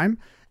long time.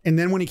 And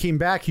then when he came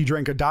back, he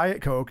drank a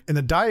Diet Coke, and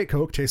the Diet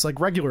Coke tastes like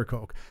regular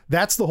Coke.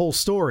 That's the whole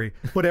story.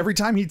 But every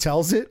time he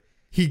tells it,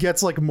 he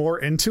gets like more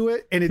into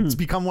it, and it's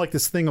become like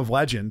this thing of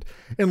legend.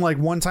 And like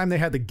one time they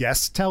had the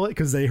guests tell it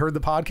because they heard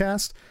the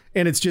podcast,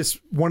 and it's just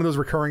one of those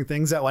recurring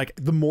things that like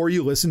the more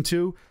you listen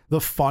to,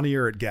 the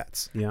funnier it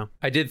gets. Yeah.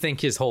 I did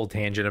think his whole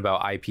tangent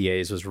about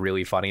IPAs was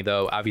really funny,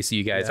 though. Obviously,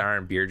 you guys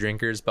aren't beer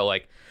drinkers, but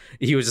like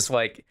he was just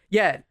like,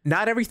 yeah,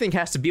 not everything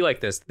has to be like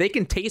this. They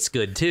can taste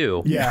good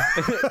too. Yeah.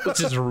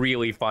 Which is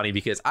really funny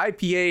because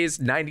IPAs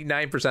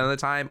 99% of the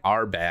time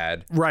are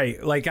bad.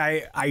 Right. Like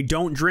I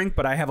don't drink,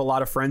 but I have a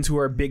lot of friends who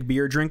are big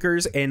beer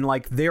drinkers, and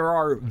like there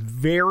are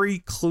very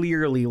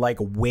clearly like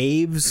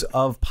waves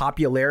of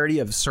popularity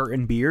of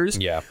certain beers.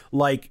 Yeah.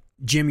 Like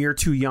Jim, you're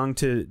too young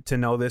to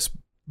know this,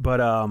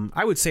 but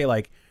I would say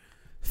like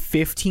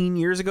 10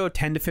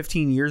 to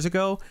 15 years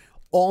ago,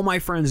 all my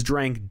friends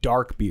drank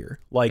dark beer,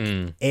 like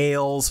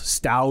ales,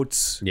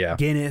 stouts,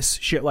 Guinness,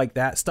 shit like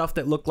that, stuff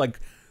that looked like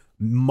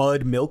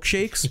mud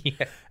milkshakes.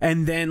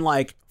 And then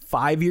like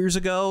 5 years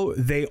ago,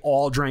 they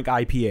all drank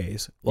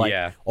IPAs,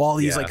 like all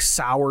these like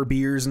sour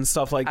beers and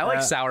stuff like that. I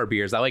like sour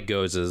beers. I like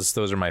Gozes.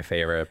 Those are my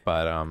favorite.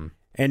 But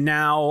and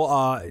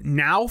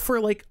now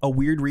for like a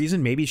weird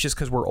reason, maybe it's just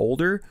because we're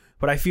older,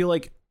 but I feel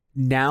like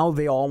now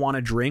they all want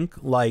to drink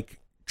like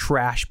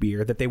trash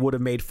beer that they would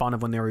have made fun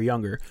of when they were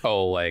younger.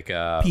 Oh, like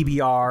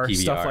PBR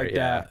stuff like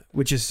that,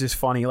 which is just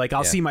funny. Like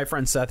I'll see my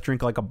friend Seth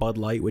drink like a Bud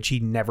Light, which he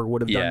never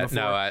would have done before.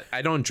 No,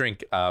 I don't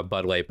drink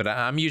Bud Light, but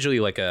I'm usually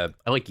like I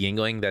like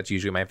Yingling. That's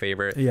usually my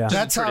favorite. Yeah,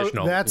 that's how.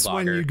 That's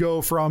when you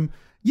go from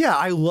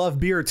I love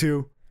beer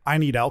to I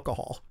need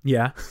alcohol.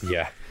 Yeah.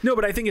 Yeah. No,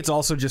 but I think it's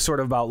also just sort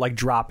of about like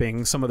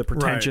dropping some of the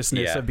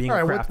pretentiousness of being all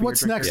right, a craft beer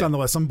what's drinker. next on the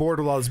list? I'm bored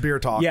with all this beer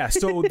talk. Yeah.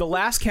 So the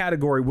last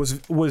category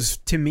was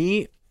to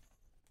me.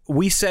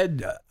 I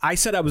said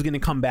I was going to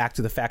come back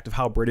to the fact of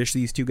how British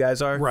these two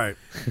guys are. Right.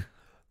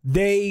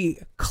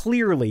 They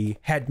clearly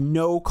had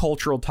no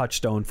cultural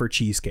touchstone for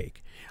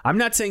cheesecake. I'm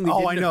not saying they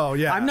I know.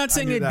 Yeah. I'm not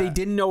saying that they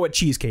didn't know what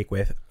cheesecake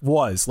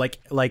was.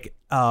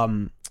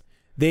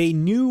 They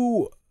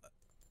knew.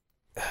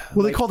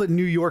 Well, they called it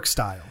New York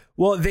style.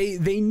 Well,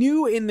 they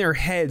knew in their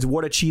heads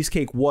what a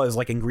cheesecake was,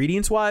 like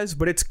ingredients wise,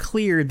 but it's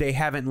clear they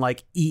haven't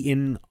like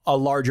eaten a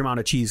large amount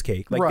of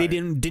cheesecake. Like they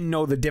didn't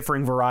know the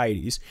differing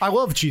varieties. I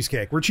love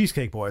cheesecake. We're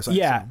cheesecake boys.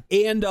 Yeah.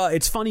 And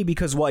it's funny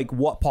because like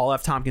what Paul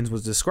F. Tompkins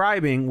was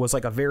describing was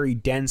like a very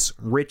dense,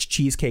 rich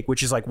cheesecake,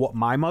 which is like what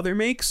my mother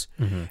makes.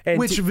 And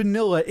which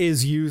vanilla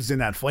is used in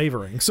that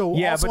flavoring. So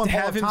also but on to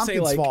Paul have F. him say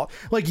Tompkins' like fault.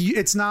 Like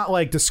it's not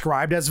like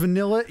described as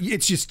vanilla.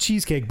 It's just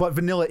cheesecake, but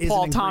vanilla is Paul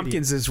an ingredient.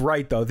 Tompkins is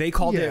right though. They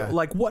called it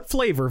like what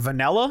flavor?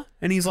 Vanilla?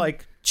 And he's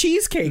like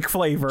cheesecake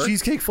flavor.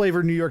 Cheesecake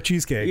flavored New York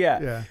cheesecake.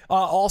 Yeah.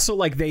 Also,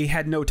 like they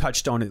had no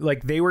touchstone.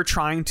 Like they were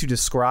trying to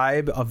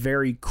describe a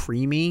very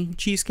creamy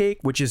cheesecake,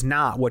 which is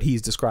not what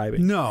he's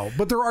describing. No,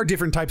 but there are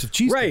different types of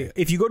cheesecake. Right.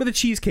 If you go to the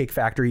Cheesecake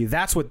Factory,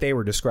 that's what they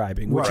were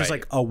describing, which is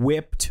like a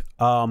whipped,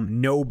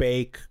 no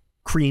bake,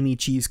 creamy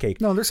cheesecake.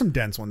 No, there's some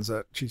dense ones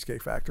at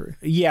Cheesecake Factory.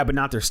 Yeah, but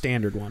not their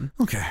standard one.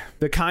 Okay.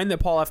 The kind that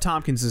Paul F.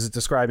 Tompkins is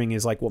describing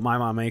is like what my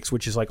mom makes,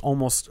 which is like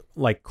almost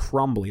like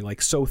crumbly,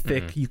 like so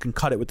thick you can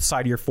cut it with the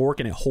side of your fork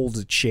and it holds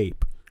its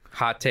shape.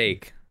 Hot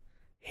take.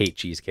 Hate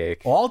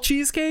cheesecake. All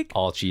cheesecake?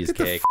 All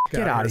cheesecake.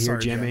 Get out of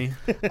here, Sorry, Jimmy.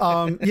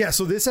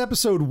 So this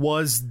episode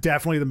was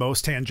definitely the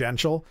most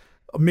tangential,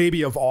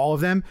 maybe of all of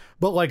them,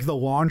 but like the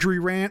laundry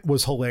rant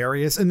was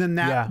hilarious, and then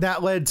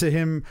that led to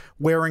him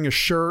wearing a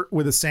shirt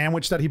with a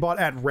sandwich that he bought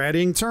at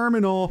Reading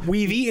Terminal.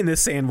 We've eaten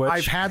this sandwich.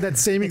 I've had that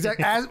same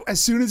exact as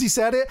soon as he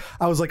said it,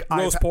 I was like,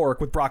 roast pork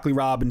with broccoli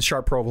rabe and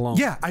sharp provolone.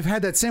 Yeah, I've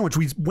had that sandwich.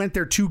 We went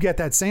there to get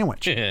that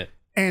sandwich.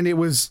 And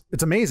it's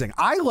amazing.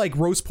 I like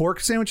roast pork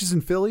sandwiches in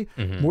Philly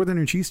more than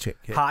a cheesecake.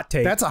 Hot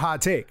take. That's a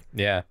hot take.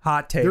 Yeah.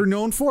 Hot take. They're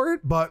known for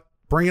it, but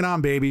bring it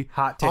on, baby.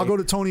 Hot take. I'll go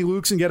to Tony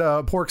Luke's and get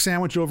a pork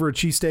sandwich over a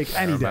cheesesteak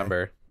any day.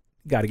 Remember.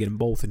 Got to get them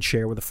both and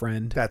share with a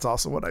friend. That's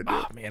also what I do.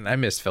 Oh, man, I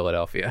miss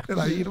Philadelphia. And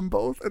I eat them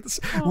both.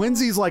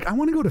 Lindsay's like, I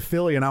want to go to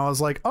Philly. And I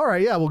was like, all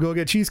right, yeah, we'll go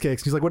get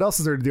cheesecakes. He's like, what else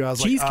is there to do? I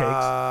was Cheesecakes?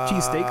 like,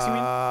 Cheesesteaks, you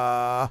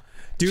mean?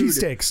 Dude,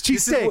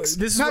 Cheesesteaks.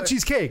 this is Not what-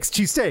 cheesecakes.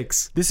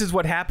 Cheesesteaks. This is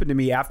what happened to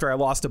me after I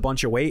lost a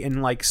bunch of weight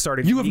and like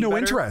started You have eating no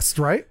better. interest,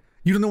 right?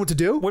 You don't know what to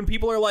do? When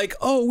people are like,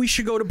 oh, we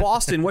should go to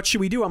Boston. What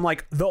should we do? I'm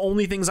like, the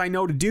only things I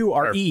know to do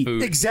are eat.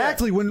 Food.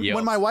 Exactly.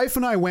 When my wife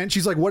and I went,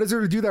 she's like, what is there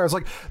to do there? I was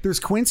like, there's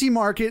Quincy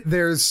Market,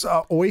 there's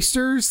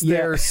oysters,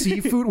 there's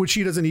seafood, which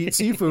she doesn't eat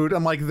seafood.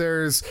 I'm like,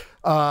 there's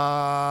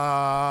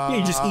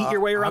You just eat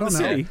your way around I the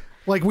don't know. city.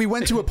 Like we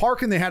went to a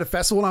park and they had a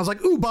festival and I was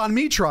like, ooh, banh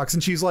mi trucks.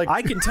 And she's like,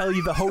 I can tell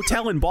you the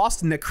hotel in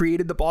Boston that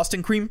created the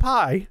Boston cream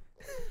pie.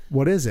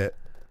 what is it?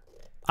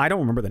 I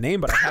don't remember the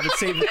name, but I have it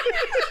saved.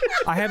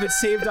 I have it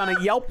saved on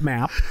a Yelp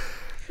map.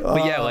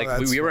 But yeah, like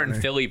that's we were funny.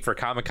 in Philly for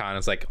Comic-Con.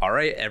 It's like, all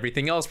right,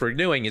 everything else we're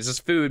doing is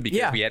just food because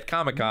Yeah. we had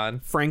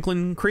Comic-Con.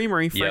 Franklin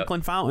Creamery,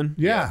 Franklin Fountain.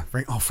 Yeah.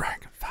 Franklin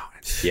Fountain.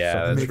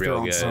 Yeah, that's Make their real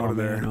own good. soda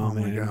there. man, Oh, oh,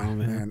 my man, god, oh,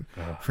 man.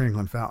 man.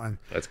 Franklin Fountain.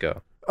 Let's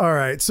go. All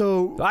right,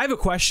 so I have a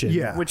question,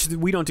 Yeah. which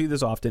we don't do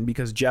this often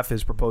because Jeff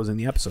is proposing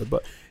the episode.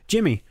 But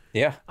Jimmy,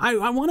 Yeah. I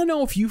want to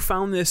know if you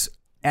found this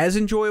as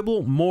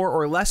enjoyable, more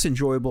or less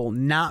enjoyable,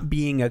 not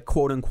being a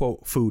quote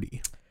unquote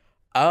foodie.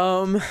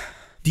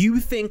 Do you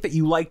think that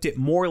you liked it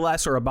more or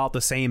less or about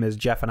the same as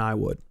Jeff and I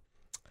would?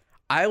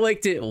 I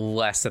liked it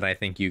less than I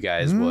think you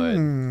guys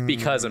would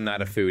because I'm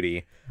not a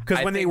foodie. Because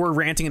I when they think- were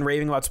ranting and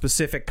raving about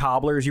specific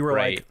cobblers, you were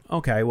Right. like,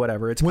 okay,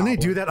 whatever. It's when they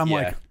cobbler. do that, I'm Yeah.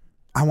 like,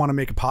 I want to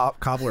make a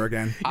cobbler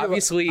again.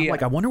 obviously, I'm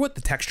like, I wonder what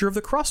the texture of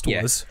the crust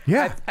was.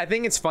 Yeah. I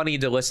think it's funny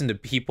to listen to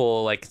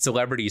people like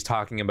celebrities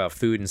talking about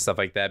food and stuff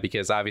like that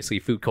because obviously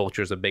food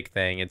culture is a big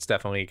thing. It's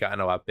definitely gotten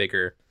a lot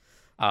bigger.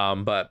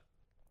 But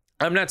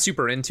I'm not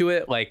super into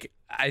it. Like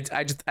I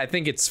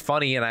think it's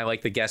funny and I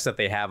like the guests that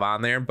they have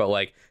on there. But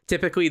like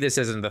typically this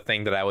isn't the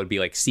thing that I would be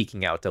like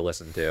seeking out to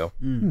listen to.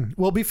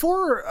 Well,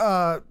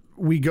 before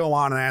we go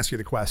on and ask you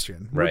the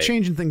question, we're Right.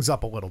 changing things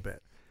up a little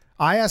bit.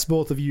 I asked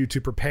both of you to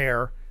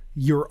prepare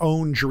your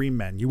own dream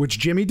menu, which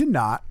Jimmy did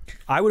not.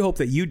 I would hope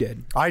that you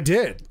did. I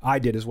did. I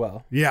did as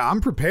well. Yeah,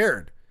 I'm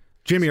prepared.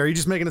 Jimmy, are you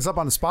just making this up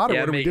on the spot, or Yeah,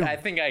 what are we doing? I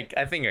think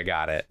I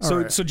got it.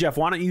 So, so Jeff,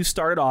 why don't you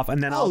start it off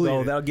and then I'll lead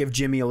go. it. That'll give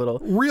Jimmy a little.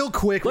 Real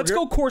quick. Let's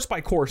go course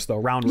by course though,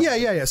 round.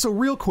 Yeah. So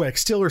real quick,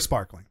 still or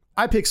sparkling?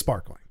 I pick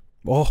sparkling.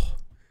 Oh,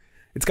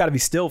 it's got to be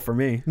still for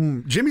me.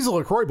 Jimmy's a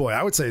LaCroix boy.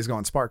 I would say he's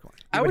going sparkling.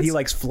 But he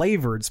likes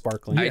flavored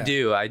sparkling. I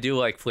do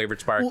like flavored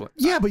sparkling. Well,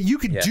 yeah, but you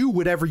can do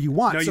whatever you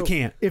want. No, you So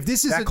can't. If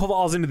this is that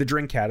falls into the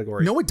drink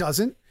category. no, it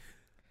doesn't.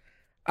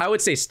 I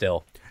would say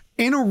still.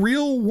 In a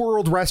real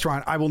world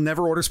restaurant, I will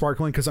never order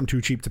sparkling because I'm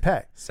too cheap to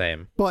pay.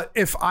 Same. But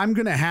if I'm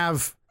gonna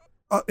have,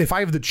 if I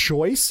have the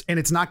choice and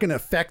it's not gonna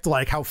affect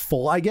like how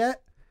full I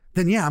get,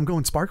 then yeah, I'm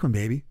going sparkling,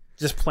 baby.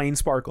 Just plain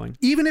sparkling.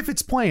 Even if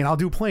it's plain, I'll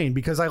do plain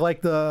because I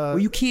like the. Well,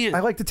 you can't. I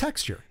like the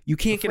texture. You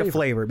can't get a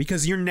flavor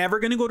because you're never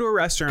going to go to a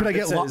restaurant. Could I that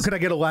get? says- Could I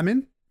get a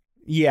lemon?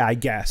 Yeah, I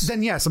guess.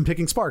 Then yes, I'm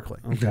picking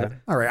sparkling. Okay.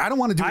 All right. I don't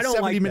want to do I a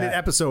don't like 70-minute that.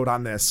 episode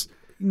on this.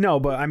 No,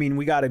 but I mean,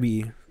 we got to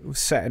be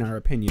set in our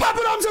opinion.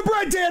 Papadums of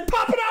bread, Dan.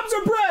 Papadums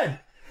of bread.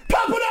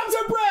 Papadums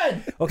of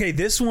bread. Okay,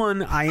 this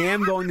one I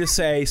am going to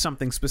say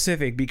something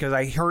specific because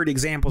I heard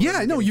examples.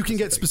 Yeah, of no, getting you can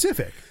get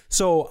specific.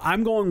 So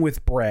I'm going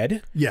with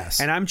bread.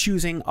 Yes. And I'm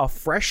choosing a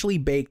freshly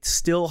baked,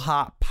 still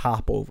hot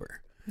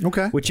popover.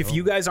 Okay. Which, if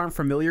you guys aren't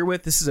familiar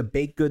with, this is a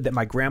baked good that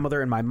my grandmother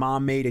and my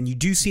mom made, and you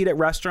do see it at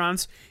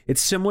restaurants. It's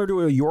similar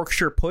to a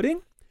Yorkshire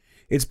pudding.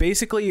 It's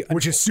basically an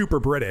Which is super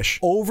British.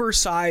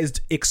 oversized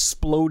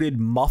exploded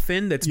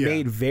muffin that's Yeah.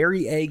 made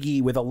very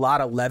eggy with a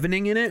lot of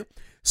leavening in it.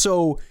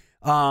 So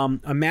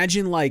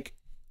imagine like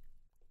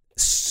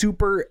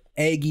super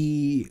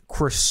eggy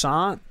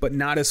croissant, but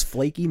not as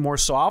flaky, more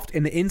soft.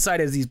 And the inside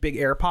has these big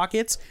air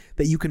pockets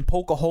that you can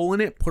poke a hole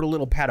in it, put a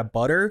little pat of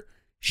butter,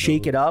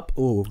 shake it up.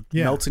 Ooh,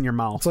 Yeah. melts in your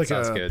mouth. It's like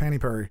Sounds a good. panny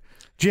purry.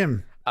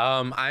 Jim.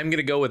 I'm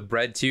gonna go with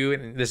bread too,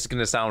 and this is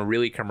gonna sound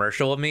really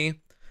commercial of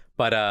me,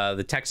 but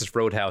the Texas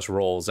Roadhouse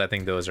rolls, I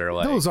think those are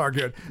like Those are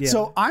good.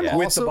 So I'm Yeah. also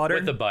With the butter?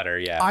 with the butter.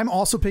 Yeah, I'm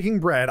also picking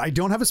bread. I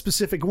don't have a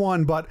specific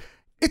one, but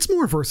it's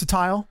more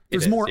versatile.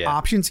 There's is, more yeah.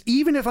 options.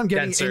 Even if I'm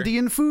getting Denser.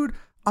 Indian food,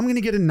 I'm going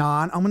to get a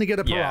naan. I'm going to get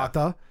a Yeah.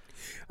 paratha.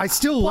 I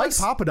still like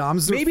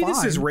papadums. They're Maybe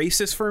this is fine.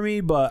 racist for me,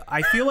 but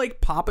I feel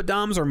like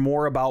papadoms are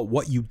more about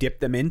what you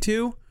dip them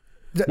into.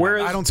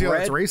 Whereas I don't see how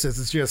bread- that's racist.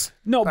 It's just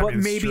No, I but mean,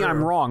 it's maybe I'm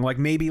true. wrong. Like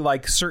maybe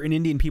like certain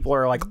Indian people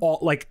are like all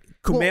like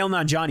Kumail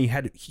Nanjiani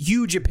had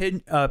huge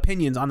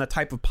opinions on the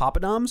type of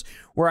papadoms,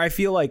 where I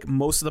feel like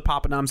most of the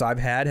papadoms I've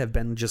had have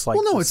been just like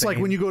Well, no, the it's like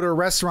same. when you go to a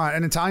restaurant,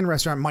 an Italian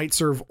restaurant might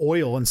serve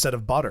oil instead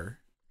of butter.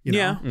 You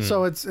know? Yeah.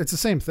 So it's the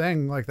same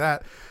thing like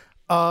that.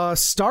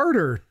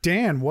 Starter,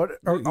 Dan. What?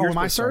 Am I supposed to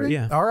start, starting?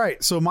 yeah. All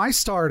right. So my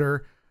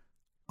starter,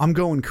 I'm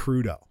going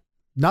crudo.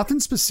 Nothing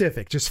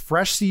specific. Just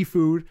fresh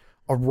seafood,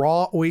 a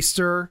raw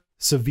oyster,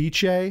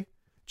 ceviche.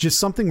 Just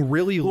something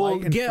really Well,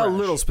 light and get fresh. a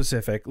little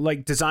specific.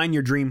 Like design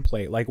your dream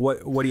plate. Like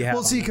what do you have? Well,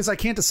 on see, there? because I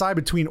can't decide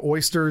between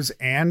oysters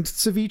and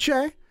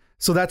ceviche,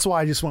 so that's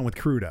why I just went with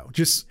crudo.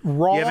 Just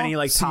raw. Do you have any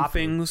like seafood.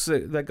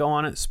 toppings that go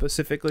on it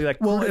specifically?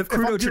 Like Well, crudo, if I'm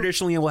crudo do-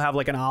 traditionally will have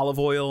like an olive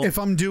oil. If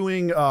I'm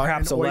doing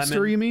Perhaps an a oyster,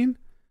 lemon. you mean?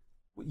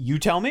 You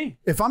tell me.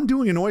 If I'm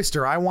doing an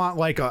oyster, I want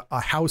like a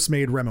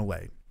house-made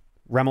remoulade.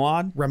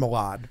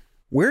 Remoulade.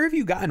 Where have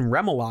you gotten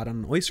remoulade on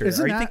an oyster?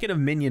 Isn't Are you that- thinking of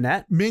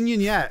mignonette?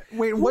 Mignonette.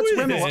 Wait, what's is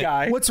this remoulade?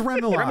 guy? What's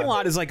remoulade?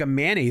 Remoulade is like a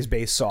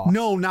mayonnaise-based sauce.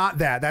 No, not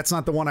that. That's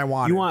not the one I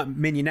want. You want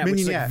mignonette,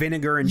 which is like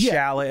vinegar and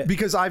shallot.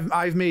 Because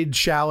I've made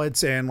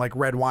shallots and like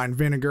red wine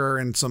vinegar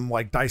and some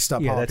like diced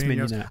up Yeah, that's jalapenos.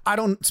 mignonette. I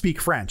don't speak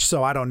French,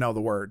 so I don't know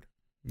the word.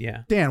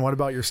 Yeah. Dan, what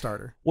about your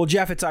starter? Well,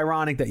 Jeff, it's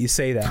ironic that you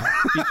say that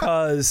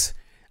because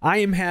I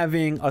am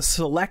having a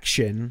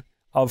selection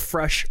of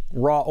fresh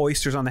raw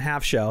oysters on the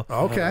half shell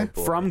Okay.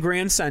 from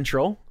Grand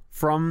Central,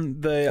 from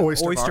the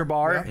Oyster Oyster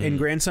Bar, Bar yeah. in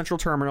Grand Central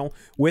Terminal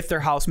with their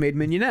house-made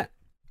mignonette.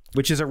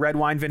 which is a red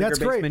wine vinegar That's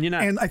based great.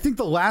 mignonette. And I think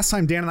the last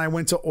time Dan and I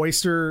went to the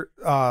Oyster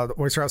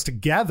House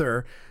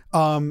together,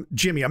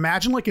 Jimmy,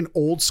 imagine like an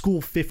old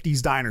school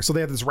 50s diner. So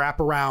they have this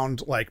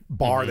wraparound like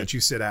bar that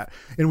you sit at.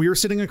 And we were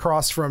sitting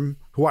across from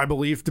who I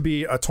believe to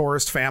be a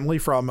tourist family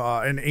from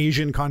an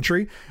Asian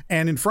country.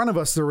 And in front of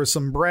us, there was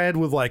some bread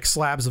with like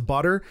slabs of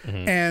butter.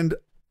 And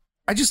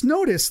I just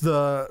noticed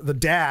the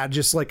dad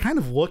just like kind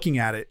of looking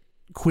at it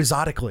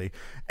quixotically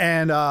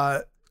and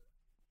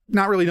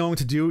not really knowing what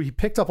to do. He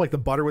picked up like the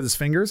butter with his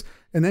fingers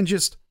and then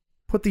just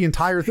put the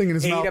entire thing in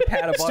his mouth. Ate a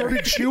pat of butter.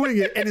 Started chewing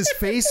it, and his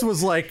face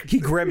was like He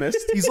grimaced.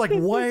 He's like,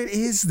 "What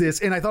is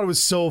this?" And I thought it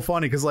was so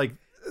funny because like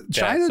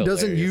China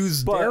doesn't hilarious.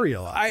 use But dairy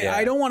a lot.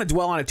 I don't want to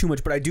dwell on it too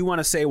much, but I do want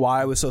to say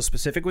why I was so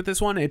specific with this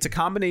one. It's a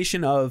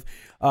combination of,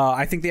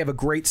 I think they have a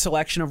great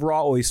selection of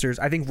raw oysters.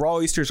 I think raw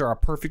oysters are a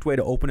perfect way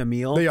to open a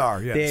meal. They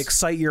are, yes. They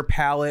excite your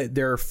palate.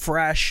 They're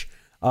fresh.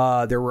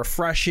 They're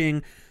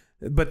refreshing.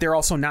 But they're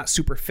also not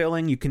super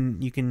filling. You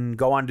can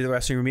go on to the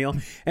rest of your meal.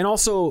 And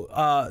also,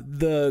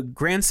 the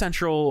Grand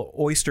Central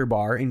Oyster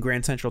Bar in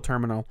Grand Central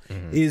Terminal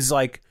is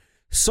like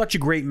such a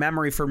great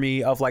memory for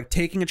me of like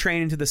taking a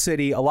train into the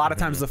city. A lot of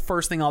times the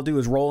first thing I'll do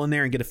is roll in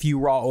there and get a few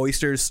raw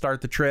oysters,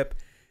 start the trip.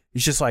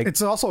 It's just like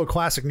It's also a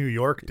classic New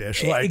York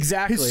dish. Like,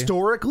 Exactly.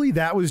 Historically,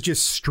 that was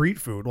just street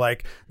food.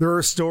 Like there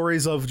are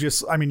stories of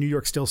just, I mean, New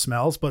York still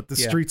smells, but the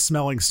street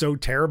smelling so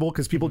terrible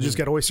because people just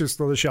get oysters,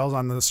 throw the shells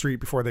on the street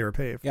before they were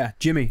paved. yeah,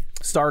 Jimmy,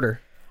 starter.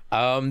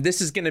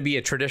 This is going to be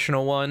a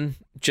traditional one.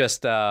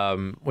 Just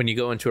when you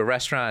go into a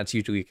restaurant, it's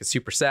usually a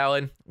soup or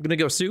salad. I'm going to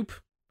go soup.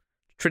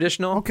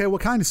 Traditional. Okay,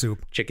 what kind of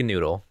soup? Chicken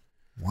noodle.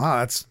 Wow,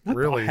 that's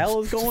really What the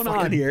hell is going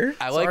on here?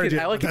 I like Sorry, it. dude,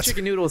 I like a that's-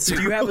 chicken noodle soup.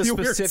 Do you have a really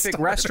weird specific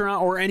start.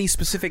 restaurant or any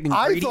specific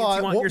I ingredients thought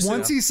you want in your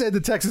once soup? he said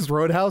the Texas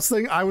Roadhouse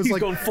thing, I was He's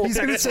like, going full he's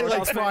going to Texas say like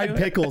Roadhouse fried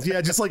menu? pickles. Yeah,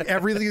 just like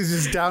everything is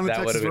just down the That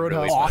Texas would've been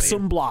really Roadhouse.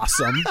 funny.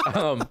 Blossom.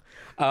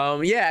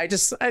 Yeah,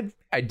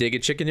 I dig a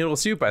chicken noodle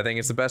soup. I think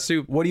it's the best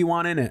soup. What do you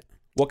want in it?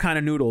 What kind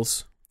of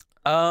noodles?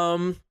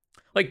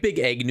 Like big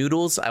egg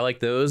noodles. I like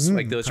those.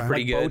 Like those are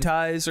pretty Bow good.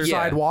 ties or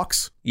Yeah.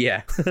 Sidewalks.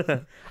 Yeah.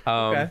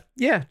 Okay.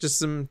 Yeah, just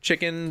some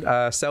chicken,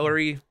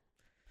 celery.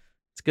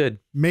 It's good.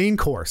 Main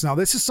course. Now,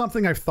 this is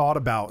something I've thought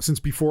about since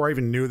before I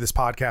even knew this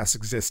podcast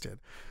existed.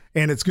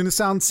 And it's going to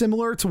sound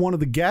similar to one of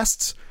the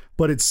guests,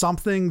 but it's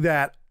something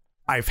that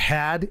I've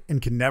had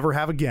and can never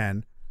have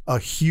again. A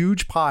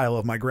huge pile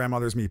of my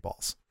grandmother's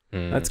meatballs.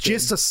 That's good.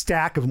 Just a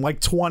stack of them, like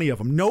 20 of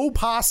them. No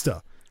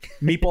pasta.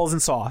 Meatballs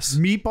and sauce.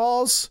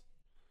 Meatballs,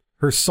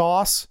 her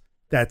sauce,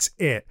 that's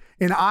it.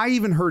 And I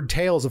even heard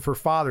tales of her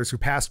fathers who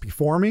passed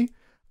before me,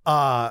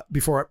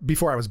 before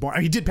I was born. I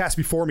mean, he did pass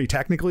before me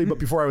technically, but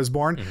before I was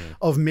born,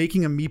 of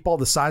making a meatball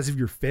the size of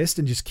your fist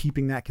and just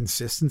keeping that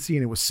consistency,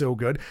 and it was so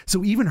good.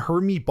 So even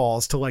her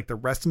meatballs to like the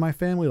rest of my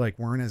family like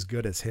weren't as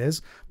good as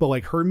his, but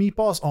like her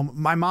meatballs,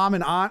 my mom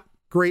and aunt,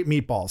 great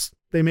meatballs.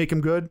 They make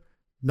them good.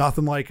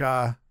 Nothing like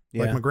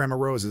my Grandma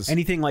Rose's.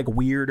 Anything like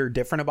weird or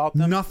different about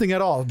them? Nothing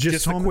at all.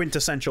 Just the home-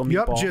 quintessential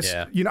Yep, meatball. just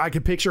Yeah. I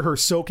could picture her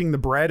soaking the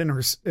bread in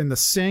the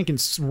sink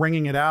and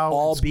wringing it out.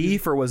 All and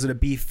beef, or was it a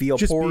beef veal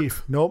just pork?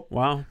 beef. Nope.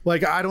 Wow.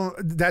 Like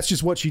that's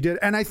just what she did.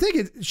 And I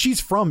think she's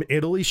from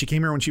Italy. She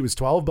came here when she was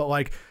 12, but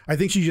like I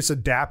think she just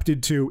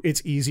adapted to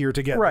it's easier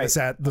to get this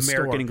at the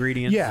American store.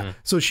 ingredients. Yeah.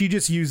 So she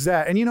just used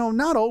that. And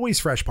not always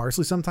fresh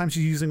parsley. Sometimes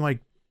she's using like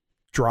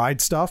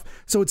dried stuff.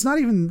 So it's not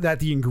even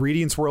that the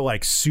ingredients were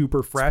like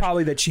super fresh.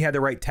 Probably that she had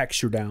the right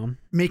texture down.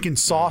 Making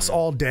sauce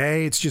all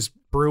day. It's just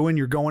brewing.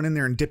 You're going in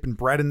there and dipping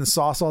bread in the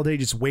sauce all day,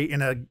 just waiting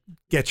to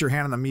get your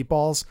hand on the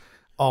meatballs.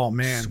 Oh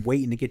man, Just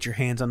waiting to get your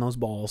hands on those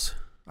balls.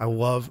 I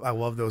love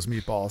those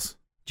meatballs.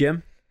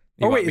 Jim?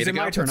 You Oh want wait, me is to it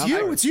go? my turn?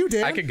 It's you,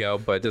 Dan. I could go,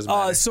 but it doesn't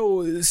matter.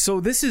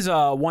 So this is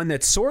one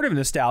that's sort of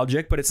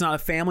nostalgic, but it's not a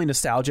family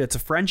nostalgia. It's a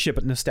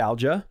friendship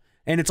nostalgia,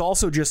 and it's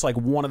also just like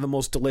one of the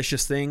most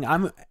delicious thing. I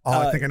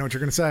think I know what you're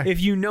gonna say. If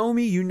you know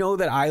me, you know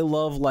that I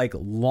love like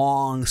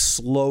long,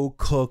 slow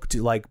cooked,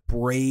 like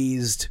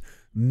braised,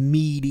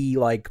 meaty,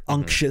 like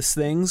unctuous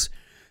things.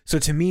 So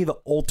to me, the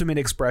ultimate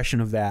expression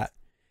of that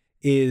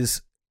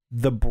is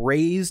the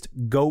braised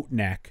goat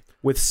neck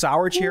with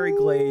sour cherry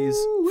glaze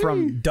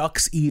from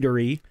Duck's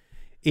Eatery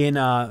in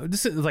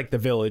this is like the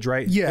Village,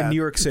 right? Yeah, in New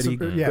York City,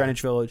 yeah.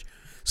 Greenwich Village.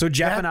 So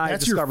Jeff and I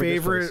that's your discovered this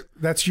favorite. place.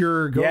 That's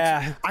your go-to.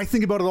 Yeah. I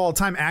think about it all the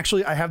time.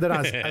 Actually, I have that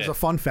as a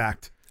fun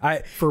fact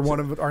for one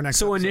of our next.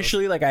 So episodes.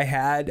 initially, like I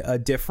had a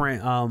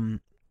different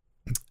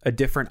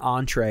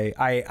entree.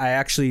 I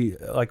actually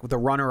like the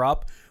runner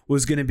up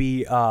was going to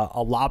be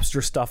a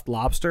lobster stuffed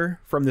lobster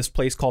from this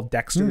place called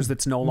Dexter's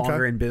that's no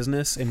longer in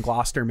business in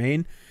Gloucester,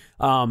 Maine.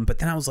 But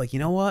then I was like, you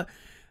know what?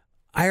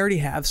 I already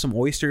have some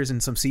oysters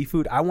and some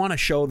seafood. I want to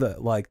show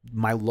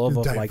my love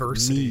of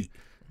diversity.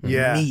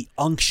 like meat,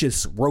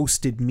 unctuous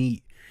roasted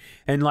meat.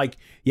 And like,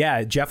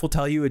 yeah, Jeff will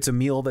tell you it's a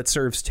meal that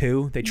serves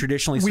two. They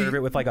traditionally serve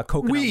it with like a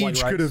coconut We white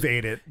each rice. could have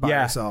ate it by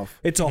ourselves.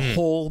 It's a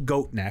whole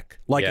goat neck.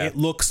 Like Yeah. it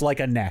looks like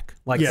a neck.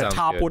 Like the Sounds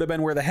top good. would have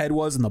been where the head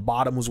was and the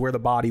bottom was where the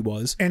body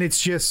was. And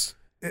it's just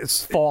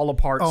it's fall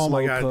apart. oh my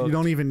slow god, cooked. you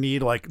don't even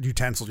need like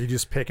utensils. You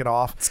just pick it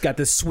off. It's got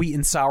this sweet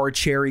and sour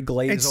cherry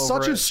glaze. It's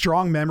over such a it.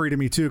 strong memory to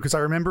me too, because I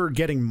remember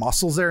getting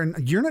mussels there, and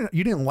you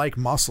didn't like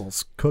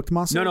mussels, cooked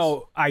mussels.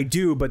 No, I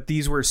do, but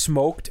these were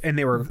smoked and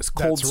they were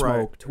cold That's right.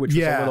 smoked, which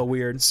was a little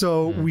weird.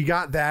 So we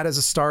got that as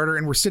a starter,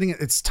 and we're sitting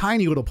at it's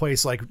tiny little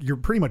place, like you're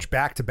pretty much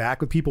back to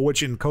back with people,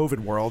 which in COVID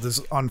world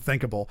is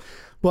unthinkable.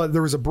 But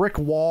there was a brick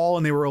wall,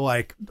 and they were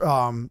like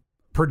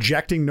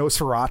projecting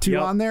Nosferatu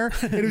Yep. on there.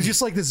 And it was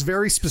just like this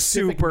very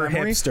specific Super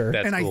memory. hipster.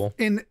 That's and cool.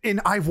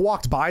 and I've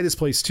walked by this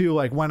place too,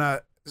 like when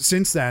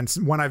since then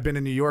when I've been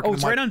in New York. Oh, and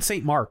it's I'm right like, on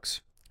St.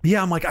 Mark's.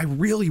 yeah, I'm like, I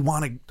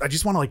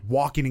just want to like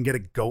walk in and get a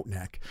goat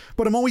neck.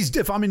 But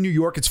if I'm in New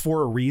York, it's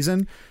for a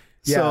reason.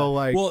 Yeah. So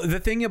like, well, the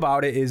thing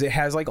about it is it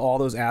has like all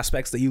those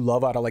aspects that you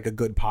love out of like a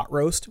good pot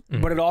roast,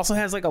 but it also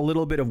has like a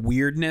little bit of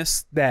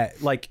weirdness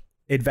that like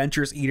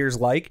adventurous eaters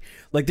like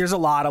there's a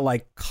lot of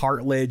like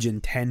cartilage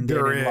and tendon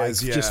There and like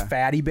is, yeah. just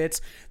fatty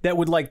bits that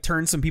would like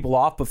turn some people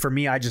off, but for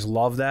me I just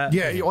love that.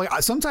 yeah, like,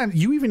 sometimes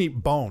you even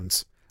eat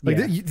bones. Like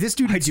Yeah. this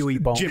dude I eats, do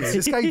eat bones. Jimmy,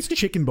 this guy eats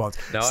chicken bones.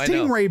 No, I know.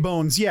 Stingray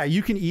bones, yeah,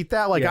 you can eat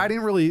that. Like Yeah. I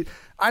didn't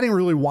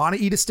really want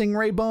to eat a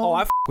stingray bone. Oh,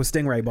 I with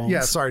stingray bones.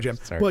 yeah, sorry, Jim.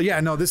 Well, yeah,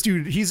 no, this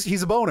dude,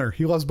 he's a boner.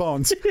 He loves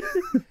bones.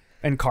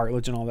 And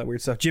cartilage and all that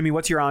weird stuff. Jimmy,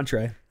 what's your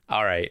entree?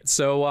 All right.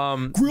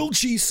 So Grilled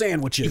cheese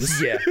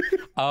sandwiches. yeah.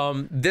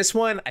 This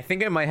one I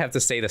think I might have to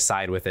say the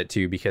side with it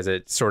too, because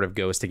it sort of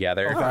goes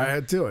together. All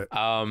right, do it.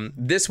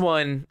 This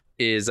one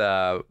is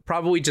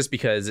probably just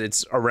because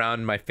it's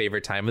around my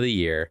favorite time of the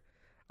year.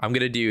 I'm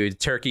gonna do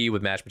turkey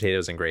with mashed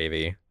potatoes and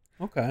gravy.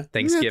 Okay.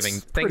 Thanksgiving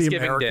That's pretty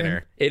American.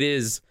 dinner. It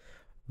is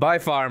by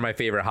far my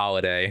favorite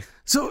holiday.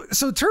 So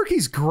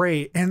turkey's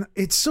great, and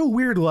it's so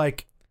weird.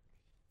 Like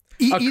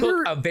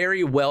A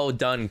very well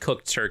done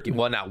cooked turkey.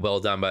 Well, not well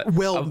done, but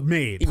well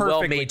made.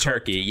 well made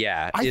turkey.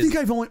 Yeah, I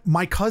think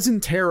my cousin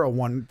Tara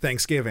one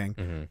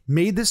Thanksgiving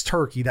made this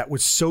turkey that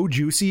was so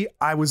juicy.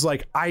 I was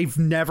like, I've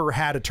never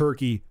had a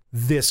turkey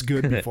this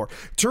good before.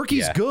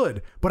 Turkey's Yeah.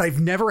 good, but I've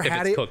never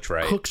had it's it cooked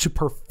right. cooked to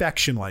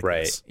perfection like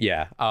right. this.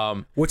 Yeah.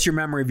 What's your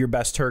memory of your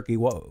best turkey?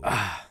 Whoa.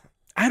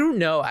 I don't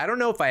know. I don't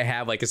know if I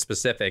have like a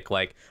specific,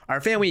 like our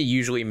family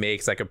usually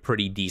makes like a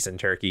pretty decent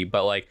turkey,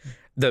 but like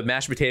the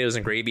mashed potatoes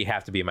and gravy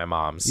have to be my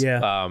mom's.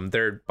 Yeah.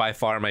 They're by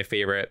far my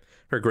favorite.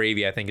 Her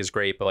gravy I think is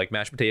great, but like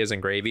mashed potatoes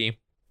and gravy,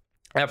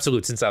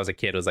 absolute since I was a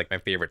kid was like my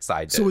favorite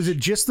side dish. So is it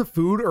just the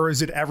food, or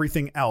is it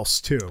everything else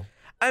too?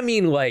 I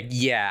mean, like,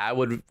 yeah, I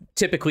would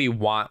typically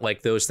want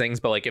like those things,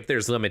 but like if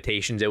there's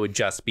limitations, it would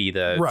just be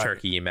the Right.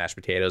 turkey and mashed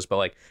potatoes. But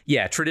like,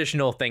 yeah,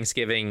 traditional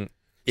Thanksgiving.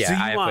 Yeah, So you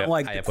I want have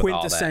like I the have with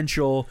all that.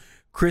 quintessential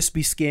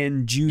crispy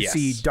skin, juicy,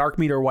 Yes. dark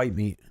meat or white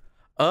meat,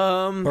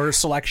 or a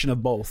selection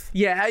of both.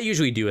 Yeah, I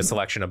usually do a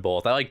selection of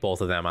both. I like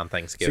both of them on So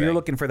Thanksgiving. you're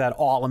looking for that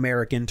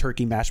all-American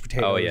turkey mashed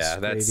potatoes. Oh yeah,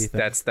 gravy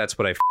thing. that's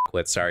what I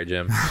with. Sorry,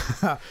 Jim.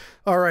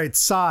 All right,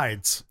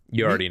 sides.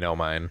 You already know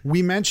mine.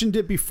 We mentioned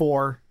it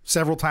before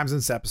several times in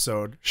this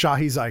episode.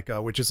 Shahi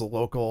Zaika, which is a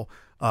local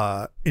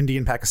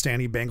Indian,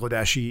 Pakistani,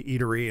 Bangladeshi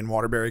eatery in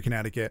Waterbury,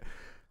 Connecticut.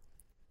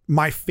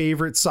 My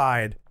favorite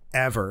side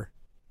ever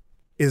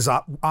is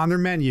on their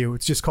menu.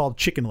 It's just called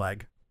chicken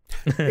leg.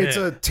 It's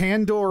a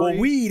tandoori well,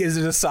 weed is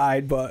a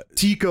side, but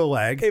tikka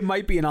leg. it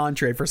might be an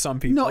entree for some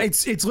people. No,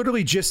 it's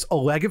literally just a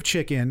leg of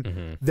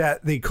chicken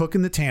that they cook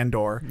in the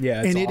tandoor.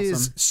 Yeah, it's and it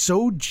is awesome.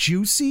 so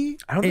juicy.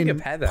 I don't think and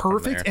I've had that from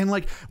perfect. there. And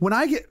like when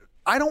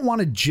I don't want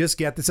to just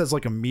get this as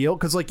like a meal,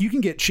 because like you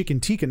can get chicken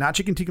tikka, not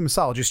chicken tikka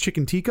masala, just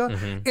chicken tikka,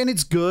 and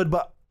it's good.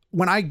 But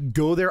when I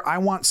go there, I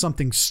want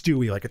something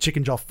stewy, like a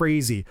chicken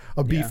jalfrezi,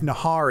 a beef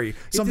nahari,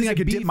 something I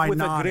could dip my with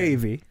a naan in.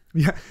 gravy.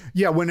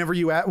 Yeah.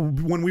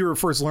 When we were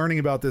first learning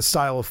about this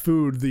style of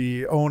food,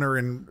 the owner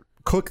and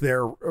cook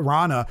there,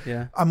 Rana,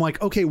 Yeah. I'm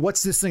like, okay,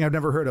 what's this thing I've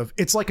never heard of?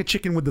 It's like a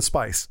chicken with the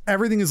spice.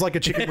 Everything is like a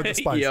chicken with the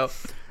spice.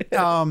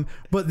 Yep.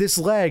 But this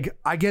leg,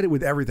 I get it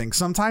with everything.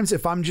 Sometimes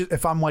if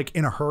I'm like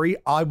in a hurry,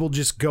 I will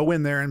just go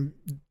in there and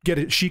get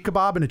a sheikh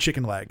kebab and a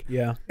chicken leg.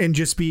 Yeah. And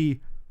just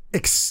be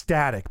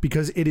ecstatic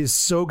because it is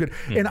so good.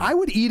 And I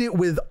would eat it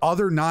with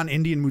other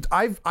non-Indian foods.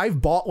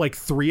 I've bought like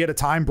 3 at a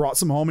time, brought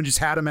some home and just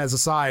had them as a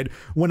side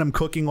when I'm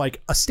cooking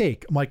like a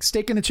steak. I'm like,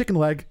 steak and a chicken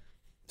leg.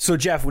 So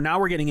Jeff, now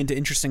we're getting into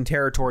interesting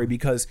territory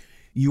because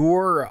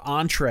your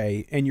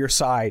entree and your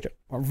side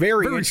are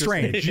very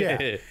interesting. strange.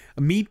 Yeah.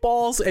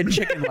 Meatballs and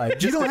chicken leg.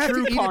 Just You don't a have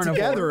true to eat carnivore. it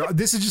together.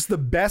 This is just the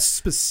best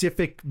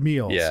specific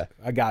meals. Yeah.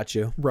 I got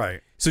you. Right.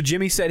 So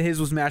Jimmy said his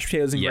was mashed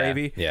potatoes and Yeah,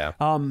 gravy. yeah.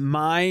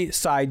 My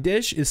side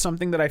dish is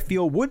something that I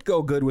feel would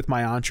go good with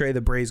my entree,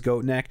 the braised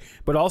goat neck,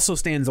 but also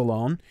stands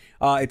alone.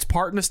 It's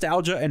part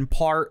nostalgia and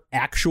part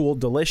actual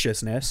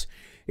deliciousness.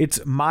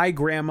 It's my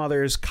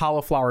grandmother's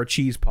cauliflower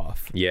cheese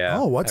puff. Yeah.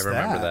 Oh, what's I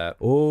remember that? that.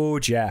 Oh,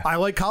 Jeff. I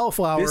like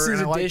cauliflower. This is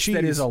and a I like dish cheese.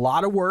 that is a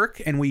lot of work,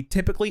 and we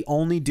typically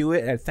only do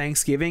it at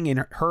Thanksgiving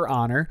in her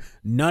honor.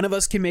 None of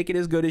us can make it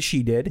as good as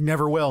she did.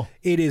 Never will.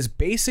 It is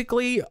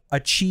basically a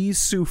cheese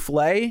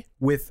souffle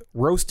with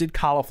roasted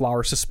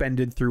cauliflower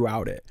suspended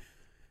throughout it.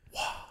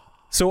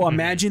 So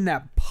imagine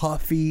that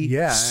puffy,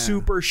 Yeah.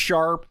 super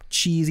sharp,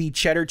 cheesy,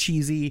 cheddar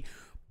cheesy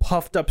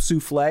puffed up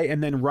souffle,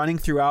 and then running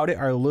throughout it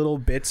are little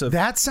bits of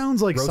That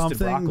sounds like roasted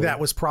something broccoli. that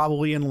was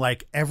probably in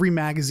like every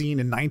magazine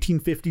in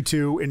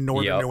 1952 in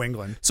northern Yep. New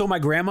England. So my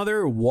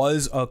grandmother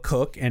was a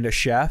cook and a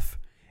chef,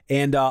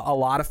 and a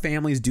lot of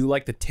families do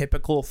like the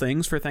typical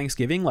things for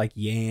Thanksgiving, like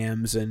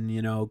yams and, you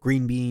know,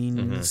 green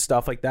beans,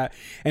 stuff like that.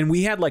 And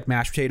we had like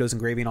mashed potatoes and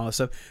gravy and all this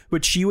stuff,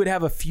 but she would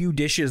have a few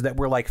dishes that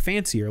were like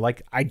fancier.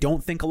 Like I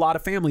don't think a lot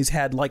of families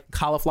had like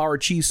cauliflower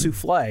cheese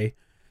souffle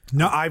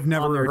No, I've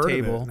never on their heard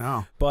table. of it.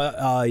 No,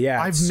 But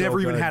yeah, I've it's so never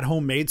even good. had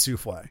homemade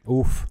souffle.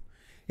 Oof.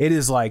 It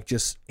is like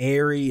just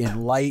airy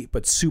and light,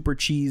 but super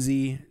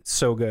cheesy. It's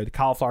so good.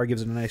 Cauliflower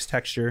gives it a nice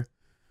texture.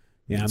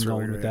 Yeah, That's I'm going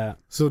really with great. that.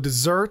 So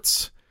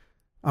desserts,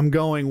 I'm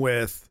going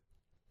with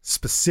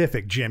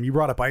specific. Jim, you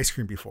brought up ice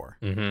cream before.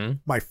 Mm-hmm.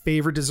 My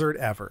favorite dessert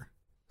ever,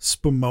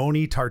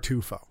 Spumoni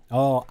Tartufo.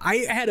 Oh, I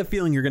had a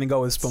feeling you're going to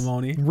go with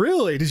Spumoni.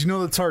 Really? Did you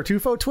know the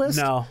Tartufo twist?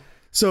 No.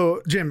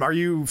 So, Jim, are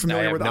you I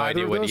familiar have with no either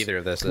idea of what those? either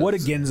of this is. What a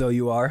ginzo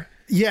you are.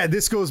 Yeah,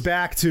 this goes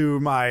back to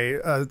my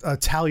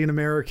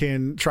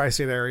Italian-American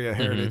tri-state area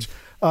heritage.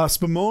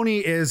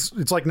 Spumoni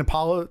it's like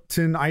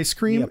Neapolitan ice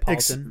cream.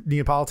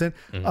 Neapolitan.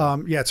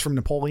 Yeah, it's from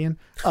Napoleon.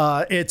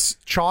 It's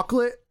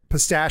chocolate,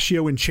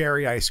 pistachio, and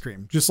cherry ice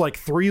cream. Just like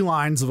 3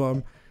 lines of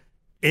them.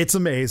 It's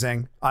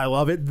amazing. I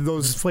love it.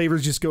 Those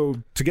flavors just go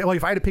together. Like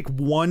if I had to pick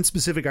one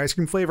specific ice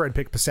cream flavor, I'd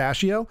pick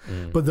pistachio.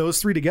 But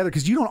those 3 together,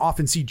 because you don't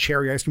often see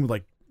cherry ice cream with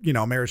like, you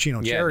know,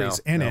 maraschino cherries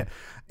in it.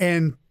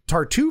 And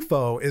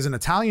Tartufo is an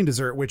Italian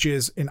dessert, which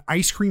is an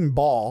ice cream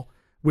ball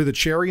with a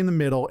cherry in the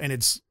middle, and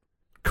it's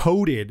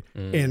coated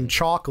in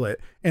chocolate.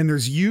 And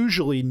there's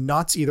usually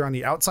nuts either on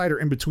the outside or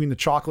in between the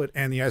chocolate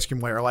and the ice cream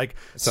layer. Like,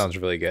 Sounds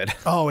really good.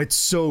 oh, it's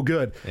so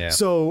good. Yeah.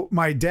 So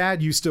my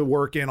dad used to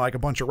work in like a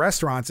bunch of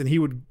restaurants, and he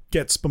would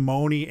get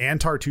Spumoni and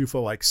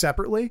Tartufo like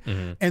separately.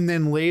 And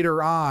then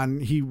later on,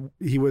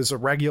 he was a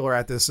regular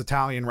at this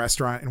Italian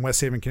restaurant in West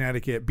Haven,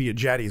 Connecticut,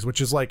 Biaggetti's,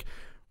 which is like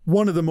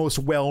one of the most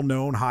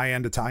well-known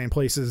high-end Italian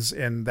places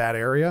in that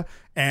area.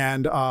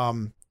 And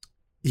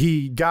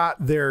he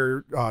got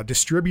their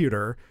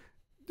distributor.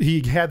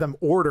 He had them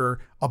order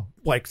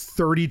like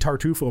 30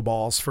 Tartufo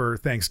balls for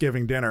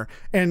Thanksgiving dinner,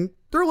 and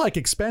they're like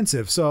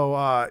expensive.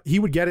 So he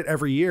would get it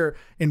every year.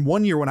 And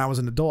one year when I was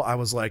an adult, I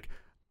was like,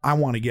 I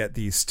want to get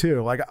these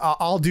too. Like,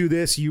 I'll do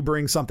this. You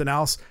bring something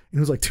else. And it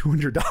was like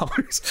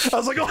 $200. I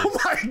was like, oh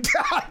my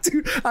God,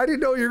 dude, I didn't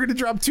know you were going to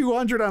drop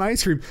 $200 on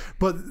ice cream.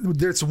 But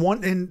there's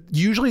one, and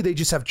usually they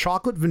just have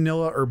chocolate,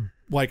 vanilla, or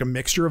like a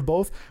mixture of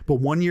both. But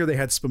one year they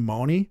had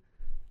Spumoni.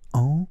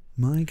 Oh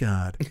my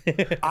God.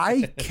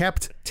 I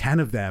kept 10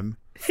 of them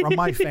from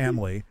my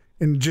family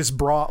and just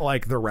brought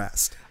like the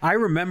rest. I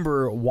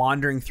remember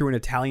wandering through an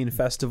Italian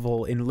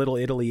festival in Little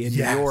Italy in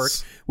New York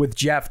with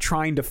Jeff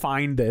trying to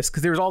find this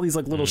because there's all these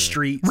like little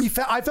streets. I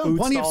found food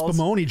plenty stalls. of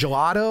Spumoni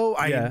gelato.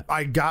 Yeah.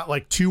 I got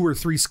like 2 or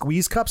 3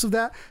 squeeze cups of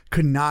that.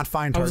 Could not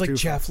find Tartufo. I was like,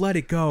 Jeff, let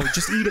it go.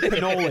 Just eat a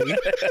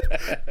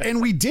cannoli.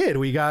 And we did.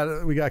 We got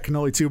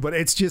cannoli too, but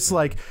it's just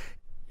like,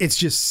 it's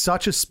just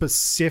such a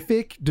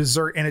specific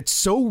dessert, and it's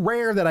so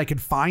rare that I could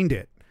find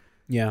it.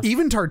 Yeah.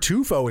 Even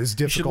Tartufo is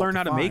difficult. You should learn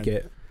how to make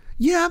it.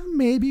 Yeah,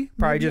 maybe.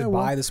 Probably Maybe just I will.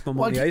 buy the Spumoni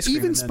Like, ice cream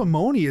Even and then-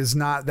 Spumoni is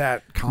not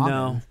that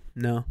common.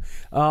 No.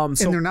 And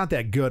So they're not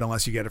that good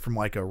unless you get it from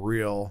like a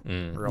real.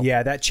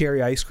 yeah, that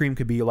cherry ice cream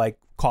could be like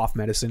cough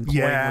medicine.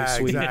 Yeah,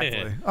 cloyingly sweet.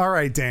 exactly. All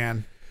right,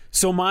 Dan.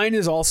 So mine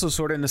is also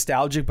sort of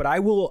nostalgic, but I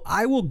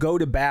will go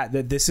to bat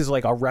that this is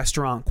like a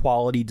restaurant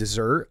quality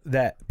dessert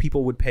that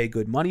people would pay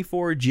good money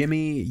for.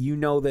 Jimmy, you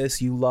know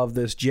this, you love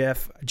this.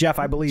 Jeff,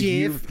 I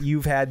believe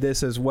you've had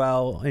this as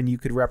well, and you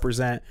could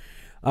represent.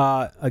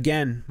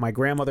 Again, my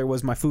grandmother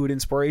was my food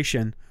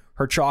inspiration.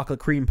 Her chocolate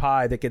cream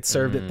pie that gets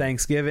served at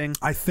Thanksgiving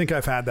I think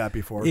I've had that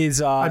before.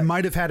 is I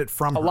might have had it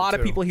from a her, lot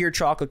of too. people hear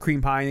chocolate cream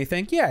pie and they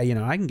think, yeah, you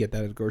know, I can get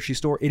that at a grocery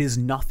store. It is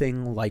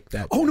nothing like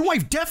that. Oh no,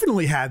 I've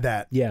definitely had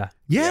that. Yeah.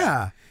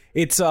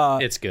 It's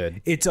It's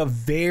good. It's a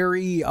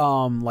very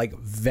like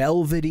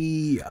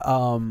velvety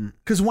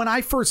because when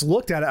I first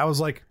looked at it, I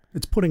was like,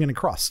 it's pudding in a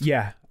crust.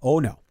 yeah. Oh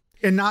no.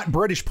 And not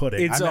British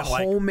pudding. It's I a meant,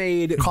 like,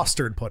 homemade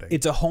custard pudding.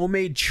 It's a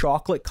homemade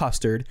chocolate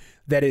custard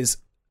that is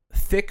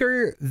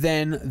thicker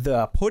than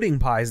the pudding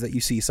pies that you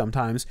see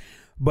sometimes,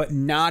 but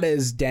not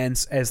as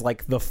dense as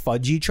like the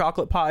fudgy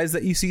chocolate pies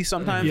that you see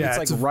sometimes. Yeah, it's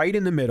it's like right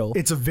in the middle.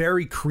 It's a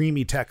very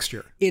creamy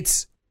texture.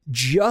 It's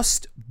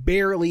just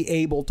barely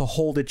able to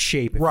hold its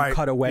shape if Right. you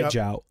cut a wedge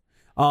Yep. out.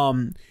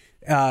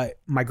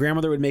 My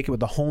grandmother would make it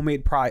with a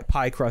homemade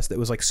pie crust that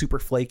was like super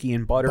flaky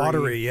and buttery.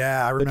 Buttery,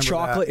 yeah, I remember The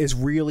chocolate that. is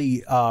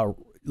really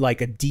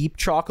like a deep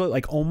chocolate,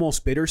 like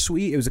almost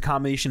bittersweet. It was a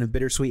combination of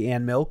bittersweet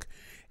and milk,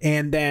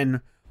 and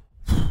then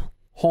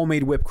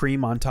homemade whipped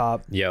cream on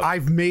top. Yep.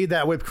 I've made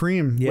that whipped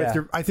cream. Yeah.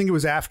 With I think it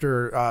was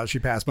after she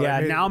passed. But Yeah,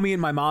 I made now me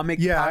and my mom make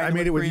Yeah, pie I and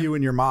made it whipped with cream. you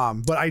and your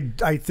mom. But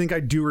I think I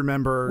do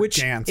remember Which,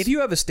 Jan's. if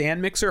you have a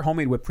stand mixer,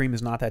 homemade whipped cream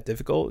is not that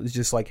difficult. It's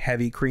just like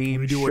heavy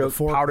cream, You do it with a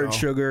fork, powdered though.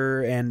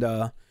 sugar, and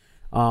a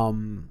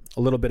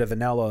little bit of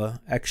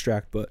vanilla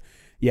extract. But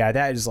yeah,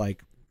 that is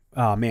like,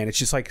 man, it's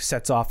just like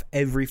sets off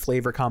every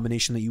flavor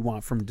combination that you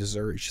want from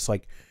dessert. It's just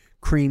like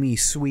creamy,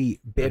 sweet,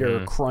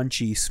 bitter,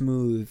 crunchy,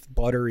 smooth,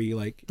 buttery.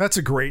 Like, That's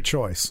a great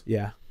choice.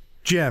 yeah.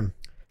 Jim.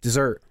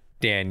 Dessert.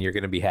 Dan, you're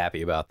going to be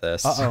happy about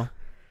this. Uh-oh.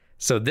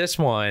 So this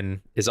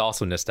one is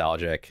also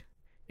nostalgic.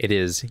 It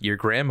is your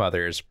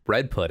grandmother's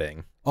bread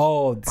pudding.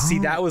 Oh, see,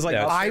 that was like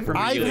That's I've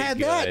really had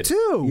good. that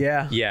too.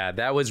 yeah. Yeah,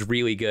 that was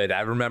really good.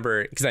 I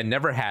remember because I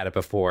never had it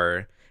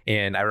before,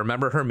 and I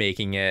remember her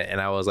making it,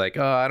 and I was like,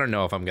 oh, I don't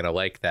know if I'm gonna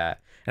like that.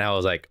 And I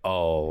was like,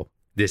 oh,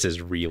 this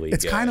is really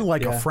It's good. kind of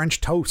like Yeah. a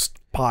French toast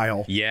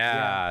pile.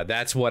 Yeah,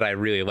 that's what I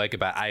really like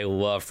about it. I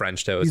love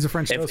French toast. He's a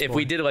French toast If boy.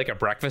 we did like a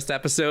breakfast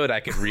episode, I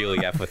could really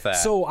F with that.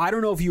 So I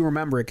don't know if you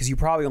remember it because you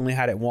probably only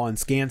had it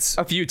once. Gantz,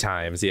 a few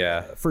times,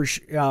 yeah.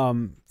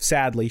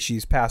 sadly,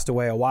 she's passed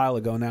away a while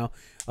ago now.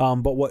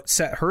 But what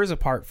set hers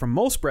apart from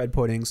most bread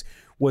puddings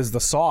was the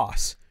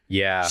sauce.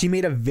 Yeah. She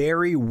made a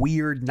very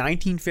weird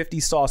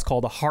 1950s sauce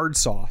called a hard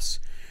sauce,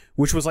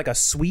 which was like a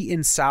sweet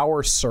and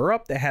sour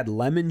syrup that had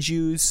lemon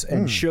juice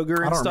and sugar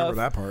and I don't stuff.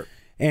 remember that part.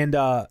 And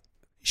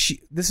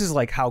this is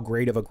like how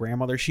great of a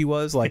grandmother she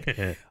was. Like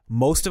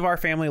most of our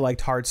family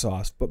liked hard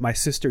sauce, but my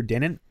sister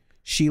didn't.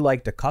 She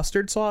liked a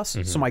custard sauce,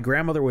 so my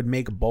grandmother would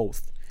make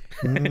both.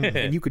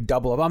 And you could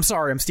double up. I'm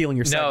sorry, I'm stealing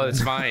your No, segment.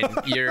 it's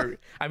fine.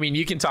 I mean,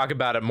 you can talk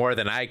about it more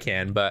than I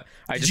can, but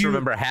I just you-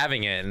 remember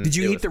having it. And Did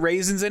you it eat was- the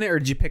raisins in it, or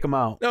did you pick them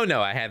out?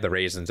 No, I had the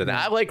raisins, and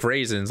I like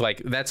raisins.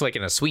 Like that's like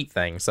in a sweet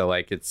thing, so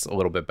like it's a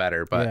little bit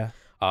better. But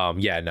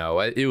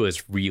it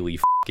was really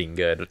fucking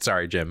good.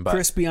 Sorry, Jim, but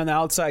Crispy on the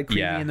outside,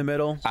 creamy Yeah. in the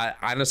middle. I,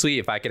 honestly,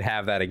 if I could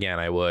have that again,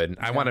 I would.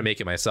 I want to make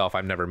it myself.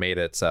 I've never made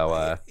it,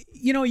 so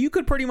You know, you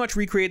could pretty much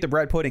recreate the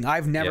bread pudding.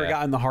 I've never Yeah.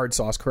 gotten the hard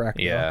sauce correct.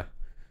 though. yeah.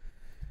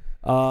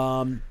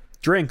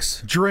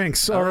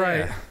 Drinks. All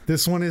right. yeah.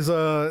 This one's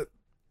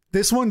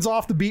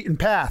off the beaten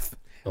path.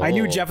 I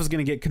knew Oh. Jeff was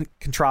going to get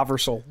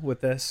controversial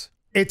with this.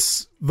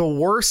 It's the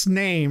worst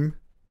name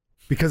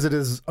because it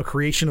is a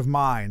creation of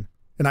mine,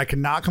 and I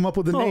cannot come up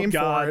with a name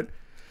God. for it.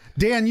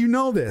 Dan, you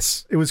know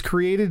this. It was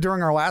created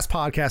during our last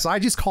podcast. I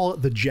just call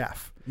it the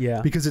Jeff.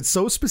 Yeah. Because it's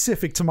so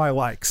specific to my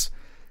likes.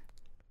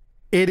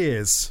 It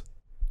is.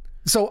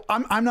 So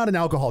I'm not an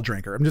alcohol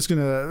drinker. I'm just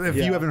gonna, if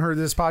Yeah. you haven't heard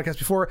this podcast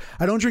before,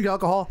 I don't drink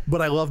alcohol, but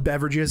I love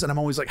beverages, and I'm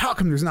always like, how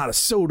come there's not a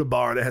soda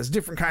bar that has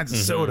different kinds of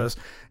sodas?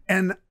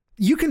 And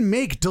you can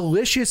make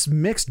delicious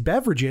mixed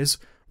beverages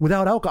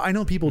without alcohol. I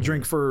know people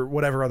drink for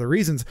whatever other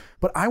reasons,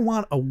 but I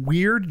want a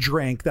weird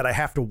drink that I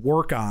have to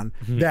work on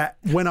that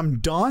when I'm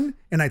done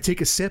and I take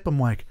a sip, I'm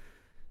like,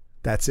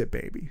 that's it,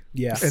 baby.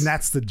 Yes. And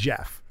that's the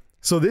Jeff.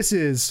 So this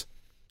is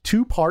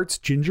 2 parts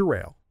ginger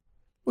ale.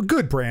 A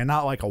good brand,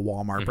 not like a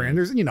Walmart brand.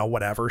 There's,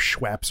 whatever,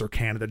 Schweppes or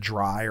Canada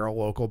Dry or a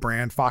local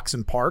brand, Fox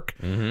and Park.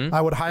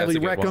 I would highly That's a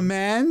good one.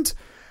 recommend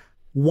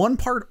 1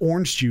 part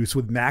orange juice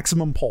with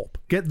maximum pulp.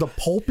 Get the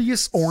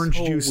pulpiest orange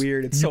So juice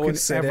weird. It's you so can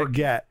acidic. ever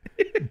get.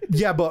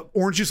 Yeah, but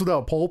orange juice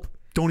without pulp,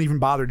 don't even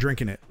bother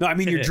drinking it. No, I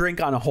mean your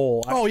drink on a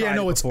whole. I've Oh yeah, tried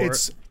no, it it's before.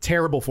 it's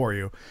terrible for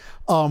you.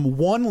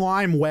 1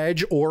 lime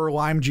wedge or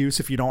lime juice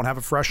if you don't have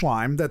a fresh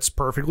lime, that's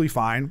perfectly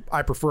fine.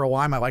 I prefer a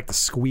lime. I like to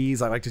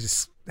squeeze. I like to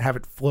just have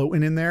it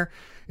floating in there.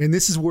 And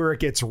this is where it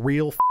gets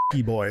real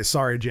f***y, boys.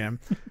 Sorry, Jim.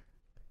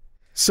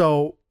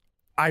 So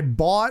I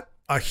bought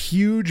a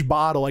huge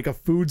bottle, like a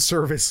food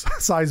service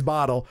size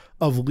bottle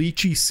of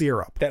lychee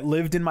syrup. that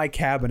lived in my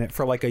cabinet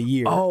for like a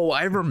year. Oh,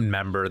 I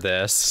remember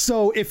this.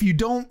 So if you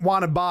don't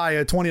want to buy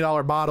a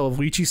 $20 bottle of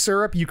lychee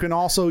syrup, you can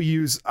also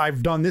use,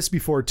 I've done this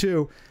before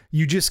too.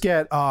 You just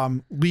get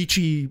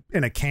lychee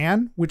in a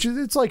can, which is,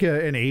 it's like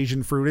an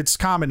Asian fruit. It's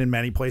common in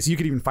many places. You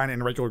could even find it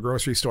in a regular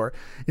grocery store.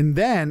 And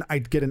then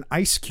I'd get an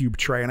ice cube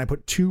tray and I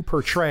put 2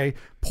 per tray,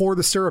 pour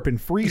the syrup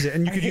and freeze it.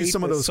 And you I could use hate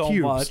some of this those so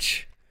cubes.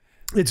 much.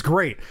 It's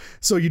great.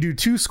 So you do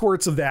 2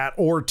 squirts of that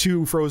or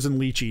 2 frozen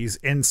lychees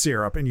in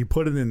syrup and you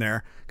put it in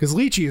there because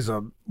lychee is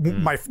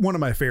one of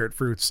my favorite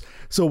fruits.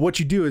 So what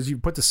you do is you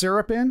put the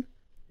syrup in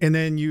and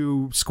then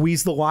you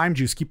squeeze the lime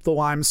juice, keep the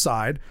lime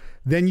aside.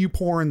 Then you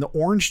pour in the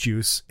orange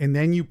juice and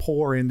then you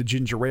pour in the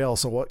ginger ale.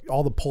 So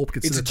all the pulp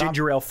gets It's to a the top.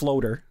 ginger ale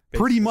floater.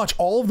 Pretty much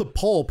all of the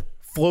pulp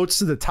floats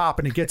to the top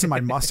and it gets in my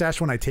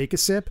mustache when I take a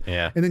sip.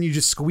 Yeah. And then you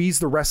just squeeze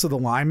the rest of the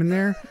lime in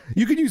there.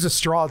 You could use a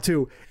straw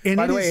too. And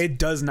By it the way, is- it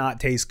does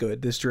not taste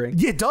good, this drink.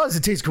 yeah, it does.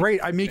 It tastes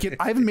great. I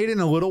haven't made it in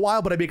a little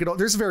while, but I make it.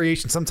 There's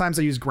variation. Sometimes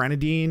I use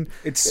grenadine.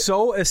 It's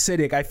so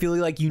acidic. I feel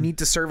like you need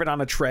to serve it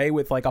on a tray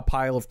with like a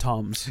pile of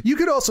Tums. You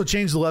could also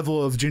change the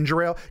level of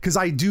ginger ale because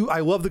I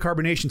love the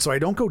carbonation, so I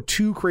don't go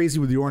too crazy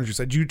with the orange juice.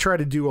 I do try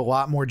to do a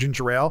lot more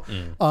ginger ale.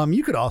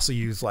 You could also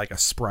use like a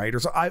Sprite or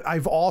so.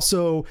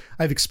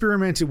 I've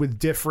experimented with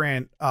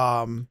different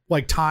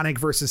like tonic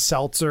versus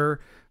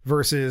seltzer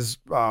versus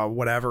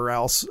whatever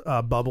else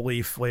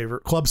bubbly flavor,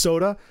 club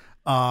soda.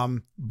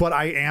 But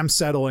I am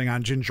settling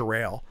on ginger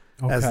ale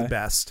as the Okay.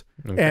 best,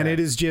 and it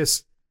is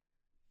just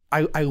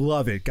I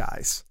love it,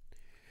 guys.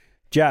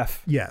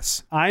 Jeff,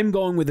 Yes. I'm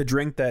going with a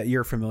drink that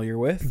you're familiar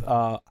with.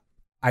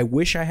 I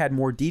wish I had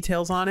more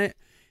details on it.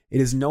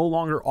 It is no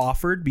longer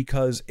offered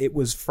because it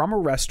was from a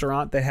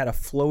restaurant that had a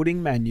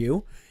floating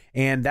menu.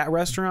 And that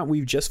restaurant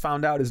we've just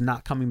found out is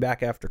not coming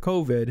back after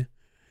COVID.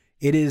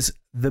 It is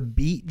the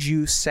beet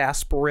juice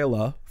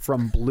sarsaparilla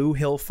from Blue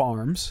Hill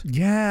Farms.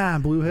 Yeah,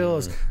 Blue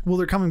Hills. Well,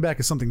 they're coming back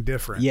as something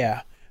different.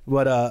 Yeah,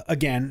 but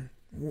again,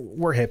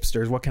 we're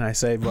hipsters. What can I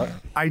say? But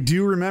I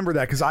do remember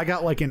that because I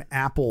got like an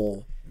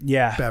apple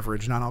yeah,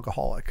 beverage,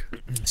 non-alcoholic.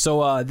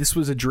 So this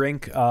was a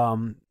drink.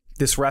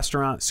 This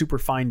restaurant, super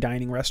fine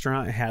dining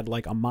restaurant, had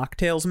like a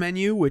mocktails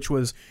menu, which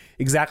was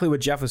exactly what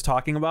Jeff was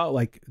talking about.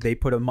 Like they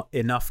put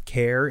enough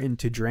care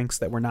into drinks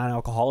that were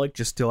non-alcoholic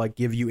just to like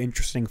give you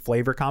interesting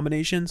flavor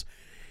combinations.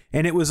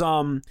 And it was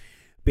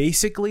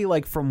basically,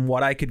 like, from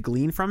what I could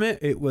glean from it,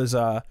 it was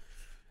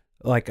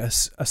like a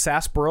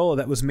sarsaparilla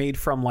that was made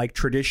from like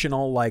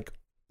traditional like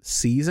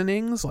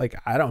seasonings. Like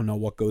I don't know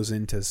what goes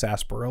into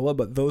sarsaparilla,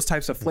 but those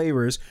types of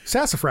flavors.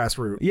 Sassafras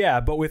root. Yeah,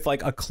 but with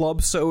like a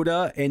club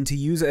soda, and to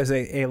use as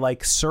a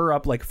like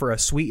syrup, like for a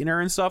sweetener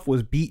and stuff,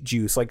 was beet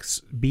juice, like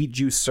beet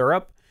juice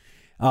syrup.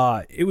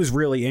 It was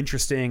really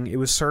interesting. It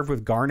was served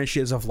with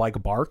garnishes of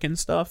like bark and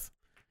stuff.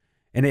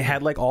 And it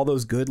had like all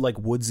those good like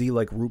woodsy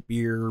like root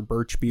beer,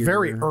 birch beer.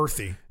 Very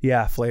earthy.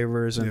 Yeah,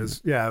 flavors. And,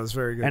 It was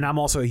very good. and I'm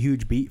also a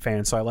huge beet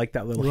fan, so I like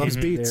that little Loves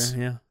hint beets.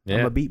 there. Yeah.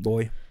 I'm a beet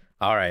boy.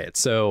 All right,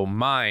 so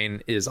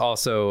mine is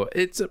also,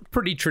 it's a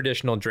pretty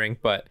traditional drink,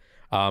 but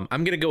I'm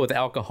going to go with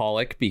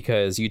alcoholic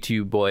because you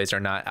two boys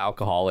are not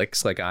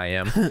alcoholics like I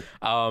am.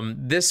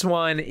 This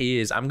one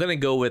is, I'm going to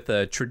go with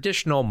a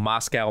traditional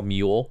Moscow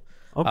Mule.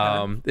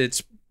 Okay.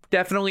 It's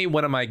definitely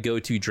one of my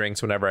go-to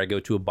drinks whenever I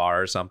go to a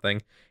bar or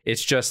something.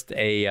 It's just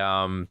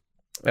ginger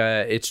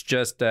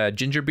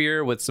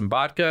beer with some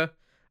vodka,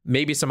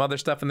 maybe some other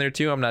stuff in there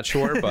too. I'm not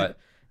sure, but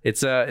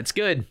it's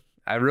good.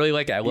 I really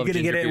like it. I love You're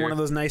ginger gonna get it in beer. one of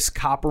those nice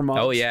copper mugs.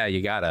 Oh yeah,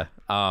 you gotta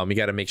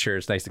make sure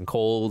it's nice and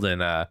cold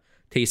and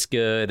tastes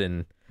good,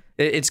 and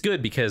it's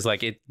good because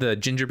like the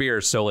ginger beer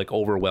is so like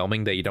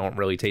overwhelming that you don't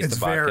really taste it's the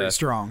vodka. very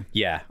strong.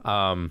 Yeah,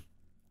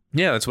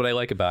 yeah, that's what I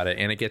like about it,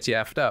 and it gets you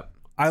effed up.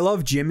 I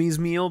love Jimmy's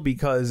meal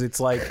because it's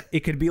like it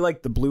could be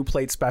like the blue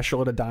plate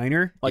special at a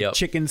diner, like Yep.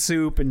 chicken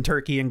soup and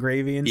turkey and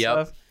gravy and Yep.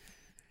 stuff.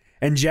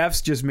 And Jeff's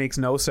just makes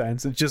no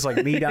sense. It's just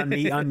like meat on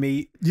meat on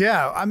meat.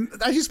 Yeah,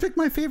 I just picked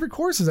my favorite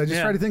courses. I just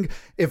Yeah. try to think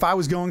if I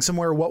was going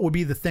somewhere, what would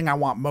be the thing I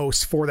want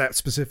most for that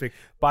specific.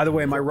 By the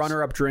way, my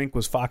runner-up drink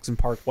was Fox and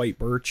Park White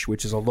Birch,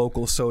 which is a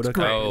local soda.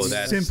 Great. Oh, It's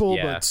that's simple,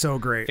 yeah. but so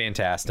great.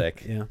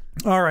 Fantastic. Yeah,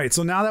 All right,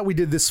 so now that we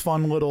did this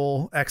fun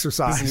little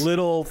exercise, this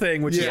little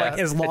thing, which is Yeah. like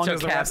as long It as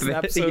the took rest of the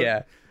half episode.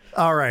 Yeah.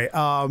 all right,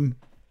 I'm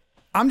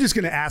just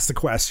going to ask the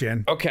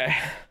question. Okay.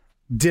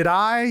 Did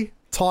I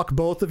talk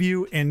both of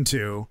you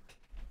into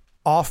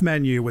Off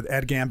Menu with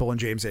Ed Gamble and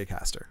James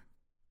Acaster?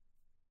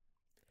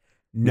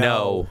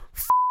 No.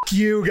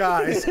 You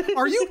guys,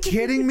 are you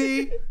kidding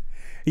me?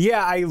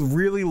 Yeah, I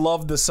really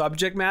loved the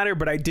subject matter,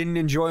 but I didn't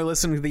enjoy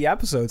listening to the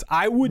episodes.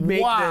 I would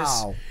make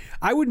Wow.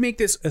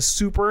 this a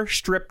super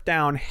stripped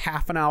down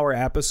half an hour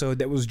episode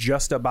that was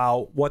just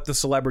about what the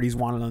celebrities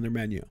wanted on their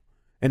menu.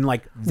 And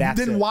like that's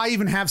Then it. why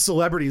even have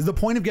celebrities? The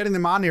point of getting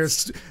them on there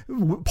is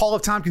Paul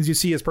F. Tompkins, you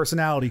see his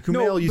personality.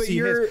 Kumail, you but see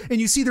his,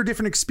 and you see their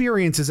different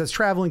experiences as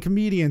traveling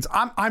comedians.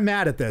 I'm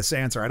mad at this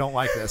answer. I don't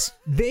like this.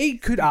 They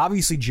could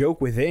obviously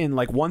joke within,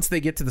 like once they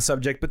get to the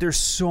subject, but there's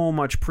so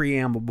much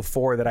preamble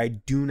before that I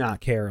do not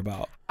care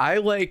about. I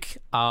like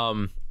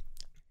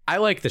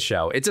the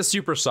show. It's a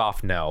super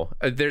soft no.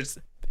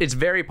 It's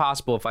very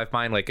possible if I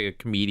find like a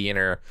comedian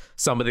or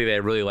somebody that I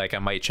really like, I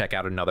might check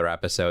out another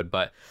episode,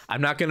 but I'm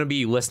not going to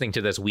be listening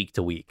to this week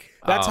to week.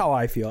 That's how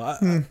I feel.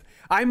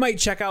 I might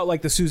check out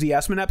like the Susie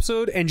Essman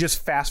episode and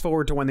just fast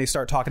forward to when they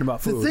start talking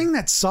about food. The thing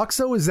that sucks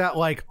though is that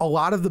like a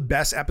lot of the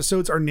best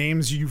episodes are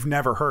names you've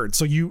never heard.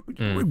 So you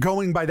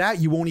going by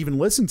that, you won't even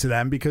listen to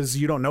them because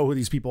you don't know who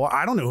these people are.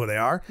 I don't know who they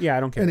are. Yeah,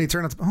 I don't care. And they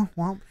turn out to, oh,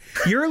 well,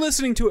 You're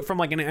listening to it from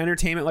like an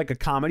entertainment, like a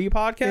comedy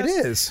podcast.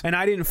 It is. And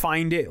I didn't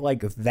find it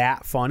like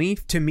that funny.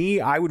 To me,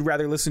 I would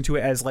rather listen to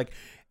it as like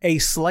a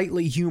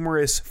slightly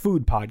humorous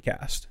food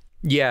podcast.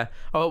 Yeah.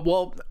 Oh,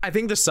 well, I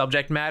think the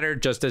subject matter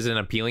just isn't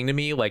appealing to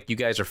me. Like, you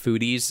guys are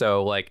foodies,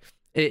 so like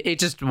it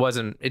just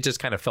wasn't. It just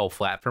kind of fell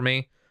flat for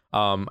me.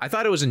 I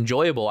thought it was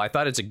enjoyable. I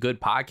thought it's a good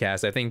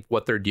podcast. I think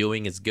what they're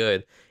doing is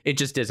good. It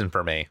just isn't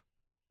for me.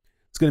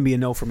 It's going to be a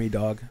no for me,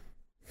 dog.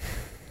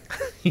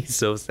 He's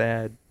so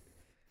sad.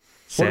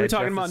 What are we Sad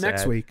talking Jeff about is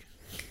next sad. week?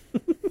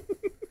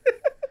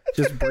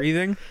 Just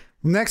breathing?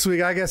 next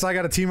week, I guess I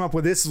got to team up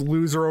with this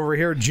loser over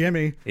here,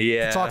 Jimmy.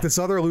 Yeah. To talk this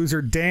other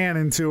loser, Dan,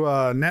 into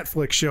a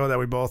Netflix show that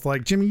we both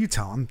like. Jimmy, you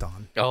tell him,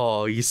 Don.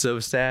 Oh, he's so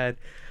sad.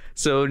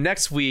 So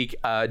next week,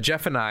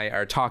 Jeff and I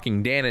are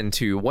talking Dan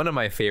into one of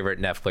my favorite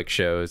Netflix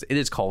shows. It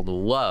is called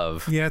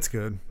Love Yeah, it's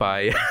good.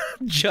 by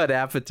Judd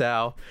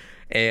Apatow.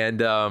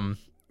 And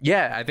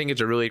yeah, I think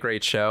it's a really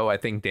great show. I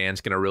think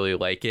Dan's going to really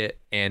like it.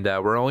 And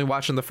we're only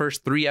watching the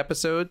first 3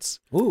 episodes.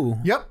 Ooh.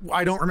 Yep.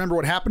 I don't remember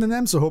what happened in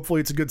them, so hopefully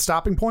it's a good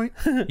stopping point.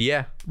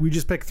 Yeah. We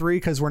just picked 3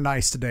 because we're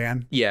nice to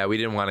Dan. Yeah, we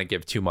didn't want to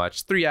give too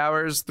much. 3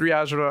 hours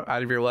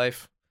out of your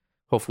life.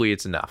 Hopefully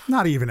it's enough.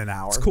 Not even an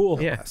hour. It's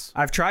Cool. Yeah.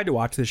 I've tried to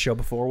watch this show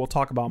before. We'll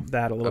talk about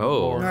that a little bit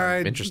Oh, more. All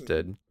right. I'm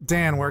interested.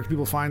 Dan, where can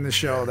people find this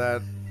show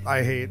that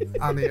I hate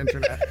on the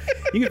internet.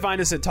 You can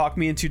find us at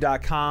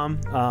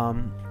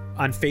talkmeinto.com.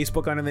 On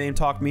Facebook under the name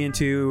Talk Me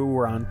Into.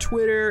 We're on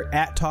Twitter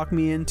at Talk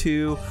Me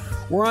Into.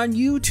 We're on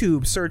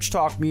YouTube. Search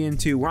Talk Me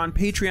Into. We're on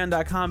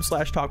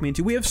patreon.com/Talk Me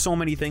Into. We have so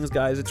many things,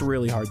 guys. It's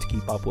really hard to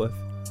keep up with.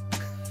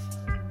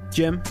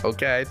 Jim?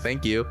 Okay,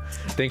 thank you.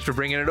 Thanks for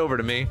bringing it over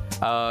to me.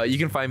 You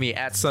can find me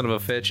at Son of a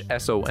Fitch,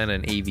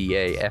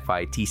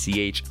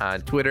 SONNAVAFITCH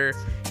on Twitter,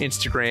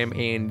 Instagram,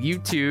 and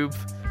YouTube.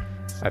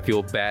 I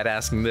feel bad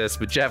asking this,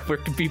 but Jeff, where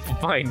can people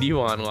find you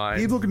online?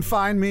 People can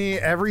find me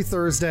every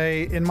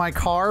Thursday in my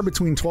car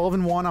between 12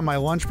 and 1 on my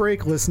lunch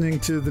break, listening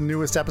to the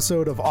newest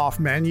episode of Off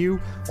Menu,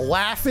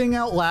 laughing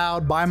out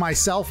loud by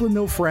myself with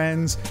no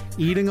friends,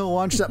 eating a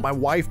lunch that my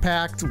wife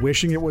packed,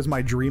 wishing it was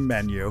my dream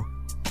menu.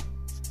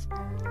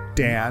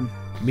 Dan.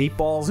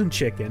 Meatballs and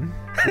chicken.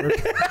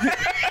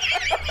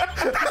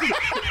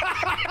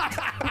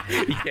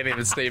 You can't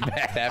even stay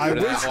back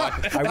after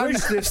that one. I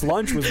wish this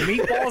lunch was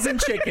meatballs and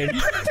chicken.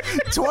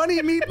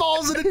 20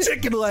 meatballs and a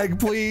chicken leg,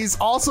 please.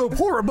 Also,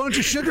 pour a bunch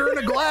of sugar in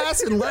a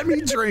glass and let me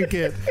drink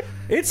it.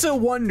 It's a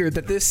wonder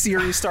that this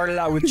series started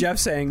out with Jeff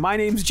saying, "My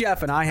name's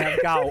Jeff and I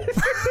have gout."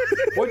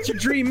 What's your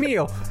dream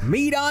meal?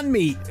 Meat on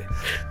meat.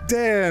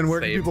 Dan,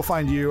 where can people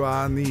find you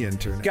on the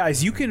internet?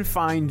 Guys, you can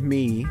find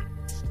me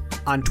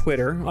on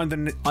Twitter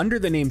under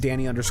the name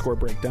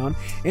Danny_Breakdown,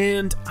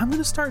 and I'm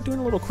going to start doing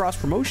a little cross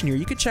promotion here.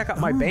 You can check out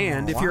my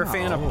band if you're a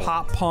fan of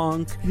pop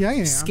punk,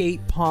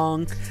 skate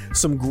punk,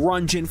 some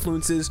grunge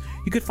influences.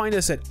 You could find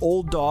us at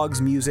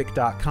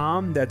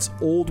olddogsmusic.com. That's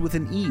old with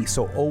an E,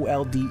 so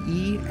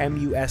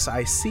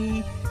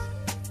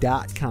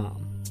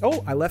OLDEMUSIC.com.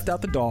 Oh, I left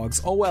out the dogs.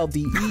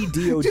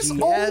 OLDEDOGS. Just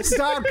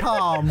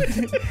old.com.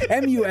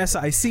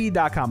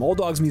 MUSIC.com.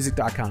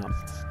 Olddogsmusic.com.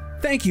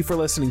 Thank you for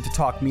listening to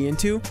Talk Me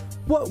Into.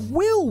 What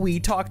will we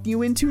talk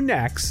you into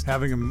next?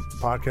 Having a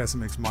podcast that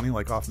makes money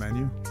like Off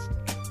Menu.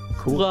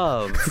 Cool.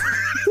 Love.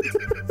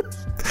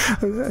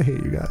 I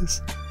hate you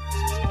guys.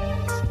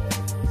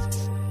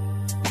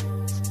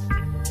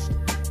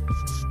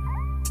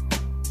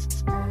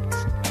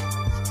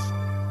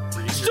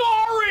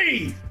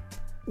 Sorry!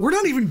 We're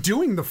not even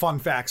doing the fun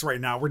facts right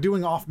now. We're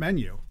doing Off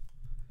Menu.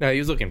 No, he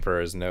was looking for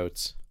his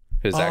notes.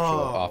 His actual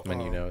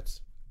off-menu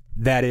notes.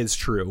 That is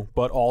true,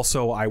 but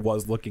also I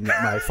was looking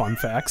at my fun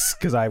facts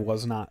because I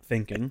was not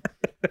thinking.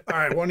 All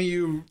right, one of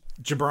you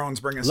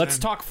jabrones bring us Let's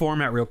in. talk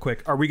format real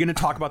quick. Are we going to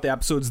talk about the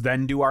episodes,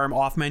 then do our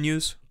off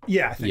menus?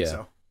 Yeah, I think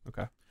so.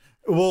 Okay.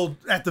 Well,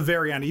 at the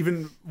very end,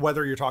 even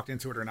whether you're talked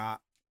into it or not.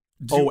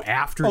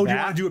 After that? Oh, do you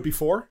want to do it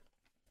before?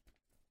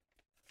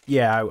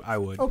 Yeah, I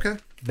would. Okay.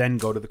 Then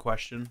go to the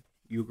question.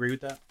 You agree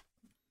with that?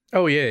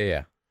 Oh,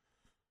 yeah.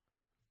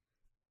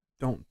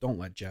 Don't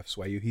let Jeff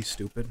sway you. He's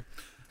stupid.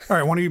 All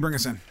right, one of you bring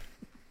us in.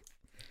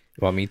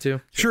 You want me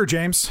to? Sure,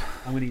 James.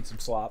 I'm going to eat some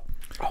slop.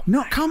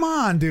 No, come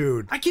on,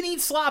 dude. I can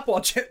eat slop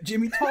while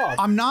Jimmy talks.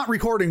 I'm not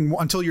recording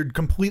until you're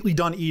completely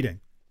done eating.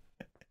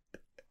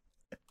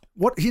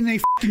 What? He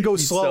may fucking go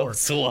slower.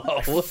 So slow.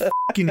 I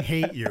fucking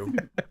hate you.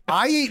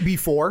 I ate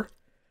before.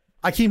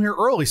 I came here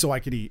early so I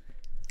could eat.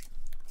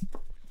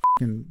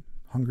 Fucking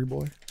hungry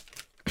boy.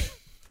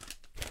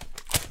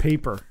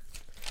 Paper.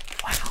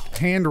 Wow.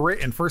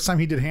 Handwritten. First time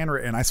he did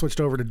handwritten, I switched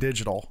over to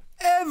digital.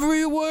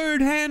 Every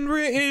word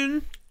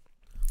handwritten.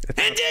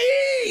 And to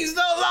ease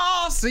the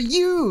loss of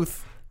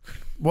youth.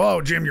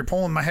 Whoa, Jim, you're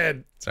pulling my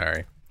head.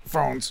 Sorry.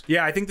 Phones.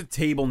 Yeah, I think the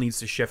table needs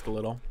to shift a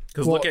little.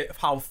 Because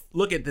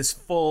look at this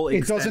full It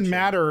extension. doesn't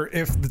matter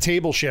if the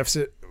table shifts.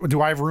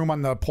 Do I have room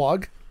on the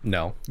plug?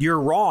 No. You're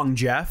wrong,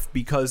 Jeff,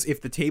 because if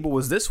the table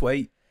was this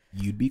way,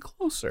 you'd be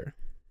closer.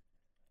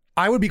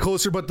 I would be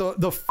closer, but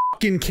the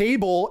fucking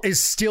cable is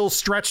still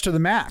stretched to the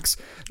max.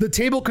 The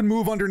table can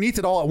move underneath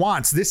it all at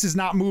once. This is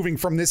not moving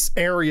from this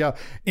area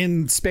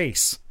in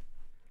space.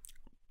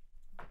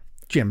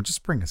 Jim,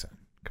 just bring us in.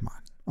 Come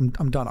on.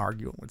 I'm done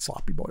arguing with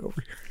Sloppy Boy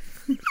over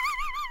here.